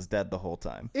Willis was dead the whole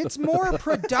time. It's more a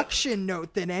production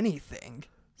note than anything.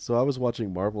 So I was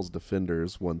watching Marvel's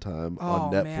Defenders one time Oh,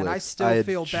 on Netflix. man, I still had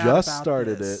feel bad just about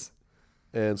started this.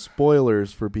 it, and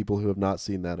spoilers for people who have not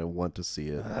seen that and want to see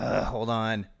it. Hold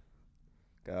on.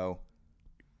 Go.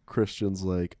 Christian's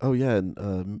like, oh yeah,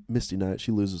 and Misty Knight,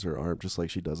 she loses her arm just like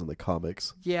she does in the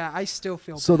comics. Yeah, I still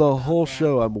feel So bad the about whole that.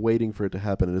 show, I'm waiting for it to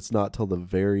happen, and it's not till the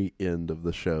very end of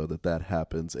the show that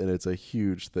happens, and it's a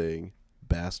huge thing.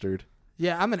 Bastard.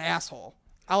 Yeah, I'm an asshole.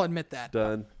 I'll admit that.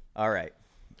 Done. All right.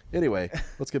 Anyway,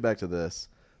 let's get back to this.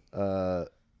 I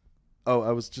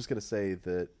was just gonna say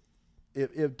that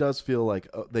it does feel like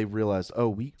they realized,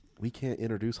 we can't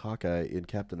introduce Hawkeye in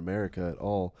Captain America at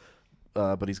all,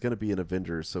 but he's gonna be in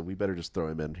Avengers, so we better just throw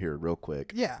him in here real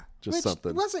quick. Yeah. Just Which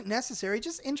something. wasn't necessary.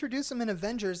 Just introduce him in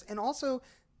Avengers. And also,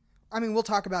 I mean, we'll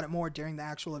talk about it more during the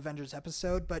actual Avengers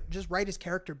episode, but just write his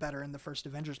character better in the first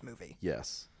Avengers movie.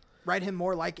 Yes. Write him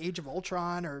more like Age of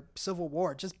Ultron or Civil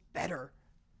War. Just better.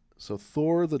 So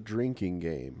Thor: The Drinking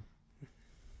Game.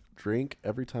 Drink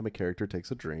every time a character takes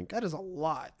a drink, That is a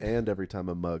lot. and every time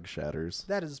a mug shatters.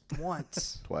 That is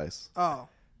once. Twice. Oh.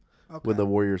 Okay. When the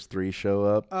Warriors 3 show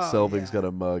up, Oh, Selvig's yeah. got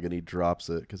a mug and he drops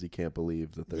it because he can't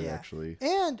believe that they're Yeah. actually.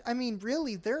 And, I mean,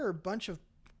 really, there are a bunch of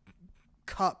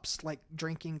cups, like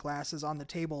drinking glasses on the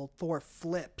table. Thor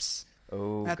flips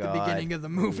Oh, at God. the beginning of the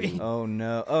movie. Oh,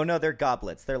 no. Oh, no, they're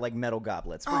goblets. They're like metal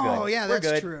goblets. We're Oh, good. yeah, We're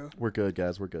that's good. true. We're good,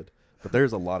 guys. We're good. But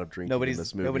there's a lot of drinking Nobody's- in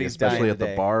this movie, nobody's especially dying at the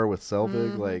today. bar with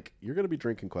Selvig. Mm-hmm. Like, you're going to be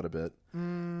drinking quite a bit.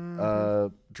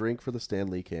 Drink for the Stan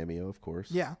Lee cameo, of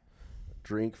course. Yeah.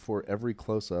 Drink for every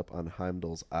close-up on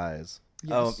Heimdall's eyes.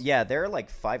 Oh, Yes. yeah, there are like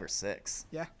 5 or 6.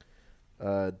 Yeah.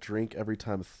 Drink every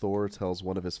time Thor tells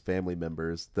one of his family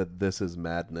members that this is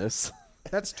madness.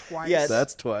 That's twice. Yes.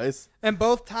 That's twice. And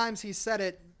both times he said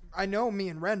it, I know me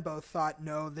and Ren both thought,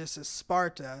 no, this is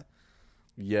Sparta.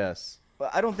 Yes. But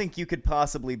I don't think you could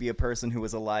possibly be a person who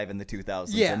was alive in the 2000s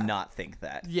Yeah. and not think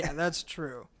that. Yeah, that's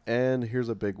true. And here's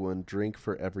a big one. Drink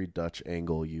for every Dutch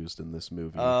angle used in this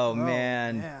movie. Oh, Oh,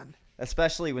 man.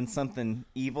 Especially when something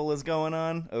evil is going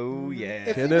on. Oh, yeah. If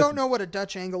you Kenneth- don't know what a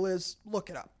Dutch angle is, look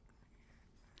it up.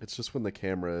 It's just when the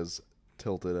camera is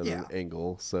tilted at Yeah. an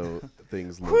angle, so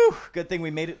things look... Whew, good thing we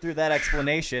made it through that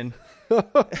explanation.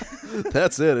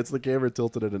 That's it. It's the camera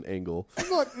tilted at an angle.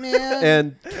 Look, man.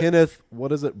 And Kenneth,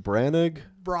 what is it? Branagh?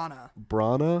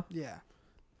 Brana. Yeah.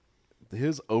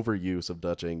 His overuse of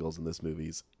Dutch angles in this movie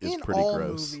is In pretty all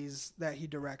gross. movies that he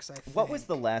directs, I think. What was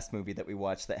the last movie that we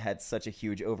watched that had such a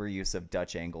huge overuse of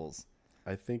Dutch angles?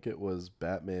 I think it was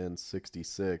Batman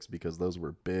 66 because those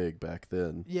were big back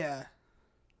then. Yeah.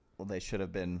 Well, they should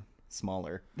have been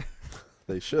smaller.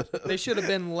 They should have. They should have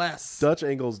been less. Dutch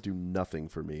angles do nothing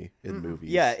for me in movies.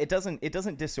 Yeah, it doesn't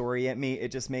disorient me.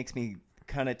 It just makes me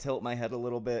kind of tilt my head a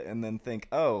little bit and then think,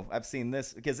 oh, I've seen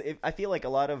this. Because I feel like a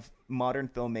lot of modern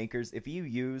filmmakers, if you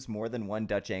use more than one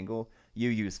Dutch angle, you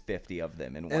use 50 of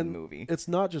them in one movie. It's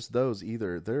not just those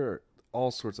either. There are all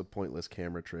sorts of pointless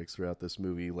camera tricks throughout this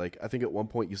movie. Like, I think at one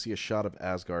point you see a shot of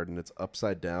Asgard and it's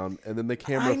upside down, and then the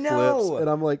camera flips, and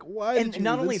I'm like, why did you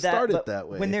even start it that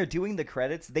way? When they're doing the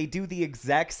credits, they do the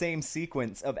exact same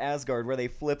sequence of Asgard where they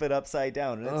flip it upside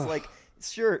down, and it's like,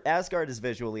 sure, Asgard is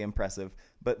visually impressive,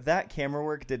 but that camera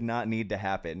work did not need to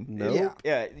happen. Nope.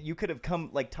 Yeah, you could have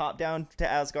come like top down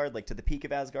to Asgard, like to the peak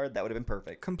of Asgard. That would have been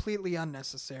perfect. Completely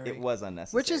unnecessary. It was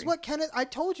unnecessary. Which is what I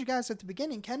told you guys at the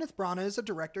beginning. Kenneth Branagh is a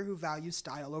director who values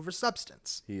style over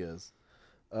substance. He is.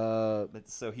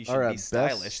 So he should be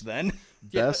stylish then.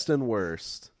 Best and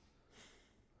worst.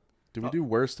 Do we do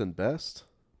worst and best?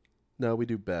 No, we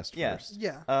do best first.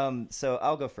 Yeah. So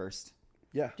I'll go first.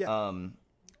 Yeah.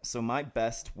 So my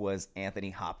best was Anthony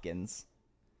Hopkins.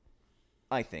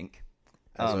 I think.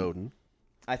 As Odin.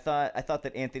 I thought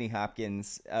that Anthony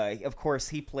Hopkins, of course,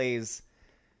 he plays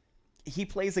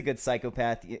a good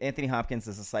psychopath. Anthony Hopkins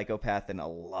is a psychopath in a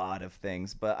lot of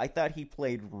things, but I thought he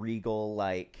played regal,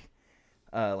 like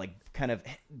kind of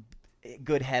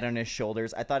good head on his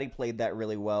shoulders. I thought he played that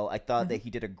really well. I thought that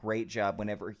he did a great job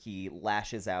whenever he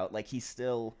lashes out. Like, he's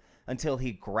still, until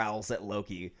he growls at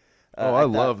Loki. I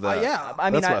love that. Yeah. I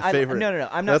mean, that's my favorite. No.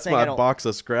 I'm not saying I don't. That's my box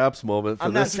of scraps moment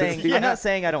for this movie. I'm not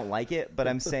saying I don't like it, but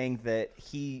I'm saying that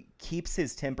he keeps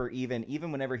his temper even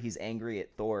whenever he's angry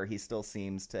at Thor. He still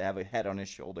seems to have a head on his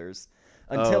shoulders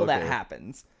until that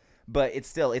happens. But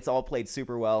it's all played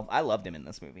super well. I loved him in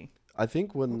this movie. I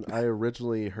think when I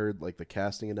originally heard like the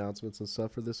casting announcements and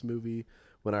stuff for this movie,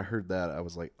 when I heard that, I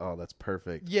was like, "Oh, that's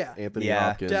perfect." Yeah. Anthony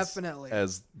Hopkins definitely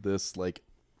as this like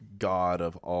god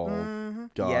of all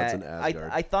gods in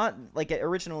Asgard. I thought, like,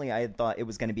 originally I had thought it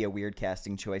was going to be a weird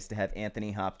casting choice to have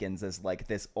Anthony Hopkins as like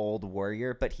this old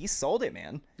warrior, but he sold it,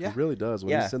 man. Yeah. He really does.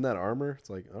 When he's in that armor, it's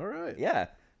like, all right. Yeah.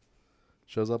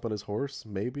 Shows up on his horse,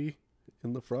 maybe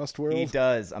in the Frost world. He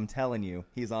does. I'm telling you,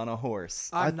 he's on a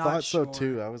horse. I'm not thought sure. so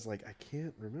too. I was like, I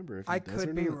can't remember if he does could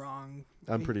or be not. wrong.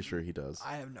 I'm pretty sure he does.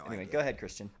 I have no Anyway, idea. go ahead,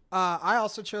 Christian. I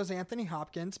also chose Anthony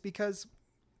Hopkins because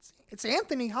it's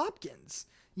Anthony Hopkins.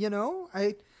 You know,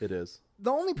 It is. the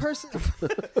only person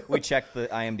We checked the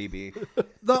IMDb.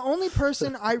 the only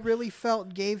person I really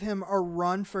felt gave him a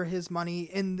run for his money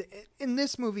in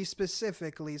this movie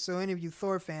specifically. So any of you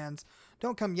Thor fans,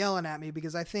 don't come yelling at me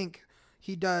because I think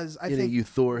he does. I think you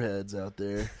Thor heads out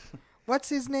there. what's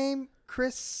his name?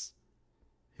 Chris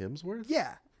Hemsworth?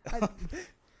 Yeah.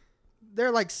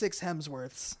 They're like 6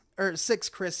 Hemsworths. Or 6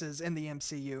 Chris's in the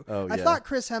MCU. Oh, yeah. I think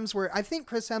Chris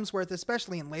Hemsworth,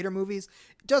 especially in later movies,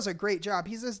 does a great job.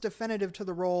 He's as definitive to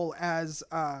the role as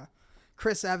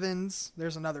Chris Evans,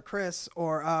 there's another Chris,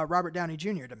 or Robert Downey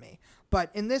Jr. to me.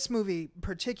 But in this movie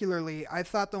particularly, I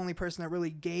thought the only person that really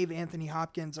gave Anthony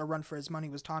Hopkins a run for his money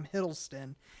was Tom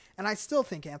Hiddleston. And I still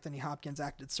think Anthony Hopkins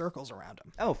acted circles around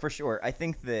him. Oh, for sure. I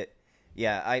think that,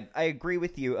 yeah, I agree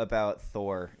with you about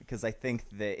Thor, because I think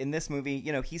that in this movie,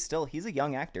 you know, he's a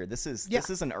young actor. This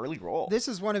is an early role. This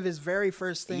is one of his very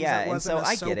first things that wasn't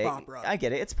a soap opera. I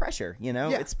get it. It's pressure, you know?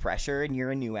 Yeah. It's pressure, and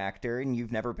you're a new actor, and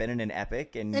you've never been in an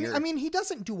epic, and I mean, he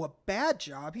doesn't do a bad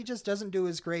job. He just doesn't do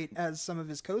as great as some of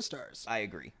his co-stars. I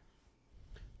agree.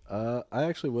 I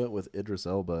actually went with Idris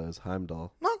Elba as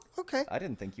Heimdall. Well, okay. I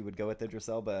didn't think you would go with Idris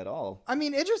Elba at all. I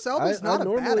mean, Idris Elba's not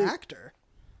a bad actor.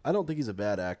 I don't think he's a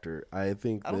bad actor. I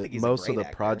think that most of the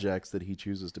projects that he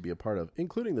chooses to be a part of,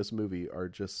 including this movie, are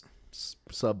just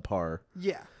subpar.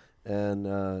 Yeah. And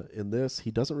in this, he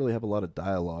doesn't really have a lot of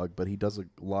dialogue, but he does a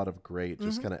lot of great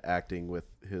just kind of acting with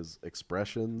his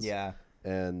expressions. Yeah.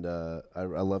 And I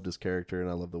loved his character, and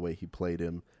I love the way he played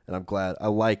him. And I'm glad. I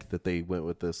like that they went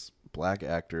with this black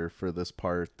actor for this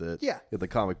part that in the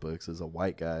comic books is a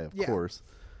white guy, of course.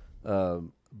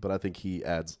 But I think he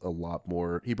adds a lot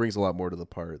more. He brings a lot more to the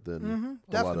part than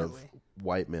a lot of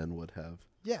white men would have.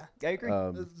 Yeah. I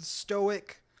agree.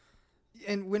 Stoic.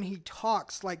 And when he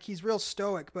talks, like, he's real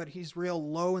stoic, but he's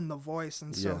real low in the voice,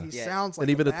 and so he sounds like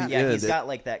even a at the bad end, he's got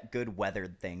like that good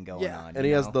weathered thing going on. And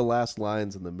he has the last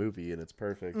lines in the movie, and it's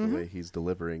perfect the way he's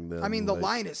delivering them. I mean, the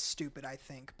line is stupid, I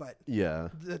think, but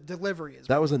the delivery is.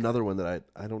 That was another one that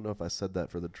I don't know if I said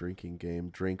that for the drinking game.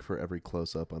 Drink for every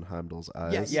close up on Heimdall's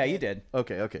eyes. Yeah, you did.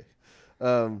 Okay.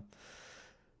 All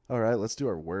right, let's do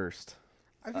our worst.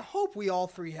 I hope we all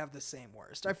three have the same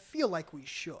worst. I feel like we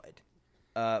should.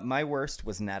 My worst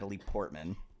was Natalie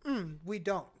Portman. We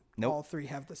don't. Nope. All three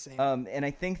have the same. And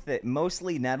I think that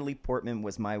mostly Natalie Portman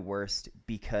was my worst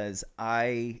because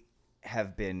I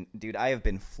have been, dude, I have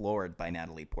been floored by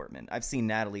Natalie Portman. I've seen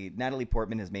Natalie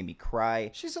Portman has made me cry.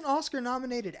 She's an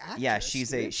Oscar-nominated actress. Yeah,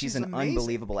 she's an amazing.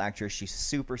 unbelievable actress. She's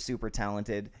super, super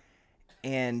talented.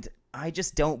 And I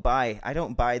just don't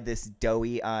buy this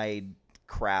doughy-eyed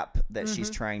crap that she's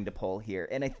trying to pull here.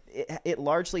 And it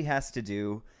largely has to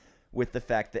do with the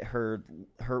fact that her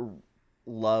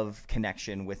love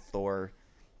connection with Thor,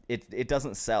 it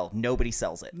doesn't sell. Nobody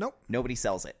sells it. Nope. Nobody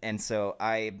sells it. And so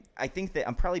I think that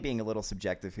I'm probably being a little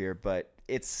subjective here, but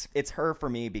it's her for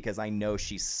me because I know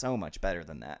she's so much better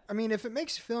than that. I mean, if it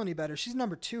makes you feel any better, she's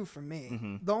number 2 for me.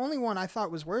 Mm-hmm. The only one I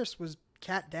thought was worse was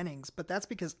Kat Dennings, but that's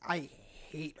because I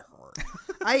hate her.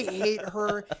 I hate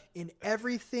her in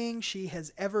everything she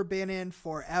has ever been in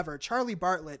forever. Charlie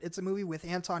Bartlett, it's a movie with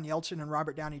Anton Yelchin and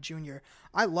Robert Downey Jr.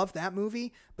 I love that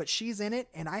movie, but she's in it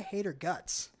and I hate her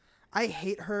guts. I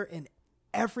hate her in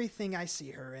everything I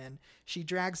see her in. She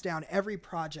drags down every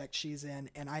project she's in,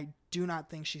 and I do not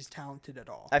think she's talented at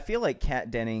all. I feel like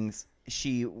Kat Dennings,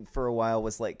 she for a while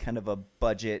was like kind of a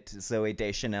budget Zooey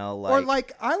Deschanel, Or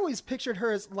like I always pictured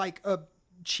her as like a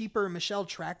cheaper Michelle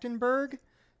Trachtenberg.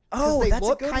 Oh, they that's a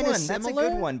look good kinda one. That's a similar.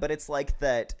 good one. But it's like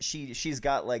that. She's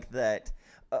got like that.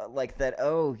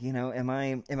 Oh, you know, am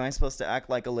I supposed to act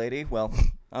like a lady? Well,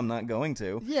 I'm not going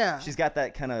to. Yeah. She's got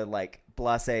that kind of like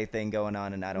blasé thing going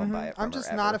on, and I don't buy it. From I'm just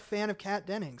her not a ever. fan of Kat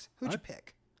Dennings. Who'd you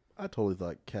pick? I totally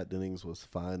thought Kat Dennings was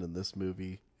fine in this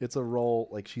movie. It's a role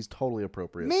like she's totally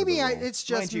appropriate. Maybe for the role. it's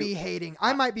just Mind you, me hating.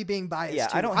 I might be being biased. Yeah,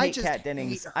 too. I don't hate just Kat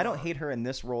Dennings. hate I don't her. hate her in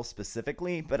this role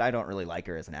specifically, but I don't really like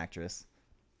her as an actress.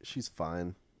 She's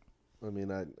fine. I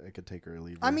mean, I could take her or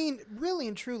leave her. I mean, really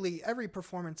and truly, every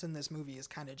performance in this movie is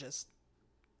kind of just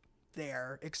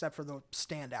there, except for the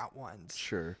standout ones.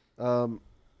 Sure.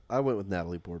 I went with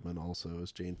Natalie Portman also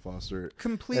as Jane Foster.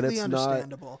 Completely And it's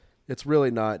understandable. It's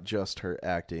really not just her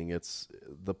acting. It's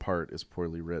the part is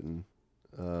poorly written.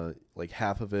 Like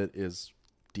half of it is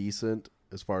decent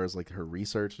as far as like her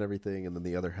research and everything, and then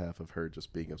the other half of her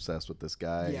just being obsessed with this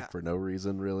guy for no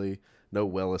reason, really. No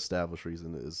well-established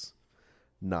reason is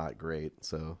not great.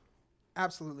 So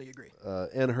Absolutely agree.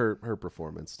 and her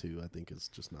performance too, I think is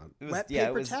just not. It was, Wet yeah,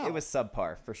 paper it towel. was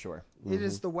subpar for sure. It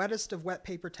is the wettest of wet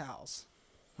paper towels.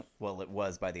 Well, it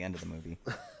was by the end of the movie.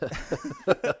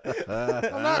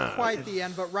 Well, not quite the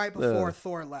end, but right before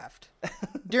Thor left.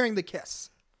 During the kiss.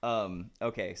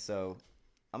 Okay, so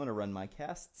I'm gonna run my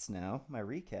casts now, my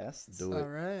recasts. Do it. All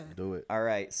right. Do it. All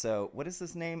right, so what is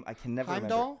his name? I can never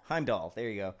remember. Heimdall? Heimdall. There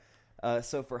you go.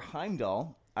 So for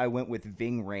Heimdall, I went with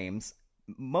Ving Rhames,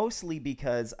 mostly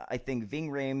because I think Ving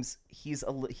Rhames, he's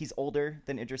older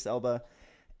than Idris Elba,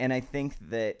 and I think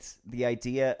that the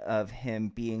idea of him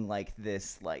being like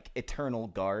this like eternal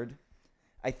guard,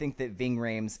 I think that Ving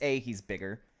Rhames, he's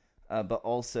bigger, but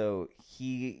also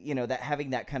he, that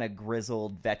having that kind of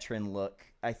grizzled veteran look,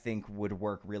 I think would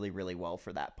work really, really well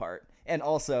for that part. And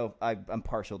also, I'm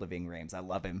partial to Ving Rhames. I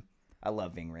love him. I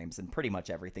love Ving Rhames and pretty much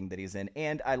everything that he's in.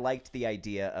 And I liked the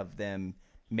idea of them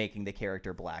making the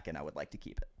character black, and I would like to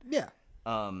keep it. Yeah.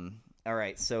 All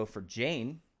right, so for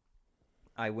Jane,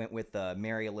 I went with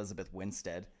Mary Elizabeth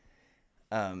Winstead,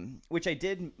 which I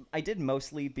did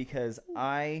mostly because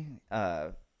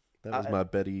That was my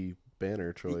Betty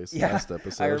Banner choice last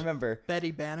episode. I remember.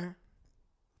 Betty Banner.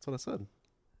 That's what I said.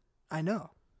 I know.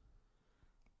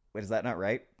 Wait, is that not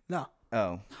right? No.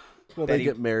 Oh. Well, Betty- they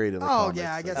get married in the Oh, comics.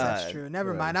 yeah, I guess so- that's true.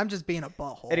 Never mind. I'm just being a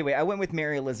butthole. Anyway, I went with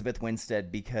Mary Elizabeth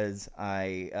Winstead because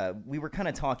we were kind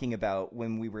of talking about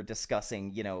when we were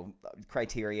discussing,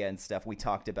 criteria and stuff. We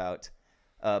talked about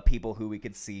people who we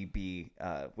could see be,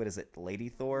 what is it, Lady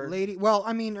Thor? Well,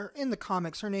 I mean, in the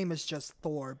comics, her name is just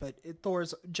Thor, but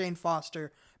Thor's Jane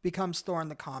Foster becomes Thor in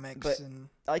the comics. But and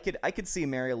I could see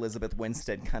Mary Elizabeth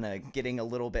Winstead kind of getting a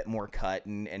little bit more cut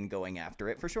and going after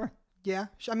it for sure. yeah,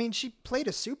 I mean, she played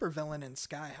a supervillain in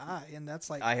Sky High, and that's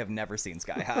like I have never seen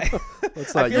Sky High.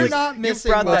 Let's not you're use, not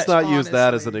missing brought much, let's not use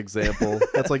that as an honestly. example.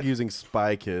 That's like using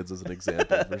Spy Kids as an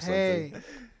example for something. Hey,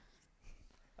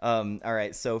 All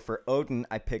right, so for Odin,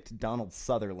 I picked Donald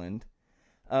Sutherland.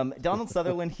 Donald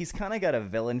Sutherland, he's kind of got a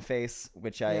villain face,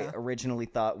 which I Yeah. originally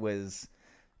thought was...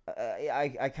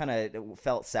 I kind of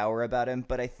felt sour about him,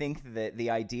 but I think that the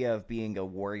idea of being a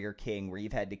warrior king where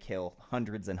you've had to kill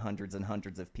hundreds and hundreds and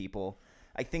hundreds of people,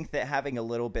 I think that having a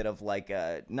little bit of like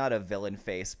not a villain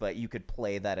face, but you could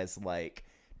play that as like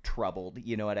troubled,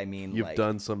 you know what I mean? You've like,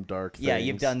 done some dark things. Yeah,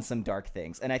 you've done some dark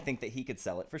things, and I think that he could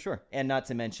sell it for sure. And not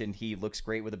to mention, he looks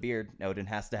great with a beard. Odin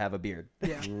has to have a beard.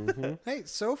 yeah. Hey,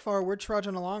 so far we're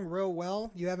trudging along real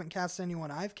well. You haven't cast anyone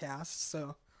I've cast,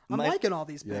 so I'm liking all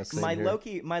these Yeah, picks. same My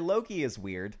here. Loki is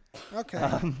weird.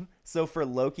 Okay. So for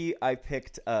Loki, I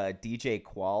picked DJ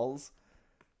Qualls,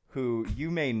 who you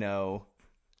may know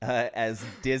as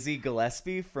Dizzy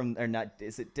Gillespie from, or not,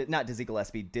 not Dizzy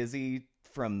Gillespie, Dizzy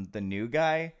from The New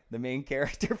Guy, the main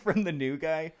character from The New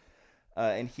Guy.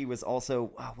 And he was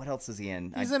also, what else is he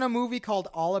in? He's in a movie called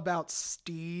All About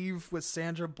Steve with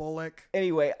Sandra Bullock.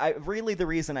 Anyway, the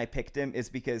reason I picked him is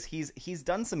because he's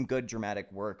done some good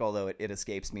dramatic work, although it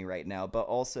escapes me right now. But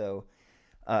also,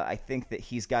 I think that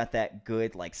he's got that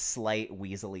good, like, slight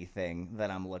weaselly thing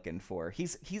that I'm looking for.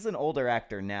 He's an older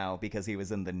actor now because he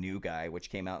was in The New Guy,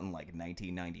 which came out in, like,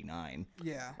 1999.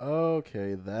 Yeah.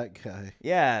 Okay, that guy.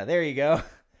 Yeah, there you go.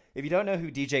 If you don't know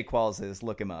who DJ Qualls is,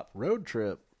 look him up. Road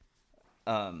Trip.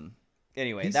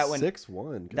 Anyway, He's that one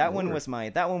 6'1". that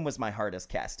one was my hardest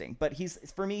casting, but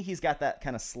for me he's got that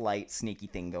kind of slight sneaky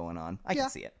thing going on. I can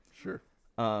see it. Sure.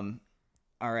 All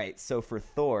right, so for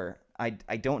Thor, I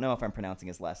don't know if I'm pronouncing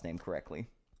his last name correctly.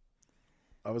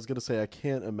 I was gonna say I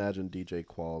can't imagine DJ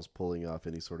Qualls pulling off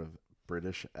any sort of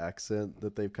British accent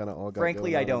that they've kind of all got.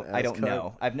 Frankly, going I don't on in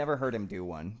know. I've never heard him do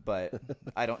one, but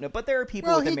I don't know. But there are people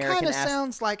Well, with he American kind of accents.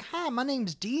 sounds like, "Hi, my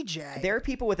name's DJ." There are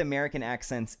people with American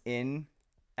accents in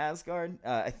Asgard.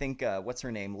 I think what's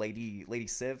her name, Lady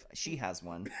Civ. She has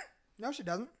one. No, she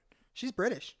doesn't. She's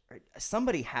British.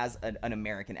 Somebody has an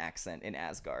American accent in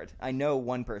Asgard. I know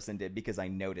one person did because I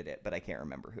noted it, but I can't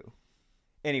remember who.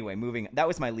 Anyway, moving. That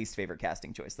was my least favorite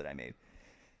casting choice that I made,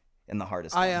 and the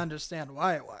hardest. I one. understand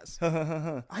why it was.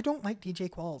 I don't like DJ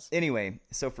Qualls. Anyway,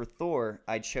 so for Thor,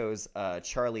 I chose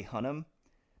Charlie Hunnam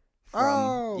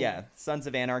from Sons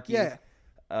of Anarchy. Yeah.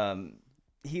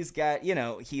 He's got,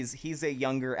 he's a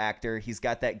younger actor. He's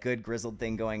got that good grizzled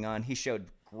thing going on. He showed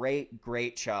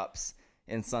great chops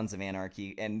in Sons of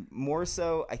Anarchy, and more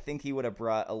so, I think he would have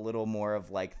brought a little more of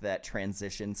like that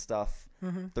transition stuff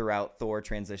throughout Thor,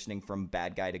 transitioning from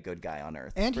bad guy to good guy on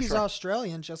Earth. And he's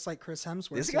Australian, just like Chris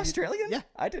Hemsworth. Is he Australian? Yeah.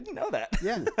 I didn't know that.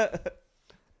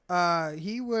 Yeah.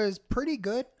 He was pretty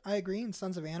good, I agree, in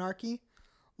Sons of Anarchy.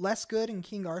 Less good in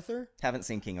King Arthur. Haven't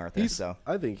seen King Arthur, so.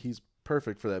 I think he's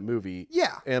perfect for that movie.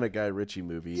 Yeah. And a Guy Ritchie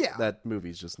movie. Yeah. That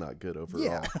movie's just not good overall.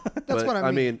 Yeah. That's but, what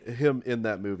I mean. him in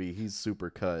that movie, he's super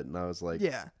cut, and I was like,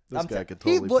 Yeah. this guy could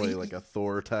totally play like a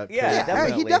Thor type Yeah,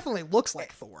 character. He definitely looks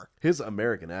like Thor. His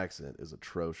American accent is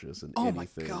atrocious in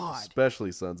anything, God.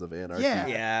 especially Sons of Anarchy. Yeah.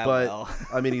 Yeah, but well.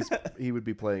 I mean, he would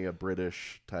be playing a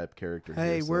British type character.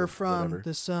 Hey, here, so we're from whatever.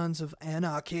 the Sons of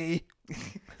Anarchy.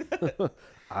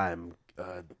 I'm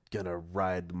gonna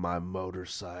ride my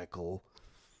motorcycle.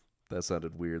 That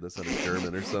sounded weird. That sounded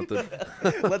German or something.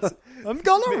 I'm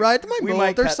gonna ride my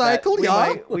motorcycle,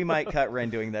 yeah. We might cut Ren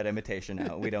doing that imitation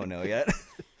out. We don't know yet.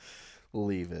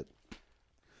 Leave it.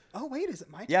 Oh, wait, is it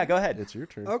my turn? Yeah, go ahead. It's your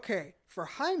turn. Okay, for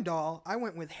Heimdall, I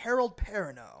went with Harold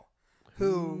Perrineau,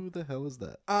 who the hell is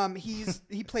that?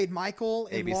 he played Michael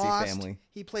in ABC Lost. Family.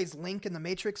 He plays Link in the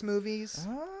Matrix movies.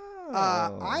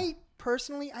 Oh. I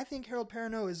think Harold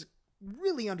Perrineau is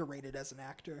really underrated as an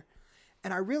actor,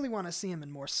 and I really want to see him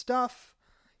in more stuff.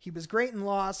 He was great in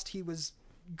Lost. He was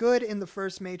good in the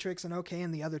first Matrix and okay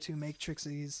in the other two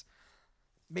Matrixes.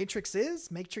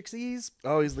 Matrixes?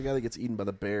 Oh, he's the guy that gets eaten by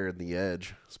the bear in The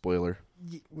Edge. Spoiler.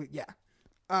 Yeah.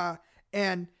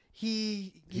 And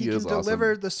he can is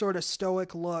deliver awesome. the sort of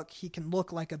stoic look. He can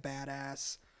look like a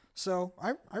badass. So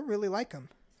I really like him.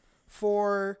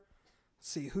 Let's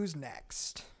see, who's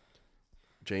next?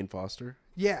 Jane Foster.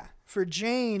 Yeah. For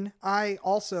Jane, I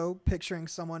also picturing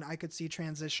someone I could see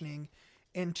transitioning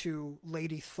into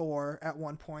Lady Thor at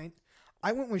one point.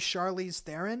 I went with Charlize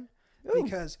Theron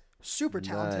because super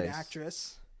talented Nice.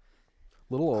 actress.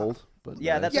 Little old, but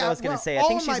Yeah, nice. that's what I was gonna say. I all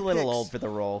think of she's a my little picks- old for the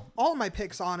role. All of my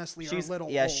picks, honestly, are a little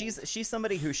old. She's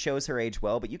somebody who shows her age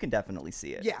well, but you can definitely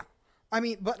see it. Yeah. I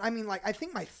mean, I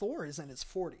think my Thor is in his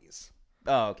 40s.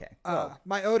 Oh, okay.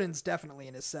 My Odin's definitely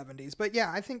in his 70s. But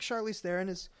yeah, I think Charlize Theron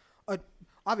is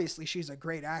obviously she's a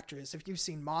great actress. If you've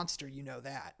seen Monster, you know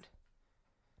that.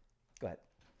 Go ahead.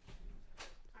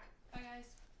 Bye, guys.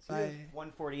 Bye.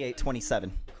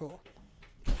 148.27. Cool.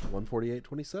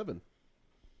 148.27.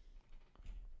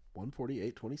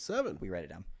 148.27. We write it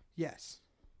down. Yes.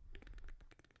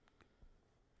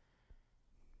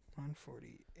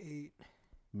 148.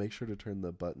 Make sure to turn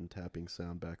the button tapping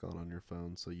sound back on your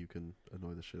phone so you can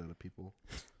annoy the shit out of people.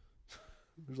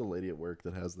 There's a lady at work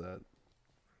that has that.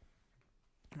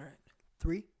 All right.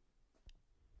 3.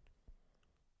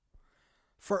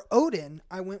 For Odin,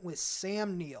 I went with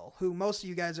Sam Neill, who most of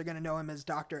you guys are going to know him as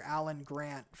Dr. Alan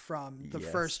Grant from the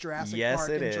Yes. first Jurassic Yes, Park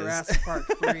it and is. Jurassic Park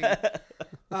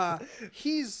 3.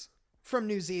 He's from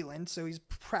New Zealand, so he's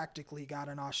practically got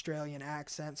an Australian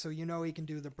accent, so you know he can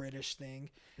do the British thing.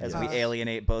 As we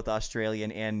alienate both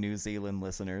Australian and New Zealand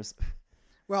listeners.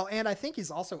 Well, and I think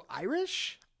he's also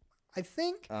Irish. I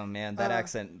think Oh man, that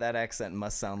accent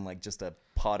must sound like just a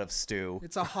pot of stew.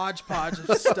 it's a hodgepodge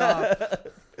of stuff.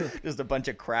 Just a bunch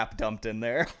of crap dumped in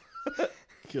there.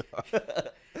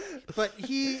 But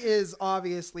he is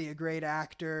obviously a great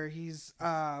actor. He's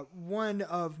one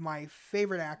of my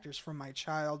favorite actors from my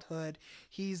childhood.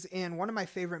 He's in one of my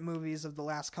favorite movies of the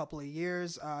last couple of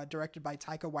years, directed by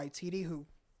Taika Waititi, who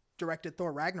directed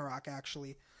Thor Ragnarok,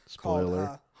 actually. Called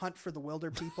Spoiler. Hunt for the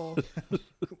Wilder People.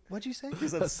 What'd you say?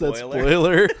 Is that That's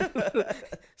spoiler? spoiler.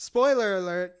 Spoiler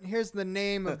alert. Here's the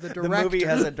name of the The director. movie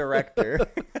has a director.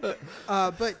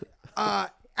 But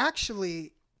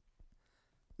actually,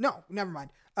 no, never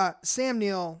mind. Sam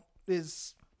Neill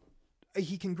is.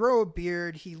 He can grow a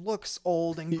beard. He looks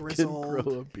old and He can grizzled.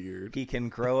 grow a beard. He can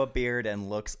grow a beard and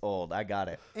looks old. I got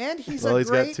it. And he's Well, a he's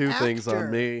great got two things actor.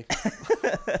 on me.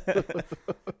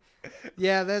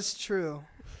 Yeah, that's true.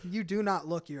 You do not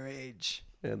look your age.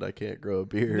 And I can't grow a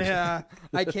beard. Yeah,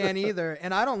 I can't either.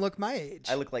 And I don't look my age.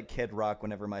 I look like Kid Rock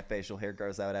whenever my facial hair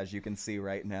grows out, as you can see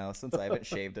right now, since I haven't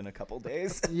shaved in a couple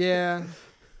days. Yeah.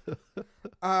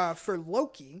 For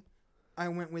Loki, I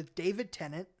went with David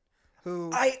Tennant, who...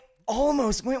 I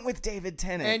almost went with David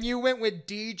Tennant. And you went with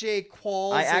DJ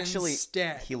Qualls I actually,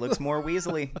 instead. he looks more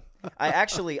weaselly.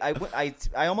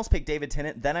 I almost picked David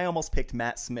Tennant, then I almost picked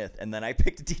Matt Smith, and then I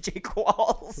picked DJ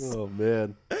Qualls. Oh,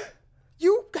 man.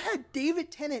 You had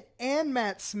David Tennant and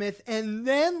Matt Smith, and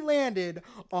then landed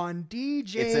on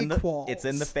DJ Qualls. It's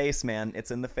in the face, man.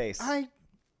 It's in the face. I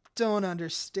don't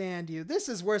understand you. This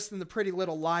is worse than the Pretty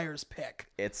Little Liars pick.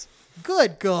 It's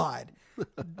Good God.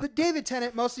 But David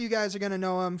Tennant, most of you guys are going to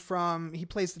know him from, he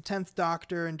plays the 10th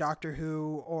Doctor in Doctor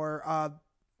Who, or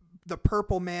the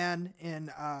Purple Man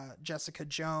in Jessica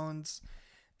Jones.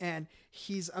 And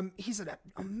he's an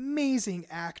amazing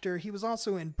actor. He was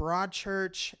also in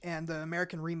Broadchurch and the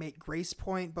American remake Grace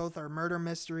Point. Both are murder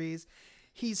mysteries.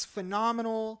 He's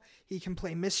phenomenal. He can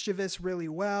play mischievous really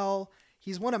well.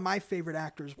 He's one of my favorite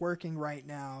actors working right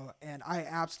now, and I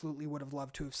absolutely would have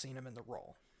loved to have seen him in the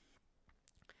role.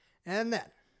 And then,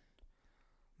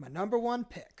 my number one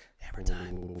pick,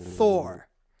 Thor.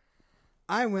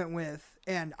 I went with,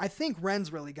 and I think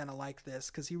Ren's really going to like this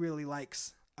because he really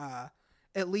likes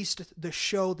at least the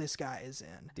show this guy is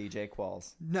in. DJ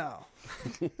Qualls. No.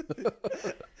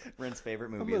 Ren's favorite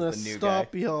I'm movie going to is the new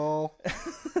stop guy. y'all.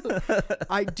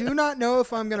 I do not know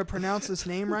if I'm going to pronounce this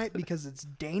name right because it's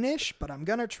Danish, but I'm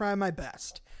going to try my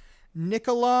best.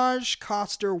 Nikolaj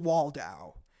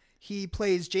Coster-Waldau. He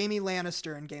plays Jaime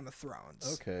Lannister in Game of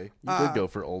Thrones. Okay. You did go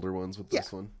for older ones with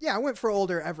this one. Yeah, I went for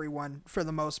older everyone for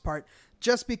the most part,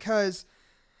 just because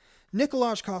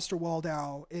Nikolaj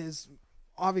Coster-Waldau is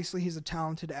obviously he's a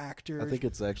talented actor. I think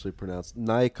it's actually pronounced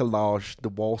Nikolaj de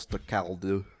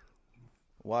Walsterkaldu.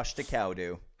 Wash the cow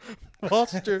do.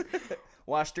 Coster.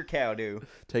 Wash your cow do.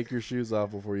 Take your shoes off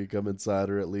before you come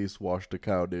inside, or at least wash the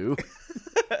cow do.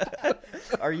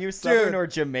 Are you Southern or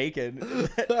Jamaican?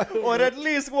 Or at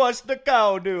least wash the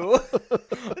cow do.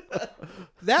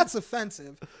 That's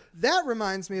offensive. That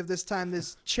reminds me of this time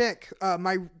this chick,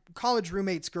 my college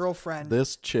roommate's girlfriend.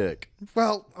 This chick.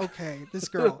 Well, okay, this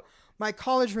girl. My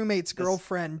college roommate's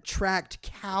girlfriend tracked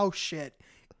cow shit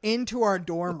into our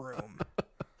dorm room.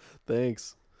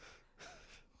 Thanks.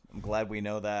 I'm glad we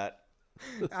know that.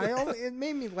 It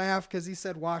made me laugh because he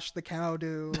said wash the cow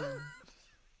do.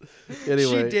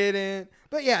 Anyway. She didn't.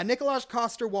 But yeah, Nikolaj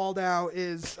Coster-Waldau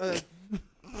is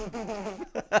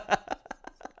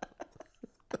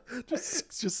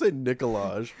Just say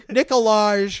Nikolaj.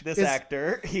 Nikolaj. This is,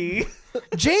 actor, he...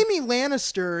 Jaime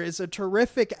Lannister is a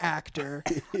terrific actor.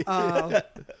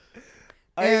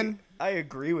 And I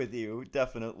agree with you,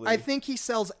 definitely. I think he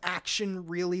sells action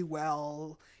really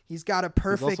well. He's got a He's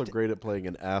perfect... also great at playing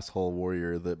an asshole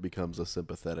warrior that becomes a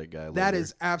sympathetic guy later. That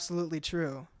is absolutely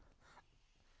true.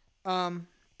 And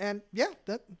yeah,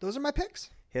 those are my picks.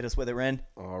 Hit us with it, Ren.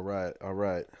 All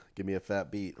right. Give me a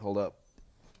fat beat. Hold up.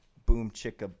 Boom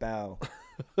chicka bow.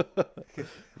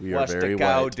 We are Wash very the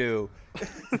cow white. do.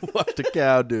 What the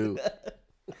cow do?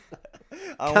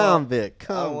 I Convict.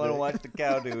 want to watch the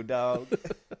cow do, dog.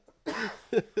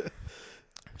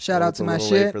 Shout out It's to a my little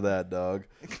late shit. for that, dog.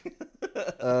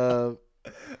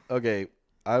 Okay,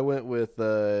 I went with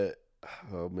oh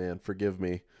man, forgive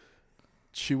me.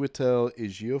 Chiwetel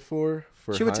Ejiofor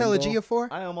for Chiwetel Heimdall. Ejiofor.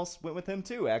 I almost went with him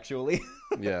too, actually.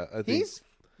 Yeah, I think He's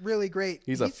really great.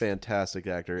 he's a fantastic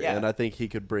actor, Yeah. and I think he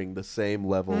could bring the same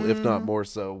level, if not more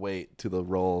so, weight to the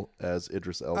role as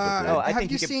Idris Elba did. Oh, I have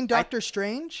think you he could- seen Doctor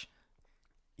Strange?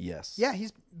 Yes. Yeah,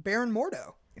 he's Baron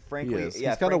Mordo. He Frankly, is. yeah,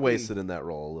 He's kind of frankly- wasted in that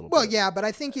role a little Well, bit. yeah, but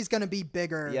I think he's going to be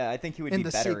bigger. Yeah, I think he would in be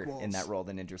the better sequels. in that role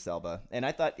than Idris Elba. And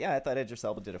I thought Idris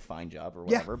Elba did a fine job or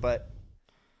whatever, but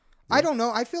I don't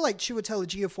know. I feel like Chiwetel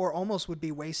Ejiofor almost would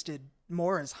be wasted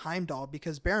more as Heimdall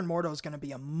because Baron Mordo is going to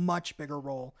be a much bigger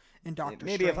role in Doctor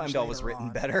Maybe Strange. if Heimdall was later written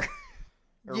on. better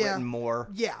or Yeah. written more.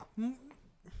 Yeah.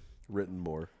 Written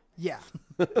more. Yeah.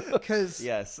 Because,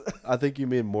 Yes. I think you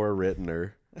mean more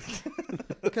writtener.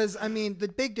 I mean, the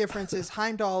big difference is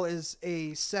Heimdall is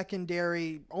a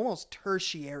secondary, almost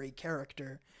tertiary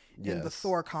character in the Yes.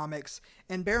 Thor comics,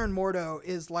 and Baron Mordo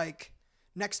is like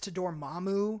next to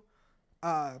Dormammu.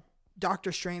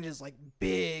 Doctor Strange is like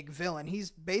big villain.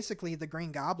 He's basically the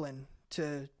Green Goblin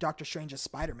to Doctor Strange's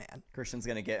Spider-Man. Christian's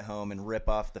going to get home and rip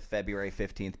off the February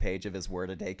 15th page of his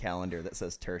Word-A-Day calendar that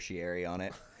says tertiary on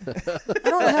it. I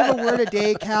don't have a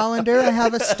Word-A-Day calendar. I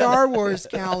have a Star Wars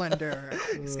calendar.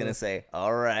 He's going to say,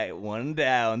 all right, one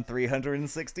down,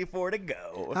 364 to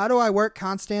go. How do I work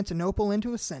Constantinople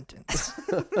into a sentence?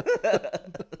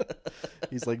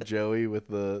 He's like Joey with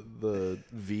the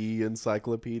V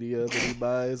encyclopedia that he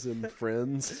buys in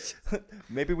Friends.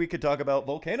 Maybe we could talk about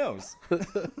volcanoes.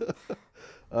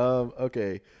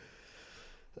 Okay.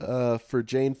 For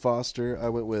Jane Foster, I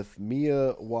went with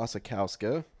Mia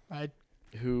Wasikowska,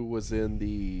 who was in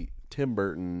the Tim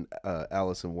Burton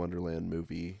Alice in Wonderland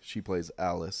movie. She plays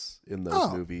Alice in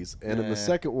those movies. And in the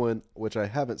second one, which I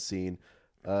haven't seen,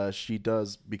 she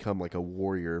does become like a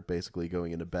warrior basically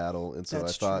going into battle. And so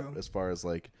That's I thought true. as far as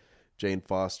like Jane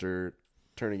Foster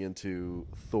turning into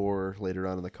Thor later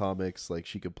on in the comics, like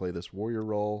she could play this warrior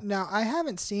role. Now, I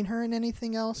haven't seen her in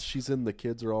anything else. She's in The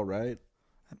Kids Are All Right.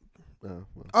 Oh,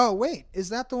 well. Oh, wait. Is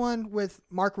that the one with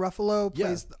Mark Ruffalo Yeah.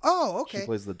 plays? Oh, okay. She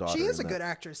plays the daughter She is in a that. good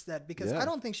actress then because Yeah. I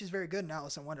don't think she's very good in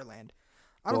Alice in Wonderland.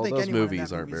 I don't Well, think those anyone in movies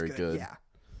that aren't movie's very good. Yeah.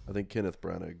 I think Kenneth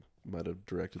Branagh might have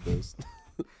directed those.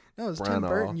 No, it's Tim Branagh.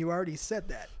 Burton. You already said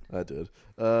that. I did.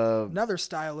 Another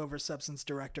style over substance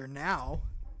director now.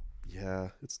 Yeah,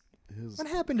 it's his. What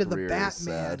happened to the career is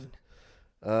sad.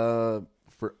 Batman?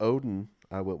 For Odin,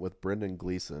 I went with Brendan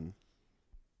Gleeson.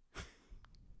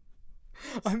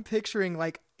 I'm picturing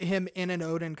like him in an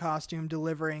Odin costume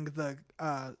delivering the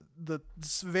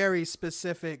very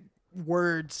specific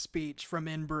word speech from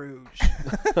In Bruges.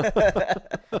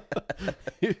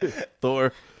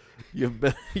 Thor,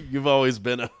 you've always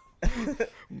been a.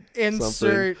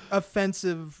 Insert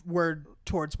offensive word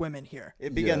towards women here.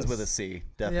 It begins Yes. with a C,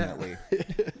 definitely.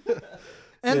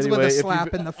 Ends Anyway, with a if slap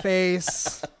you've- in the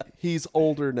face. He's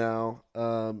older now.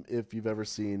 If you've ever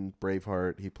seen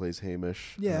Braveheart, he plays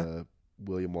Hamish. Yeah.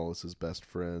 William Wallace's best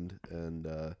friend,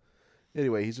 and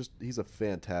anyway, he's a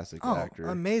fantastic Oh, actor.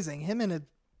 amazing! Him and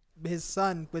his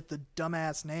son with the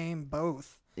dumbass name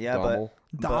both. Yeah,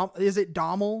 Dommel. Is it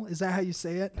Dommel? Is that how you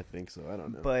say it? I think so. I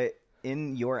don't know. but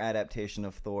in your adaptation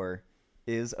of Thor,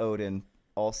 is Odin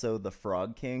also the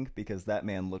Frog King? Because that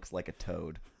man looks like a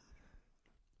toad.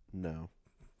 No,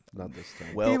 not this time.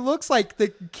 He Well, looks like the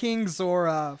King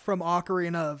Zora from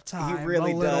Ocarina of Time.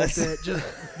 really a little does. Bit. Just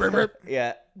burp, burp,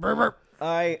 yeah, burp, burp.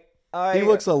 I He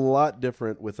looks a lot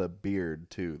different with a beard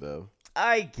too, though.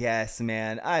 I guess,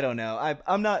 man. I don't know.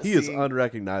 I'm not. He seeing, is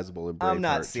unrecognizable in Braveheart. I'm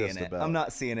not seeing just it. about. I'm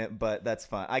not seeing it, but that's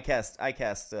fine. I cast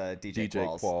DJ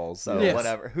Qualls. So Yes.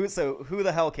 whatever. Who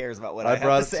the hell cares about what I I have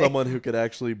brought to say? someone who could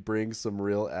actually bring some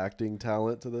real acting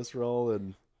talent to this role,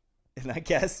 and And I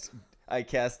cast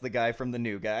the guy from The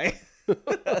New Guy.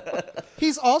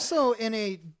 He's also in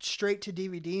a straight to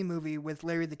DVD movie with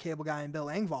Larry the Cable Guy and Bill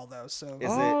Engvall, though. So Is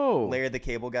Oh. it Larry the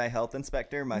Cable Guy Health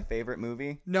Inspector? My favorite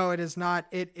movie. no, it is not.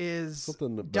 It is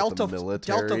Something about Delta the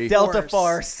military. Delta Force.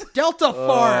 Farce. Delta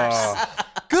Force.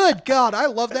 Good God, I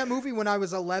loved that movie when I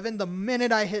was 11. The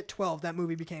minute I hit 12, that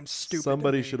movie became stupid.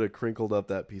 Somebody should have crinkled up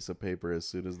that piece of paper as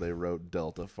soon as they wrote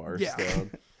Delta Farce Yeah.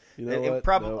 down. You know It what?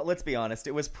 probably, No. let's be honest,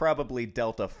 it was probably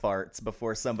Delta Farts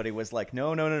before somebody was like,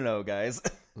 no, guys.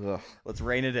 Ugh. Let's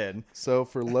rein it in. So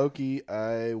for Loki,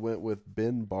 I went with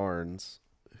Ben Barnes,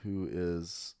 who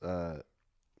is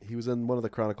he was in one of the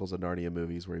Chronicles of Narnia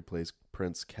movies where he plays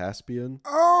Prince Caspian.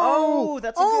 Oh,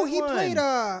 that's a good he one. played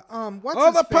what's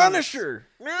his face?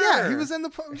 Yeah, he was in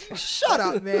the. Shut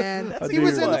up, man. I He knew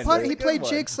was you in were the. gonna say He it. Good played one.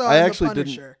 Jigsaw I in actually the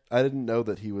Punisher. I didn't know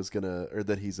that he was gonna or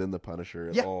that he's in the Punisher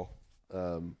at Yeah. all.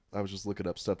 I was just looking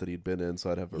up stuff that he'd been in,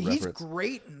 so I'd have a He's reference.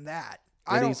 great in that.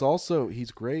 And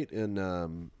he's great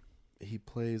in he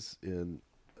plays in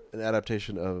an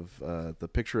adaptation of The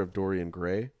Picture of Dorian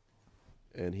Gray,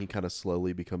 and he kind of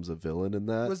slowly becomes a villain in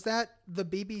that. Was that the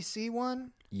BBC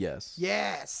one? Yes.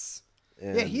 Yes.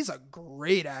 And, Yeah, he's a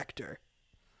great actor.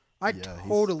 I Yeah, he's-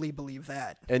 totally believe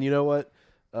that. And you know what?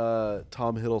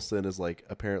 Tom Hiddleston is like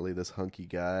apparently this hunky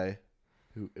guy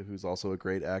who's also a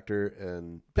great actor,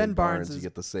 and Ben Barnes you is-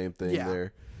 get the same thing yeah.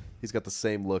 there. He's got the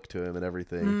same look to him and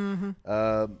everything.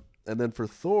 Mm-hmm. And then for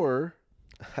Thor,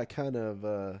 I kind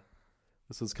of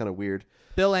This is kind of weird.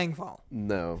 Bill Engvall.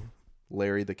 No,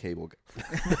 Larry the Cable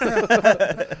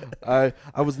Guy.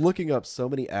 I was looking up so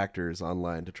many actors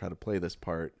online to try to play this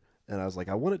part, and I was like,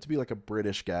 I want it to be like a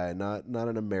British guy, not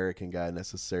an American guy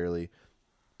necessarily,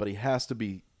 but he has to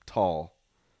be tall.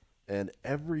 And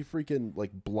every freaking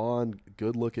like blonde,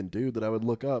 good-looking dude that I would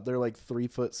look up, they're like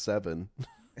 3'7".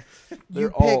 They're You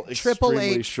all picked Triple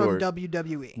extremely H short. from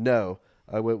WWE. No,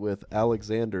 I went with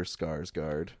Alexander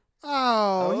Skarsgård.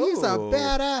 Oh, he's a Oh.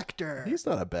 bad actor. He's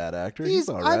not a bad actor. He's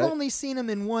all right. I've only seen him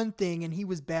in one thing, and he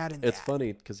was bad in It's that.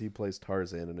 funny because he plays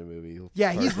Tarzan in a movie.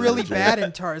 Yeah, he's Tarzan really the Giant. bad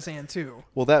in Tarzan too.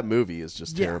 Well, that movie is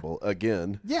just Yeah. terrible.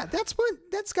 Again. Yeah, that's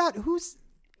got who's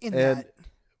in And that?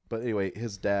 but anyway,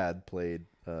 his dad played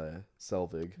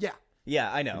Selvig Yeah,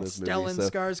 Yeah, I in know. this movie. Stellan So,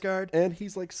 Skarsgård. and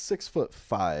he's like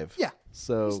 6'5". Yeah,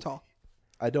 So he's tall.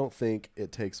 I don't think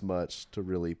it takes much to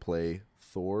really play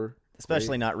Thor.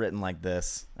 Especially not written like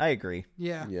this. I agree.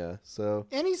 Yeah. Yeah. So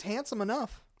And he's handsome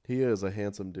enough. he is a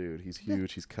handsome dude. He's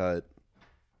huge. He's cut.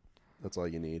 That's all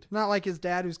you need. Not like his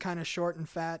dad, who's kind of short and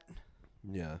fat.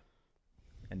 Yeah.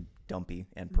 And dumpy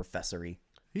and professory.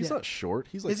 He's Yeah. not short.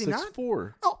 He's like Is he not?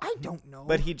 6'4". Oh, I don't know.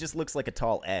 But he just looks like a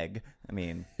tall egg. I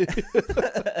mean,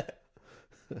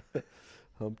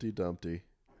 Humpty Dumpty.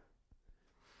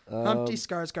 Humpty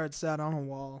Skarsgård sat on a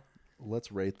wall.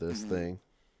 Let's rate this thing.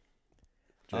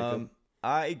 Jacob?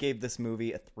 I gave this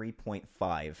movie a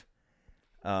 3.5.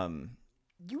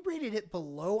 You rated it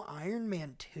below Iron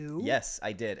Man 2? Yes,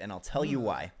 I did, and I'll tell you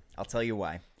why.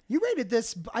 You rated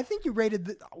this, I think you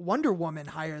rated Wonder Woman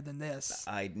higher than this.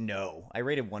 I know. I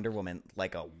rated Wonder Woman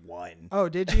like a 1. Oh,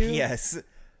 did you? Yes.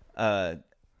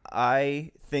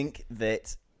 I think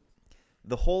that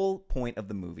the whole point of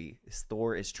the movie is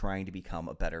Thor is trying to become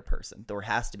a better person. Thor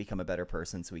has to become a better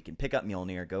person so he can pick up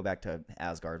Mjolnir, go back to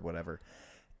Asgard, whatever.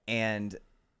 And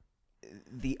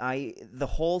the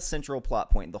whole central plot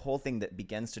point, the whole thing that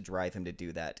begins to drive him to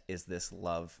do that is this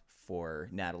love for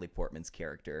Natalie Portman's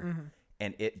character,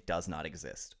 and it does not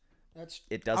exist.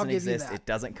 It doesn't I'll give you exist. that. It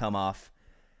doesn't come off.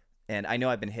 And I know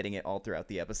I've been hitting it all throughout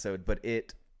the episode, but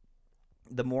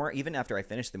the more, even after I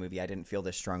finished the movie, I didn't feel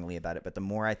this strongly about it, but the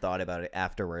more I thought about it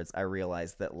afterwards, I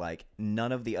realized that like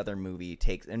none of the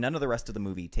rest of the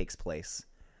movie takes place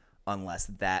unless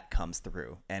that comes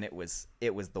through, and it was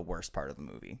the worst part of the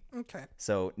movie. Okay.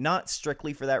 So not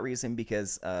strictly for that reason,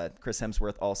 because Chris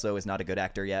Hemsworth also is not a good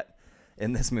actor yet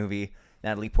in this movie.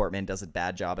 Natalie Portman does a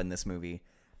bad job in this movie.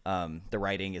 The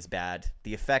writing is bad.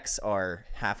 The effects are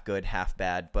half good, half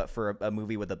bad, but for a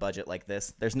movie with a budget like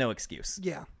this, there's no excuse.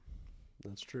 Yeah.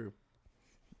 That's true.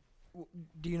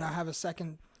 Do you not have a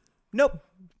second? Nope.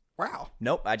 Wow.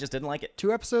 Nope, I just didn't like it.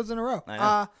 2 episodes in a row. I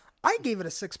know. I gave it a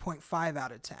 6.5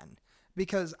 out of 10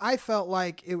 because I felt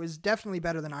like it was definitely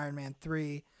better than Iron Man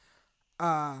 3.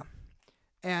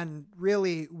 And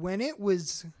really, when it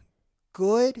was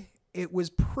good, it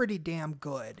was pretty damn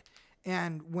good.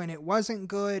 And when it wasn't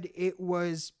good, it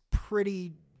was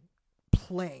pretty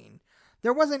plain.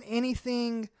 There wasn't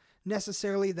anything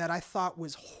necessarily that I thought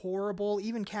was horrible.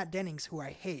 Even Kat Dennings, who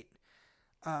I hate,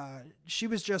 she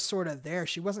was just sort of there.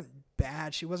 She wasn't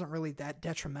bad. She wasn't really that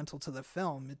detrimental to the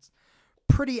film. It's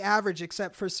pretty average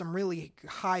except for some really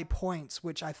high points,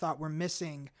 which I thought were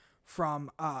missing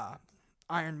from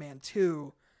Iron Man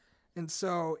 2. And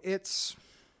so it's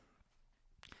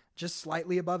just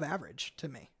slightly above average to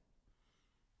me.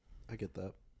 I get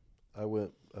that. I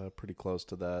went pretty close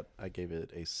to that. I gave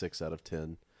it a 6 out of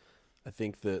 10. I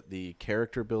think that the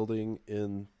character building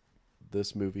in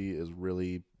this movie is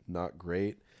really not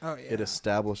great. Oh, yeah. It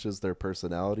establishes their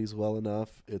personalities well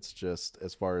enough. It's just,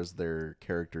 as far as their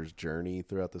character's journey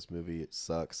throughout this movie, it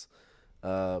sucks.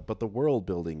 But the world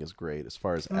building is great. As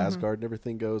far as Asgard and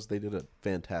everything goes, they did a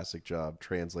fantastic job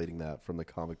translating that from the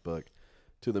comic book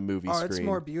to the movie screen. It's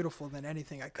more beautiful than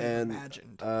anything I could have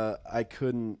imagined. I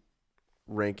couldn't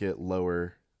rank it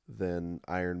lower than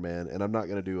Iron Man, and I'm not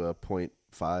going to do a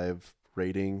 0.5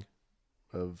 rating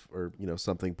or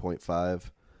something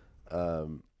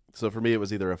 0.5. So for me, it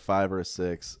was either a 5 or a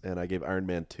 6, and I gave Iron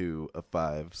Man 2 a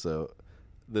 5. So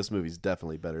this movie's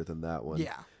definitely better than that one.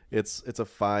 Yeah. It's a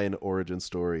fine origin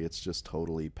story. It's just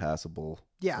totally passable.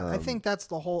 Yeah, I think that's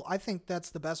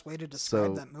the best way to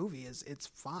describe that movie is it's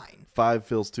fine. 5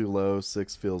 feels too low,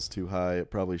 6 feels too high. It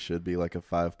probably should be like a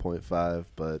 5.5,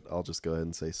 but I'll just go ahead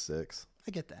and say 6.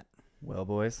 I get that. Well,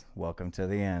 boys, welcome to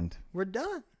the end. We're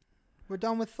done. We're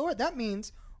done with Thor. That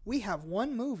means we have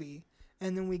one movie,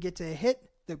 and then we get to hit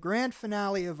the grand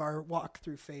finale of our walk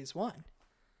through Phase 1.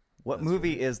 What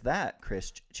movie is that,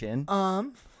 Christian?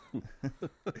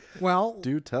 Well,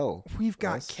 Do tell. we've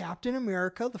got us. Captain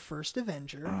America, the First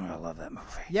Avenger. I love that movie.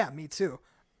 Yeah, me too.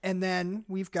 And then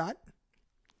we've got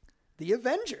The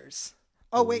Avengers.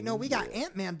 Oh, wait, no, we got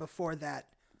Ant-Man before that.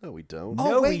 No, we don't.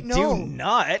 Oh, no, wait, we no. do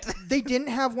not. They didn't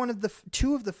have one of the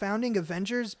two of the founding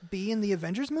Avengers be in the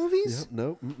Avengers movies? Yep,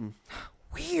 no. Mm-mm.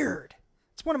 Weird.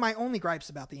 It's one of my only gripes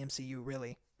about the MCU,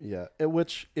 really. Yeah,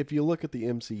 which, if you look at the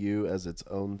MCU as its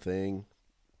own thing,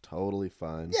 totally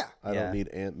fine. Yeah. I Yeah. don't need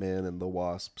Ant-Man and the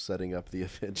Wasp setting up the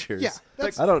Avengers. Yeah,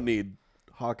 that's- I don't need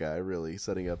Hawkeye, really,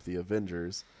 setting up the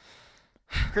Avengers.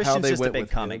 Christian's they just a went big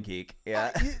with comic him. geek.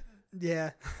 Yeah.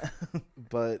 Yeah.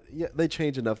 But, yeah, they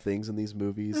change enough things in these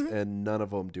movies, and none of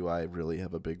them do I really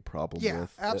have a big problem Yeah,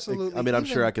 with. absolutely. I mean, I'm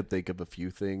sure Even- I could think of a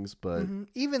few things, but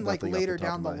Even like nothing off later the top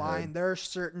down of the my line, head. there are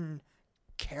certain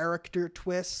character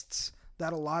twists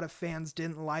that a lot of fans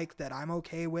didn't like that I'm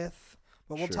okay with.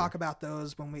 But we'll Sure. talk about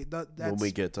those when we when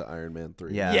we get to Iron Man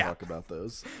 3, Yeah. we'll Yeah. talk about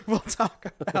those. we'll talk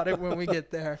about it when we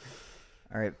get there.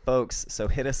 All right, folks. So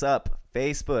hit us up.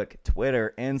 Facebook,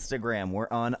 Twitter, Instagram. We're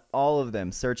on all of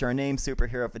them. Search our name,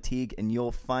 Superhero Fatigue, and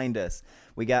you'll find us.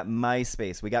 We got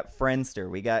MySpace. We got Friendster.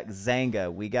 We got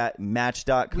Zanga. We got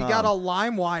Match.com. We got a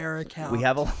LimeWire account. We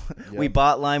have a. We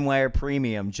bought LimeWire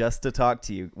Premium just to talk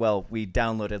to you. Well, we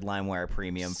downloaded LimeWire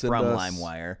Premium Send from us-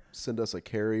 LimeWire. Send us a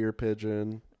carrier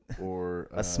pigeon or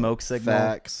A smoke signal.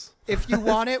 fax. If you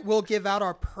want it, we'll give out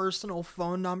our personal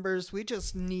phone numbers. We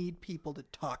just need people to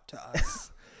talk to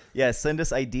us. Yeah, send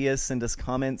us ideas. Send us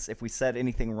comments. If we said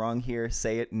anything wrong here,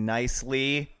 say it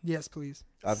nicely. Yes, please.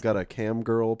 I've got a Cam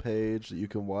Girl page that you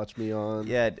can watch me on.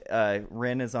 Yeah,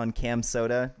 Ren is on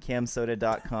CamSoda,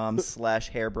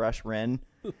 camsoda.com/hairbrushren.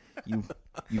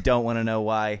 You don't want to know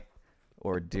why,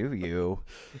 or do you?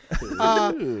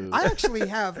 I actually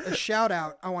have a shout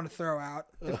out I want to throw out,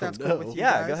 if that's cool with you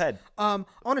Yeah, guys. go ahead. I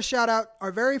want to shout out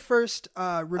our very first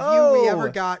review we Oh. ever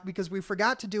got because we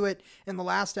forgot to do it in the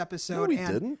last episode. No, we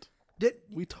and didn't. Did,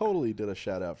 We totally did a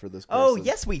shout out for this person. Oh,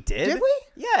 yes, we did. Did we?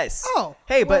 Yes. Oh,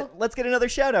 Hey, well- but let's get another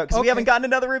shout out because we Okay. haven't gotten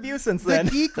another review since the then.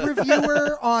 Geek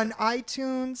Reviewer on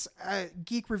iTunes,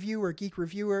 Geek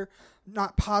Reviewer,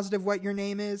 not positive what your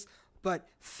name is, but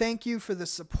thank you for the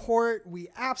support. We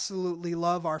absolutely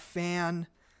love our fan.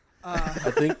 I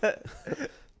think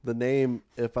the name,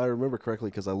 if I remember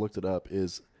correctly, because I looked it up,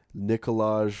 is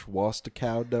Nikolaj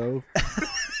Wostakowdo.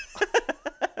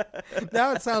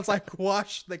 Now it sounds like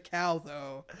Wash the Cow,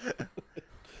 though.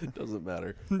 It doesn't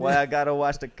matter. Why I gotta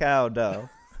watch the cow, though.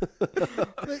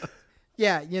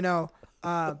 Yeah,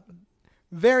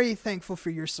 very thankful for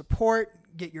your support.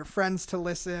 Get your friends to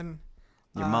listen.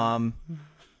 Your mom.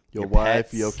 Your Your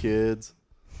wife, pets. your kids.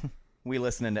 We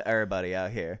listening to everybody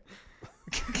out here.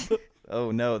 Oh,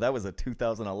 no, that was a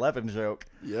 2011 joke.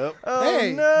 Yep. Oh,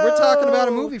 Hey, no. we're talking about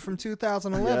a movie from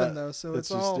 2011, Yeah, though, so it's it's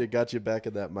just all... it got you back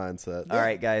in that mindset. All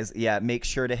right, guys. Yeah, make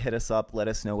sure to hit us up. Let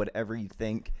us know whatever you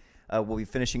think. We'll be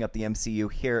finishing up the MCU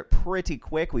here pretty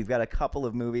quick. We've got a couple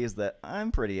of movies that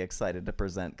I'm pretty excited to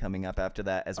present coming up after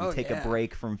that as we Oh, take yeah. a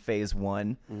break from Phase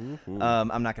 1.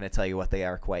 I'm not going to tell you what they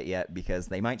are quite yet because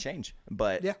they might change,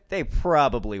 but Yeah. they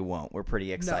probably won't. We're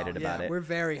pretty excited No, about yeah, it. We're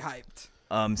very hyped.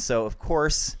 So, of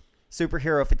course,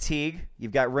 Superhero Fatigue.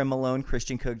 You've got Rim Malone,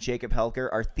 Christian Cook, Jacob Helker.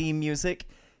 Our theme music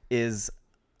is...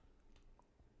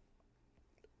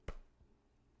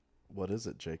 What is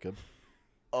it, Jacob?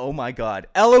 Oh my God,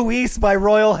 Eloise by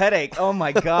Royal Headache. Oh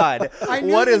my God, I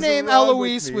knew what the is name wrong with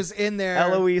Eloise me? was in there.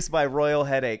 Eloise by Royal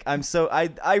Headache.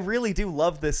 I really do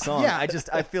love this song. Yeah.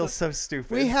 I feel so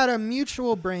stupid. We had a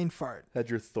mutual brain fart. Had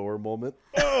your Thor moment.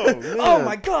 Oh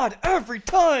my God, every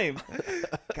time.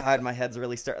 God, my head's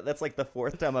really That's like the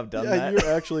fourth time I've done Yeah, that.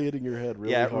 you're actually hitting your head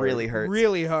really Yeah, it hard. really hurts.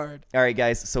 Really hard. All right,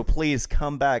 guys. So please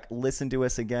come back, listen to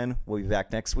us again. We'll be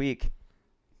back next week.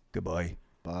 Goodbye.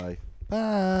 Bye.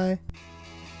 Bye.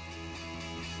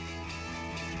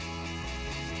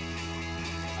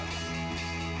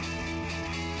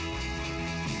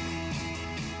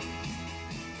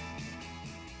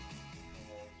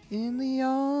 In the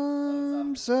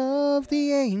arms of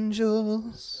the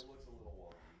angels.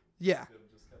 Yeah.